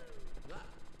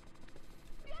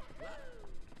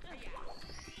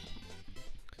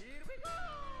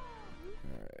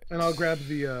 Alright. And I'll grab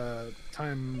the,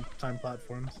 time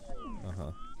platforms.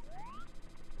 Uh-huh.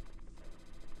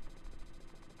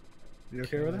 You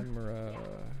okay with that? Camera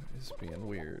is being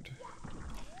weird.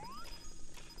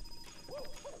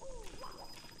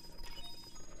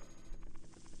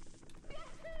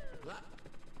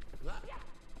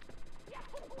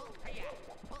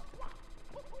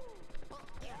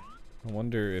 I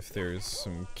wonder if there's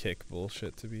some kick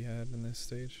bullshit to be had in this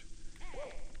stage.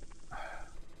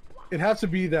 it has to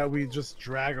be that we just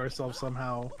drag ourselves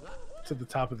somehow to the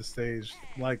top of the stage.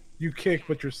 Like you kick,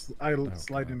 but you're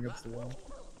sliding against the wall.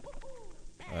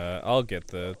 I'll get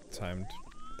the timed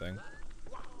thing.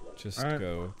 Just right.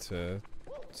 go to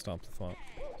Stomp the Thwomp.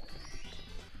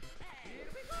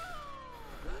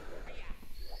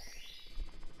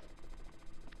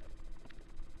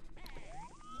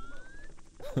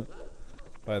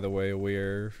 By the way,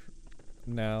 we're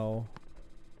now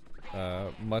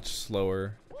much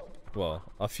slower, well,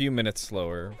 a few minutes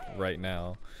slower right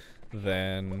now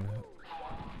than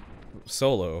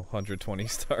solo 120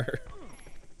 star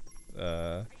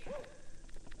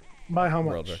by how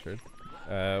much? world record.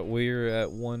 We're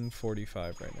at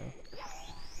 145 right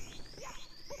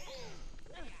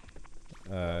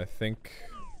now. I think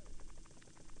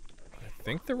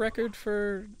the record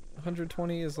for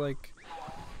 120 is like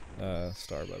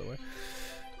star, by the way.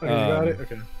 Okay, you got it?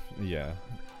 Okay. Yeah.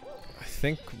 I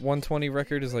think 120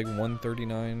 record is like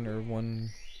 139 or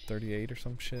 138 or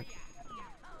some shit.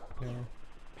 Yeah.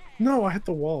 No, I hit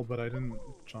the wall, but I didn't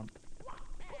jump.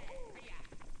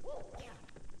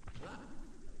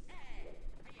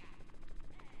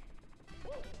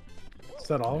 Is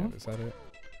that all of them? Is that it?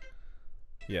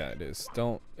 Yeah, it is.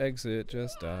 Don't exit,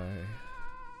 just die.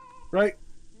 Right.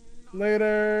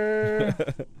 Later.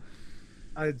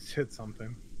 I hit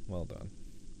something. Well done.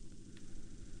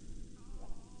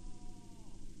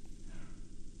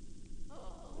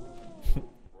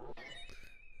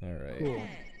 Alright. Cool.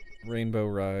 Rainbow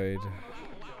ride.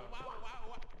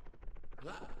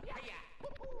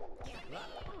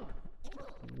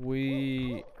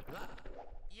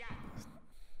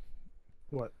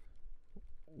 What?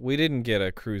 We didn't get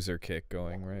a cruiser kick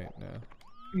going right now.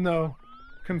 No.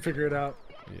 Couldn't figure it out.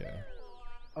 Yeah.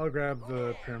 I'll grab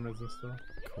the pyramids and stuff.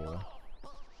 Cool.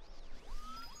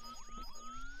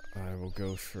 I will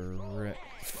go for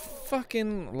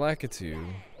fucking Lakitu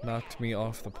knocked me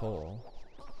off the pole.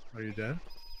 Are you dead?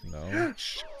 No.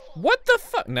 What the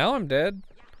fuck? Now I'm dead.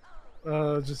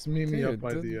 Just meet me up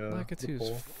by the Lakitu's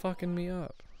pole. fucking me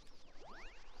up.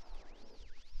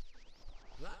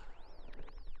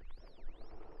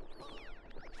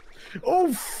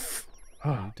 Oh!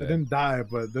 I dead. didn't die,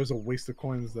 but there's a waste of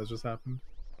coins that just happened.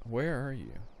 Where are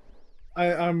you?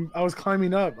 I was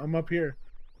climbing up. I'm up here.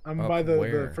 I'm Up by the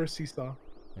where? first seesaw.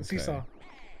 The Okay. seesaw.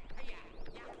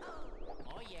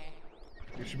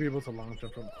 You should be able to long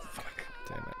jump from. Fuck.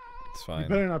 Damn it. It's fine. You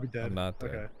better not be dead. I'm not dead.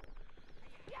 Okay.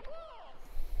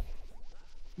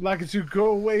 Lakitu, go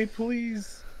away,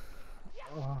 please.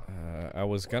 Oh. I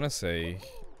was gonna say,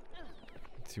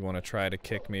 do you want to try to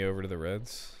kick me over to the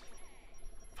Reds?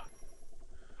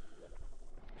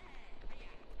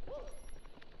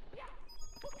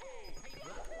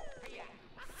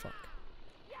 Fuck.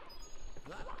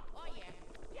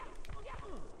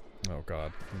 Oh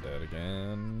god, I'm dead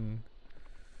again.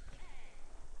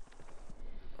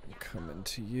 I'm coming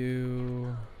to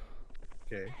you.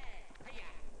 Okay.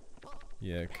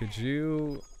 Yeah, could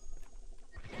you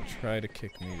try to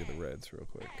kick me to the Reds real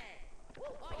quick?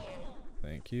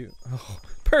 Thank you. Oh,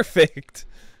 perfect!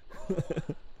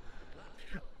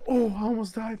 Oh, I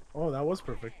almost died. Oh, that was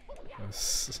perfect. That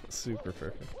was super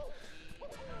perfect.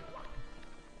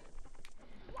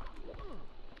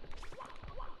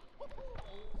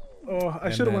 Oh, I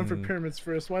And should have went for then- pyramids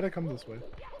first. Why'd I come this way?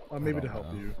 Maybe to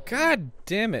help you. God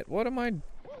damn it, what am I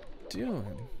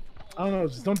doing? I don't know.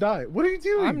 Just don't die. What are you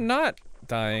doing? I'm not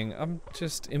dying. I'm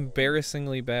just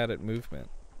embarrassingly bad at movement.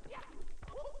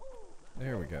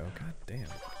 There we go. God damn.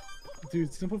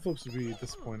 Dude, simple flips would be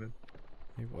disappointed.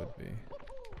 He would be.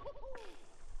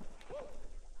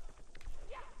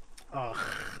 Ugh,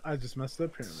 I just messed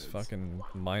up pyramids. It's fucking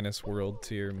minus world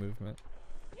tier movement.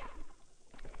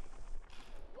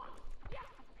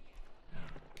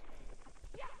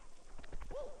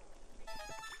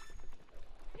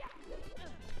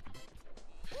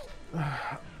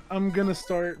 I'm gonna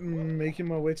start making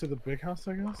my way to the big house,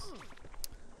 I guess.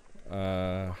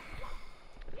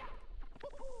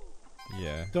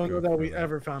 Yeah. Don't go know that for we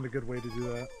ever found a good way to do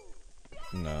that.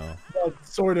 No. Well,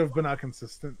 sort of, but not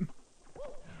consistent.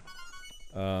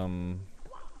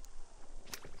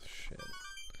 Shit.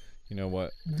 You know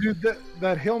what? Dude,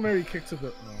 that Hail Mary kick to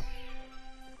the...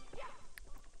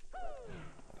 No.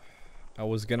 I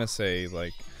was gonna say,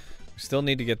 like, we still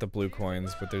need to get the blue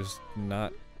coins, but there's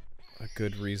not a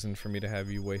good reason for me to have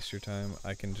you waste your time.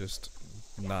 I can just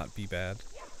not be bad.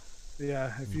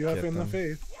 Yeah, if you have Get in the them.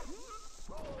 faith.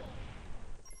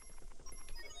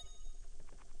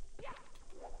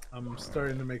 I'm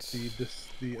starting to make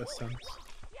the ascent.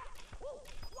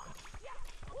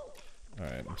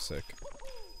 Alright, I'm sick.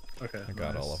 Okay. I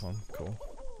got all nice. of them. Cool.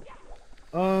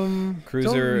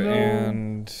 Cruiser, don't know.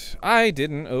 and I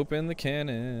didn't open the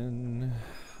cannon.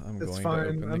 I'm It's going fine. to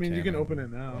open the I mean, cannon. you can open it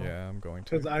now. Yeah, I'm going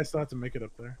to. Because I still have to make it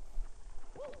up there.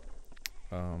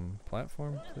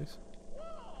 Platform, please.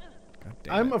 God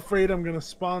damn I'm it. afraid I'm gonna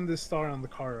spawn this star on the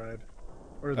car ride,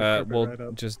 or the carpet well, ride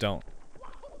up. just don't.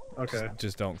 Okay.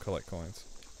 Just don't collect coins.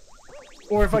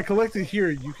 Or if I collect it here,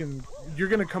 you're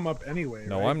gonna come up anyway.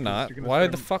 No, right? I'm not. Why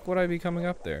the fuck would I be coming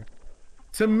up there?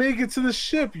 To make it to the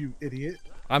ship, you idiot.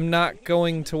 I'm not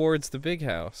going towards the big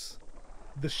house.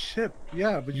 The ship,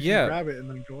 yeah, but you can grab it and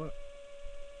then go up.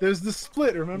 There's the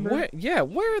split, remember?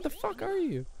 Where the fuck are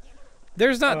you?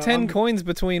 There's not 10 coins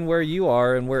between where you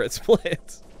are and where it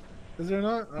splits. Is there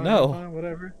not? No. Fine,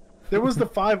 whatever. There was the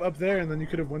 5 up there, and then you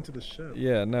could have went to the ship.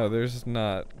 Yeah, no, there's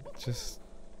not. Just.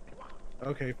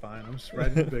 Okay, fine. I'm just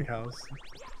riding the big house.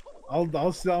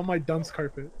 I'll sell my dunce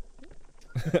carpet.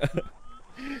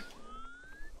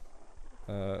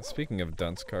 Speaking of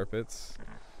dunce carpets,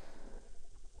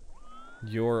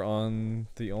 you're on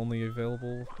the only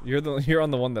available. You're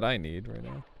on the one that I need right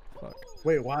now. Fuck.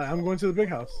 Wait, why? I'm going to the big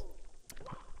house.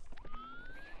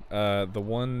 The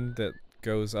one that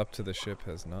goes up to the ship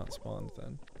has not spawned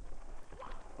then.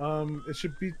 It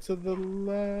should be to the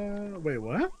left. Wait,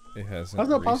 what? It hasn't. How's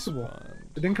that respawned. possible?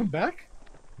 It didn't come back?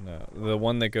 No, the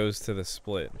one that goes to the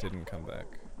split didn't come back.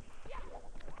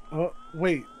 Oh,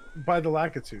 wait, by the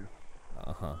Lakitu.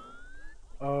 Uh-huh.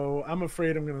 Oh, I'm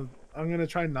afraid I'm gonna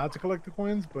try not to collect the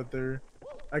coins, but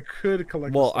I could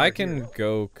collect. Well, I can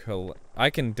I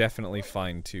can definitely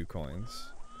find 2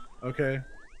 coins. Okay.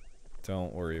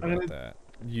 Don't worry about that.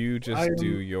 You just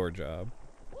do your job.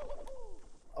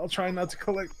 I'll try not to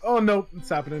collect. Oh no, it's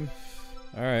happening.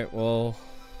 All right, well,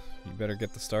 you better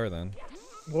get the star then.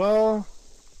 Well,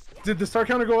 did the star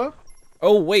counter go up?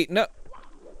 Oh wait, no.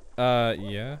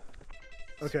 Yeah.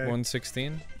 Okay.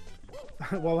 116.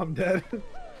 Well, I'm dead.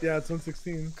 Yeah, it's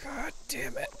 116. God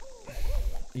damn it!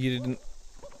 You didn't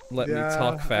let me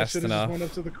talk fast enough. Just went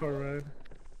up to the car ride.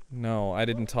 No, I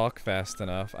didn't talk fast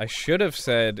enough. I should have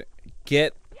said,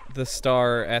 "Get the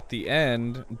star at the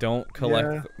end. Don't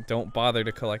collect. Don't bother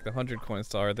to collect the 100 coin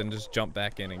star. Then just jump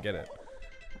back in and get it."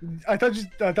 I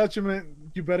thought you meant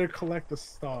you better collect the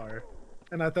star,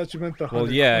 and I thought you meant the 100.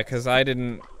 Well, yeah, because I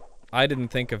didn't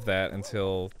think of that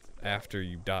until after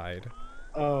you died.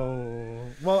 Oh,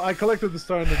 well, I collected the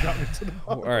star and then got me to the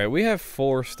bottom. All right, we have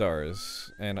 4 stars,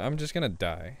 and I'm just gonna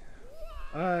die.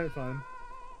 All right, fine.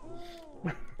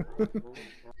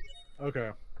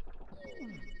 Okay.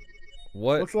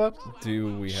 What's left?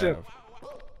 Do we Ship. have?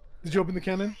 Did you open the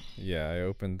cannon? Yeah, I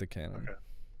opened the cannon. Okay.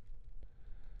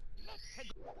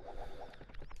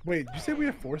 Wait, did you say we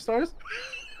have 4 stars?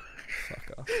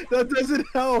 Fuck off. That doesn't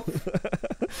help.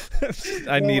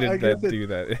 I needed to do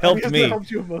that. It helped me. It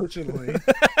helped you emotionally.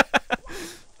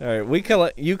 All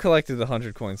right, you collected the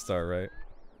 100 coin star, right?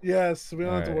 Yes, we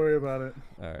don't have to worry about it.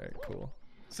 All right, cool.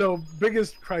 So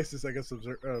biggest crisis, I guess,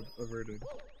 averted.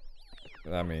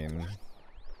 I mean,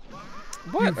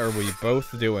 what are we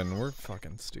both doing? We're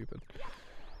fucking stupid.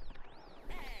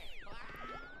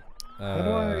 How do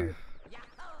I?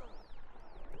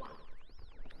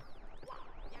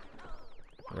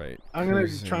 Right. I'm gonna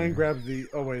try and grab the.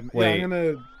 Oh wait. Yeah, I'm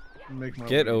gonna make my.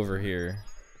 Get over here,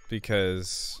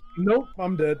 because. Nope,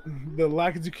 I'm dead. The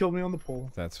Lakitu killed me on the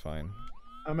pole. That's fine.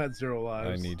 I'm at 0 lives.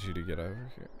 I need you to get over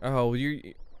here. Oh,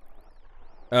 you.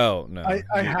 Oh no.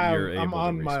 I have. I'm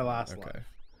on my last life.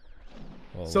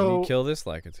 Well, let me kill this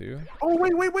Lakitu. Oh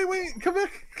wait! Come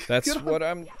back. That's what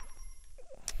I'm.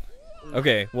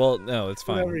 Okay. Well, no, it's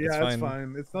fine. Whatever, yeah, it's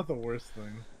fine. It's not the worst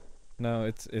thing. No,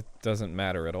 it doesn't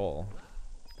matter at all.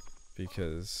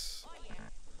 Because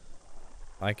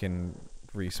I can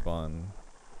respawn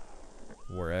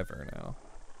wherever now.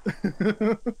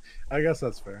 I guess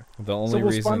that's fair. The only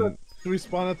reason do we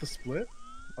spawn at the split?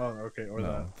 Oh, okay. Or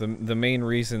no. The main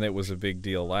reason it was a big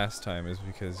deal last time is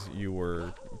because you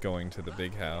were going to the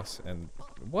big house and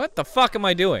what the fuck am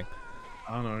I doing?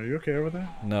 I don't know. Are you okay over there?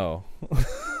 No.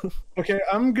 Okay,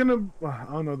 I'm gonna. I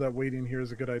don't know that waiting here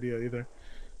is a good idea either.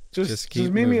 Just meet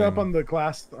moving. me up on the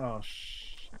glass. Oh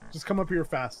Just come up here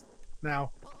fast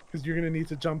now, because you're gonna need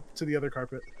to jump to the other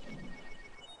carpet.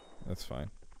 That's fine.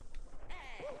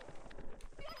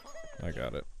 I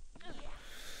got it.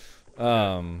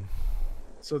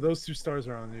 So those 2 stars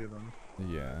are on you then.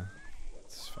 Yeah,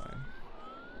 it's fine.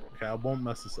 Okay, I won't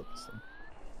mess this up this time.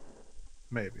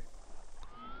 Maybe.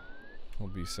 I'll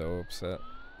be so upset.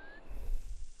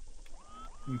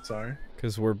 I'm sorry.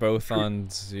 Because we're both on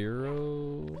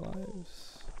 0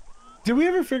 lives. Did we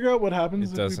ever figure out what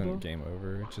happens? It doesn't game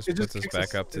over. It just puts us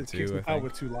back up to 2. I think. Out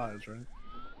with 2 lives, right?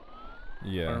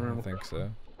 Yeah, I think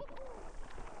so.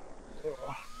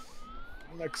 Ugh.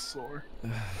 Neck's sore.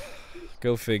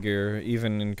 Go figure.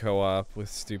 Even in co-op with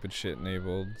stupid shit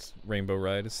enabled, Rainbow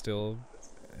Ride is still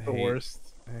The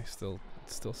worst. Still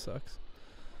sucks.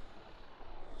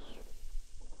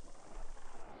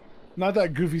 Not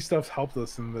that goofy stuff helped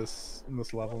us in this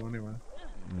level anyway.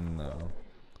 No.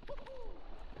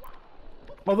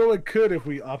 Although it could if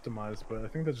we optimized, but I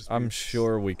think that just. I'm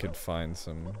sure we could find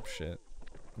some shit.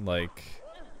 Like,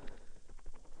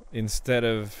 instead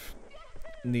of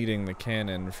needing the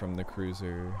cannon from the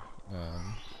cruiser,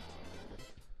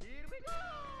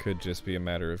 could just be a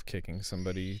matter of kicking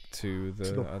somebody to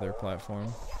the other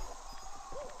platform.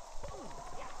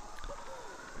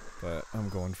 But I'm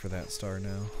going for that star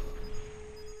now.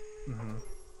 Mm-hmm.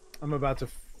 I'm about to.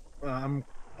 I'm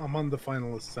on the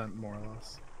final ascent, more or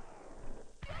less.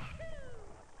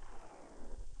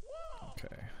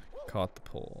 Okay, caught the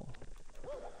pole.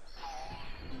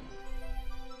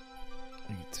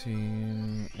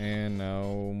 18, and now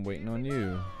I'm waiting on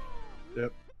you.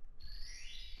 Yep.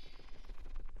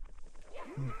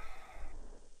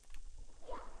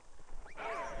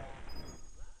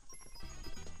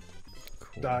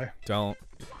 Cool. Die. Don't.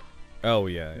 Oh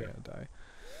yeah, die.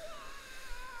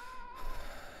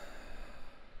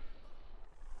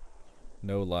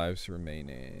 No lives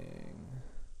remaining.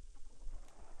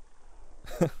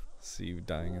 See you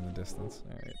dying in the distance.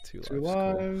 Alright, two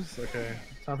lives. Cool. Okay.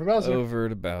 Time for Bowser. Over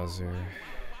to Bowser.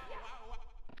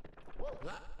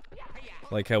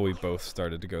 Like how we both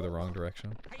started to go the wrong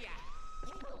direction.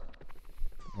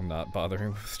 I'm not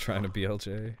bothering with trying to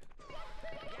BLJ.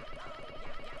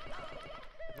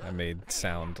 I made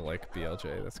sound like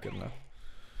BLJ, that's good enough.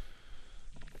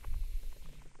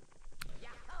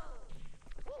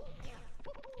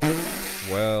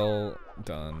 Well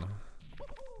done,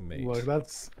 mate. Look,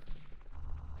 that's...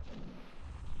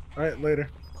 Alright, later.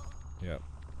 Yep.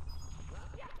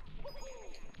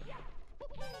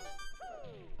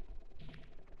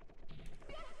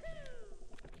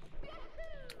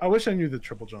 I wish I knew the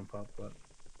triple jump up, but...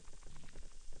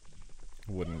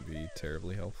 Wouldn't be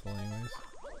terribly helpful anyways.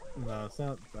 No, it's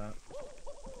not that.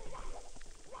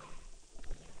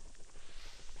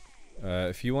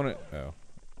 If you want to... Oh.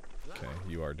 Okay,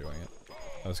 you are doing it.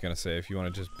 I was gonna say, if you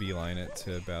want to just beeline it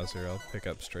to Bowser, I'll pick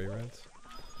up stray reds.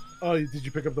 Oh, did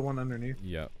you pick up the one underneath?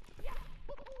 Yep.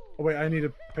 Oh wait, I need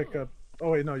to pick up... Oh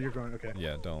wait, no, you're going, okay.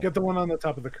 Yeah, don't. Get the one on the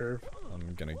top of the curve.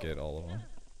 I'm gonna get all of them.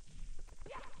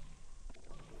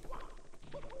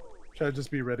 Should I just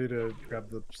be ready to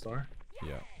grab the star?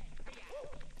 Yeah.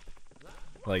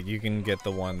 Like, you can get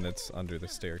the one that's under the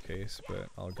staircase, but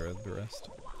I'll grab the rest.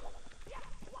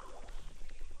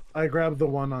 I grabbed the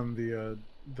one on the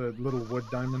little wood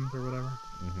diamond or whatever.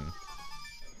 Mm-hmm.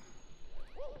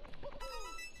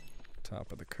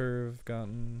 Top of the curve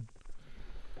gotten.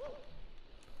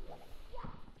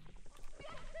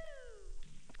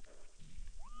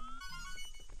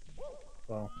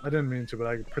 Well, I didn't mean to, but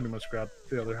I pretty much grabbed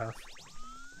the other half.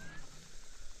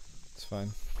 It's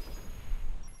fine.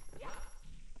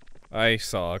 I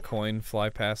saw a coin fly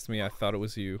past me. I thought it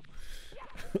was you.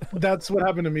 That's what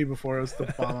happened to me before. It was the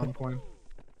bomb coin.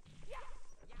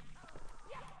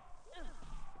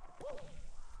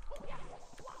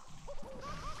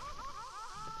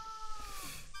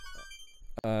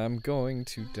 I'm going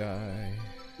to die.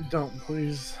 Don't,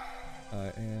 please.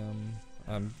 I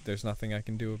am. There's nothing I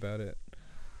can do about it.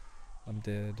 I'm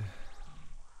dead.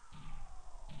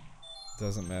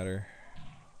 Doesn't matter.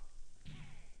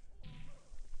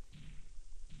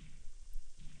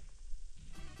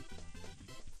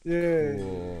 Yay.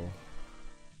 Cool.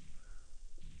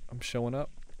 I'm showing up.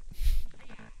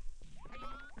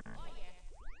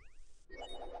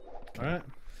 Alright.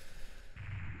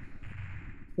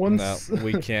 No,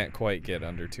 we can't quite get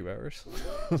under 2 hours.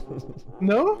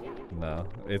 No? No,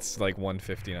 it's like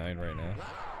 1:59 right now.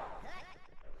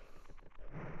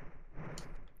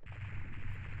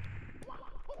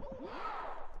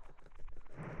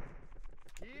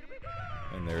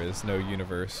 And there is no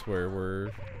universe where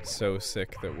we're so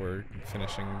sick that we're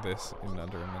finishing this in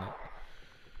under a minute.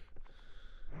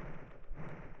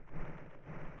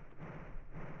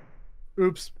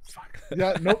 Oops. Fuck.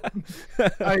 Yeah, nope.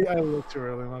 I looked too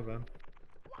early, my bad.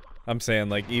 I'm saying,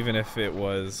 like, even if it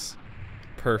was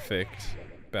perfect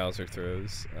Bowser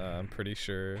throws, I'm pretty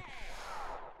sure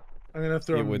I'm gonna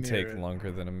throw it would near take it.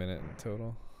 longer than a minute in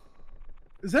total.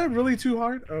 Is that really too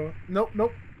hard? Oh, nope,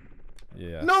 nope.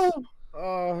 Yeah. No!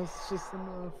 Oh, it's just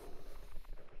enough.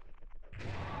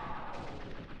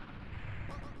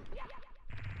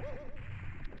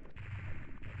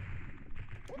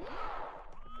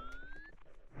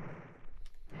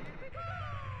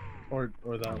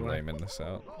 Or that I'm way. laming this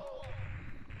out.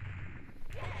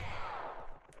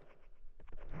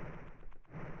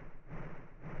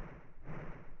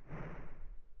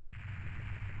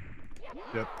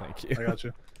 Yep. Thank you. I got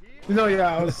you. No,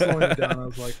 yeah, I was slowing it down. I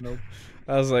was like, nope.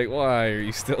 I was like, why are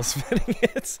you still spinning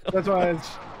it so That's why much?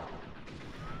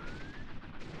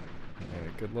 Hey,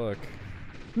 good luck.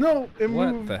 No, it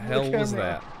What moved the hell camera. was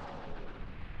that?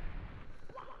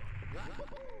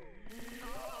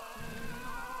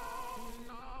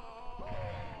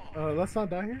 Let's not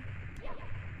die here.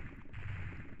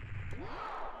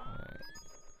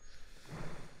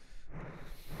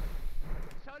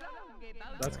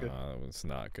 That's good. That was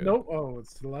not good. Nope. Oh,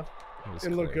 it's to the left.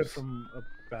 It looked good from a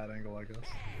bad angle, I guess.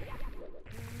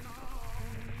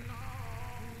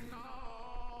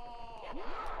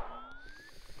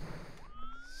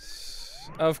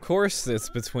 Of course, it's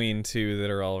between two that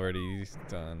are already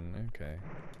done. Okay.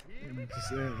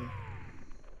 Just,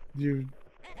 you.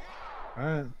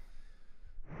 Alright.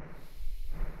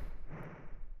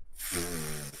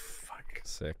 Fuck.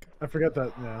 Sick. I forget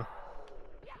that. Yeah.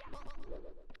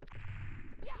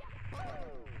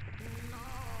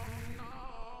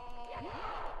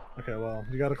 Okay, well,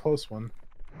 you got a close one.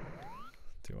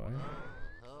 Do I?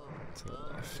 To the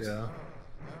left. Yeah.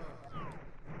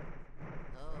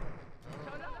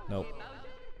 Nope.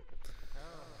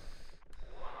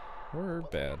 We're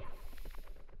bad.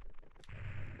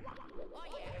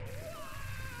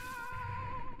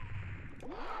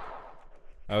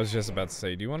 I was just about to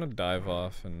say, do you want to dive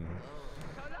off and...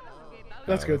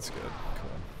 That's good. That's good.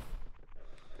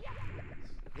 Cool.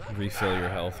 Refill your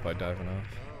health by diving off.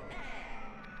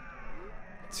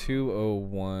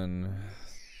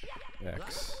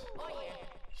 201X.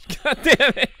 God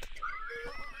damn it!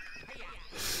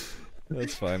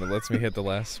 That's fine. It lets me hit the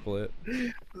last split.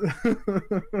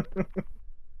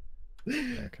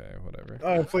 Okay, whatever.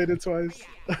 Oh, I played it twice.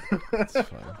 That's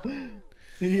fine.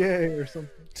 Yay, or something.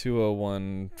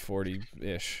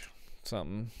 20140-ish.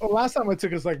 Something. Oh, last time I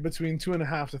took us like between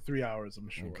 2.5 to 3 hours, I'm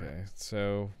sure. Okay,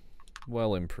 so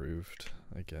well improved,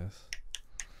 I guess.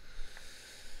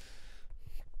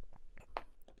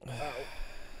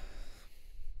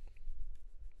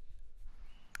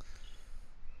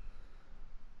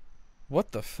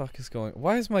 What the fuck is going?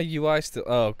 Why is my UI still?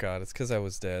 Oh god, it's because I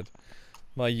was dead.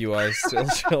 My UI is still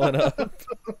showing up.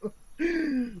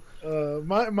 Mine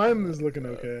is looking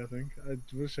okay. I think. I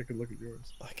wish I could look at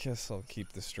yours. I guess I'll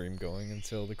keep the stream going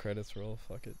until the credits roll.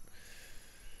 Fuck it.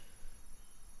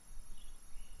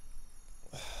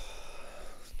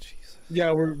 Jesus.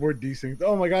 Yeah, we're desynced.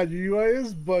 Oh my god, your UI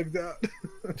is bugged out.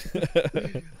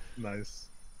 Nice.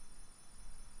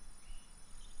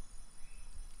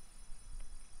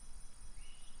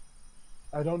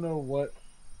 I don't know what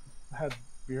had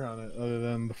beer on it other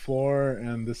than the floor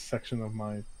and this section of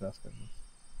my desk.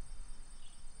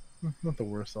 Not the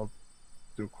worst. I'll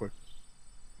do a quick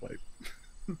wipe.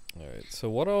 Alright, so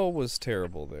what all was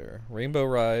terrible there? Rainbow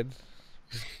Ride.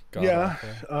 Yeah.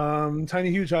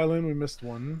 Tiny Huge Island, we missed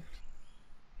one.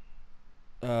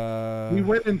 We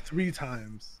went in 3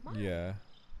 times. Yeah.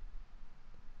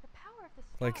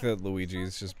 Like that Luigi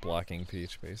is just blocking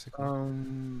Peach, basically.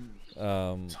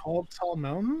 Tall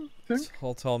Mountain, I think?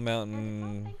 Tall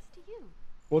Mountain.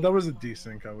 Well, that was a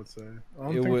desync, I would say.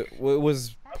 It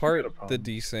was part the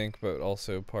desync, but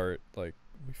also part, like,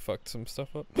 we fucked some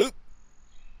stuff up.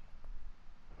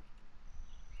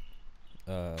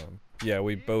 Yeah,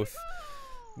 we both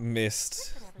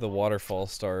missed the waterfall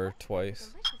star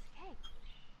twice.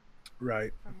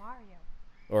 Right.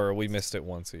 Or we missed it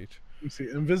once each. Let's see.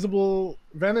 Invisible,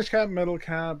 Vanish Cap, Metal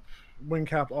Cap, Wing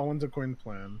Cap all went according to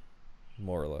plan.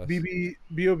 More or less.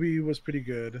 B.O.B. was pretty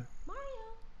good.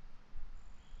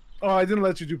 Oh, I didn't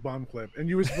let you do Bomb Clip, and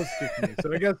you were supposed to kick me.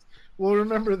 So I guess we'll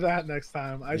remember that next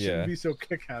time. I shouldn't be so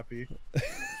kick happy.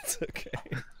 It's okay.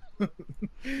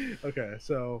 Okay,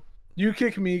 so you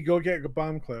kick me, go get a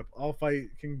Bomb Clip. I'll fight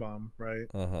King Bomb, right?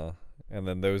 Uh-huh. And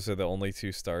then those are the only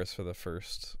 2 stars for the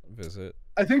first visit.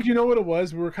 I think you know what it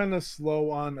was? We were kind of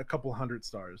slow on a couple 100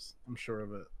 stars. I'm sure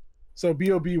of it. So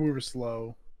B.O.B. we were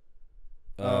slow.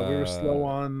 We were slow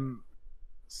on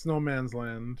Snowman's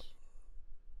Land.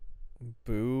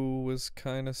 Boo was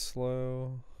kind of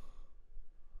slow.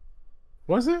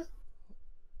 Was it?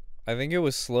 I think it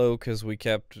was slow because we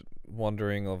kept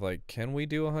wondering of like, can we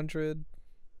do 100?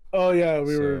 Oh yeah,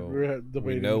 we were debating.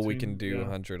 We know we can do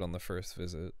 100 on the first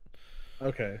visit.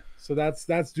 Okay, so that's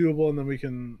doable, and then we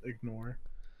can ignore.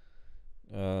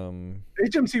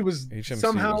 HMC was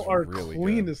somehow was our really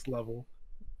cleanest good. Level.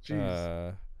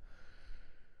 Jeez.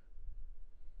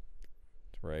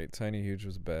 Right, Tiny Huge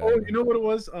was bad. Oh, you know what it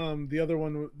was? The other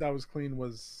one that was clean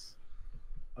was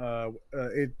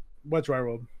Wet Dry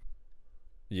World.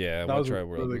 Yeah, Wet Dry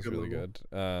World was really good.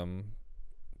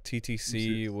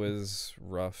 TTC was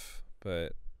rough,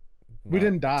 but We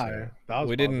didn't not die. That was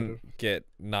we positive. didn't get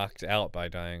knocked out by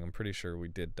dying. I'm pretty sure we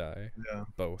did die. Yeah.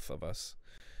 Both of us.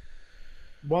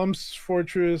 Wumps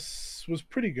Fortress was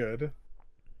pretty good.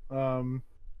 You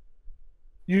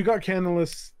got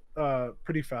Candleless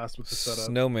pretty fast with the setup.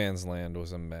 Snowman's Land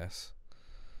was a mess.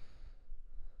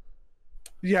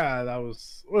 Yeah, it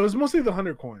was mostly the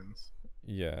 100 coins.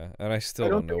 Yeah, and I still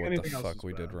don't know what the fuck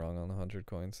we did wrong on the 100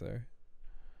 coins there.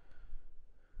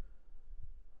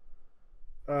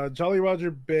 Jolly Roger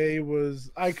Bay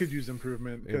I could use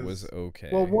improvement. It was okay.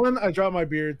 Well, one, I dropped my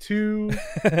beer. Two,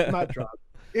 not dropped.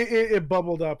 It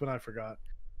bubbled up and I forgot.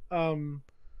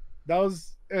 That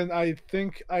was, and I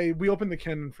think we opened the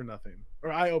cannon for nothing,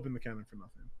 or I opened the cannon for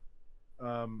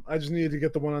nothing. I just needed to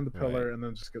get the one on the pillar and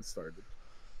then just get started.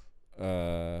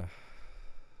 Dire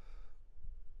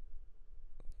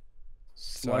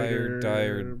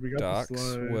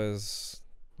Docks was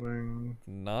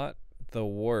not the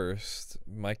worst.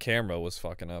 My camera was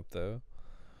fucking up though.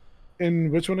 In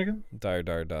which one again?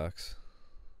 Dire Docks.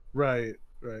 Right.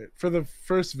 For the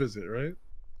first visit, right?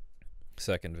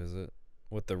 Second visit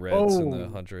with the reds and the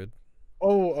 100.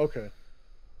 Oh, okay.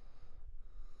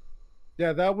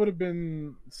 Yeah, that would have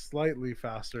been slightly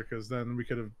faster because then we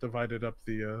could have divided up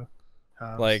the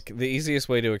halves. Like the easiest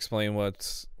way to explain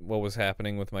what was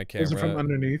happening with my camera. Was it from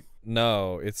underneath?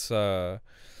 No, it's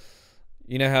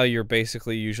you know how you're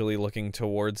basically usually looking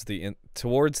towards the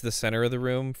center of the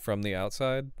room from the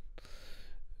outside?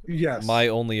 Yes. My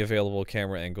only available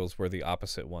camera angles were the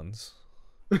opposite ones.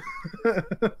 I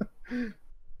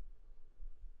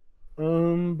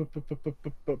don't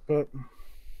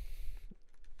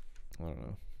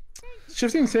know.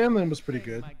 Shifting Sandland was pretty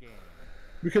good.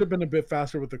 We could have been a bit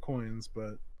faster with the coins,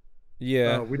 but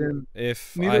yeah, we didn't.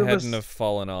 If I hadn't have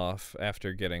fallen off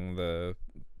after getting the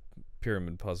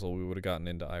pyramid puzzle, we would have gotten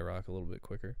into IROC a little bit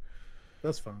quicker.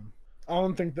 That's fine. I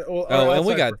don't think that. Well, and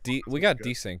we got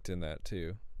desynced in that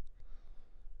too.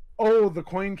 Oh, the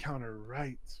coin counter,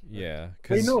 right? Yeah,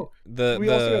 because we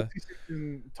also got desynced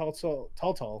in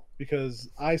Tall because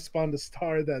I spawned a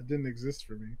star that didn't exist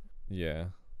for me. Yeah.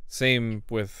 Same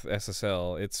with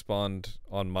SSL. It spawned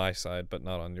on my side, but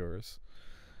not on yours.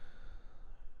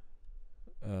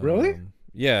 Really?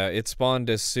 Yeah, it spawned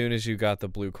as soon as you got the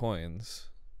blue coins.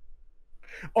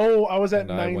 Oh, I was at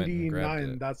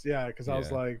 99. That's because I was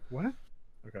like, what?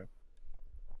 Okay.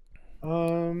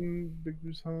 Big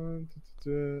Boost Hunt.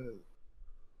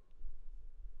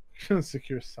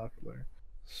 Secure socket layer.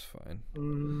 It's fine.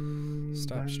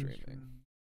 Stop streaming.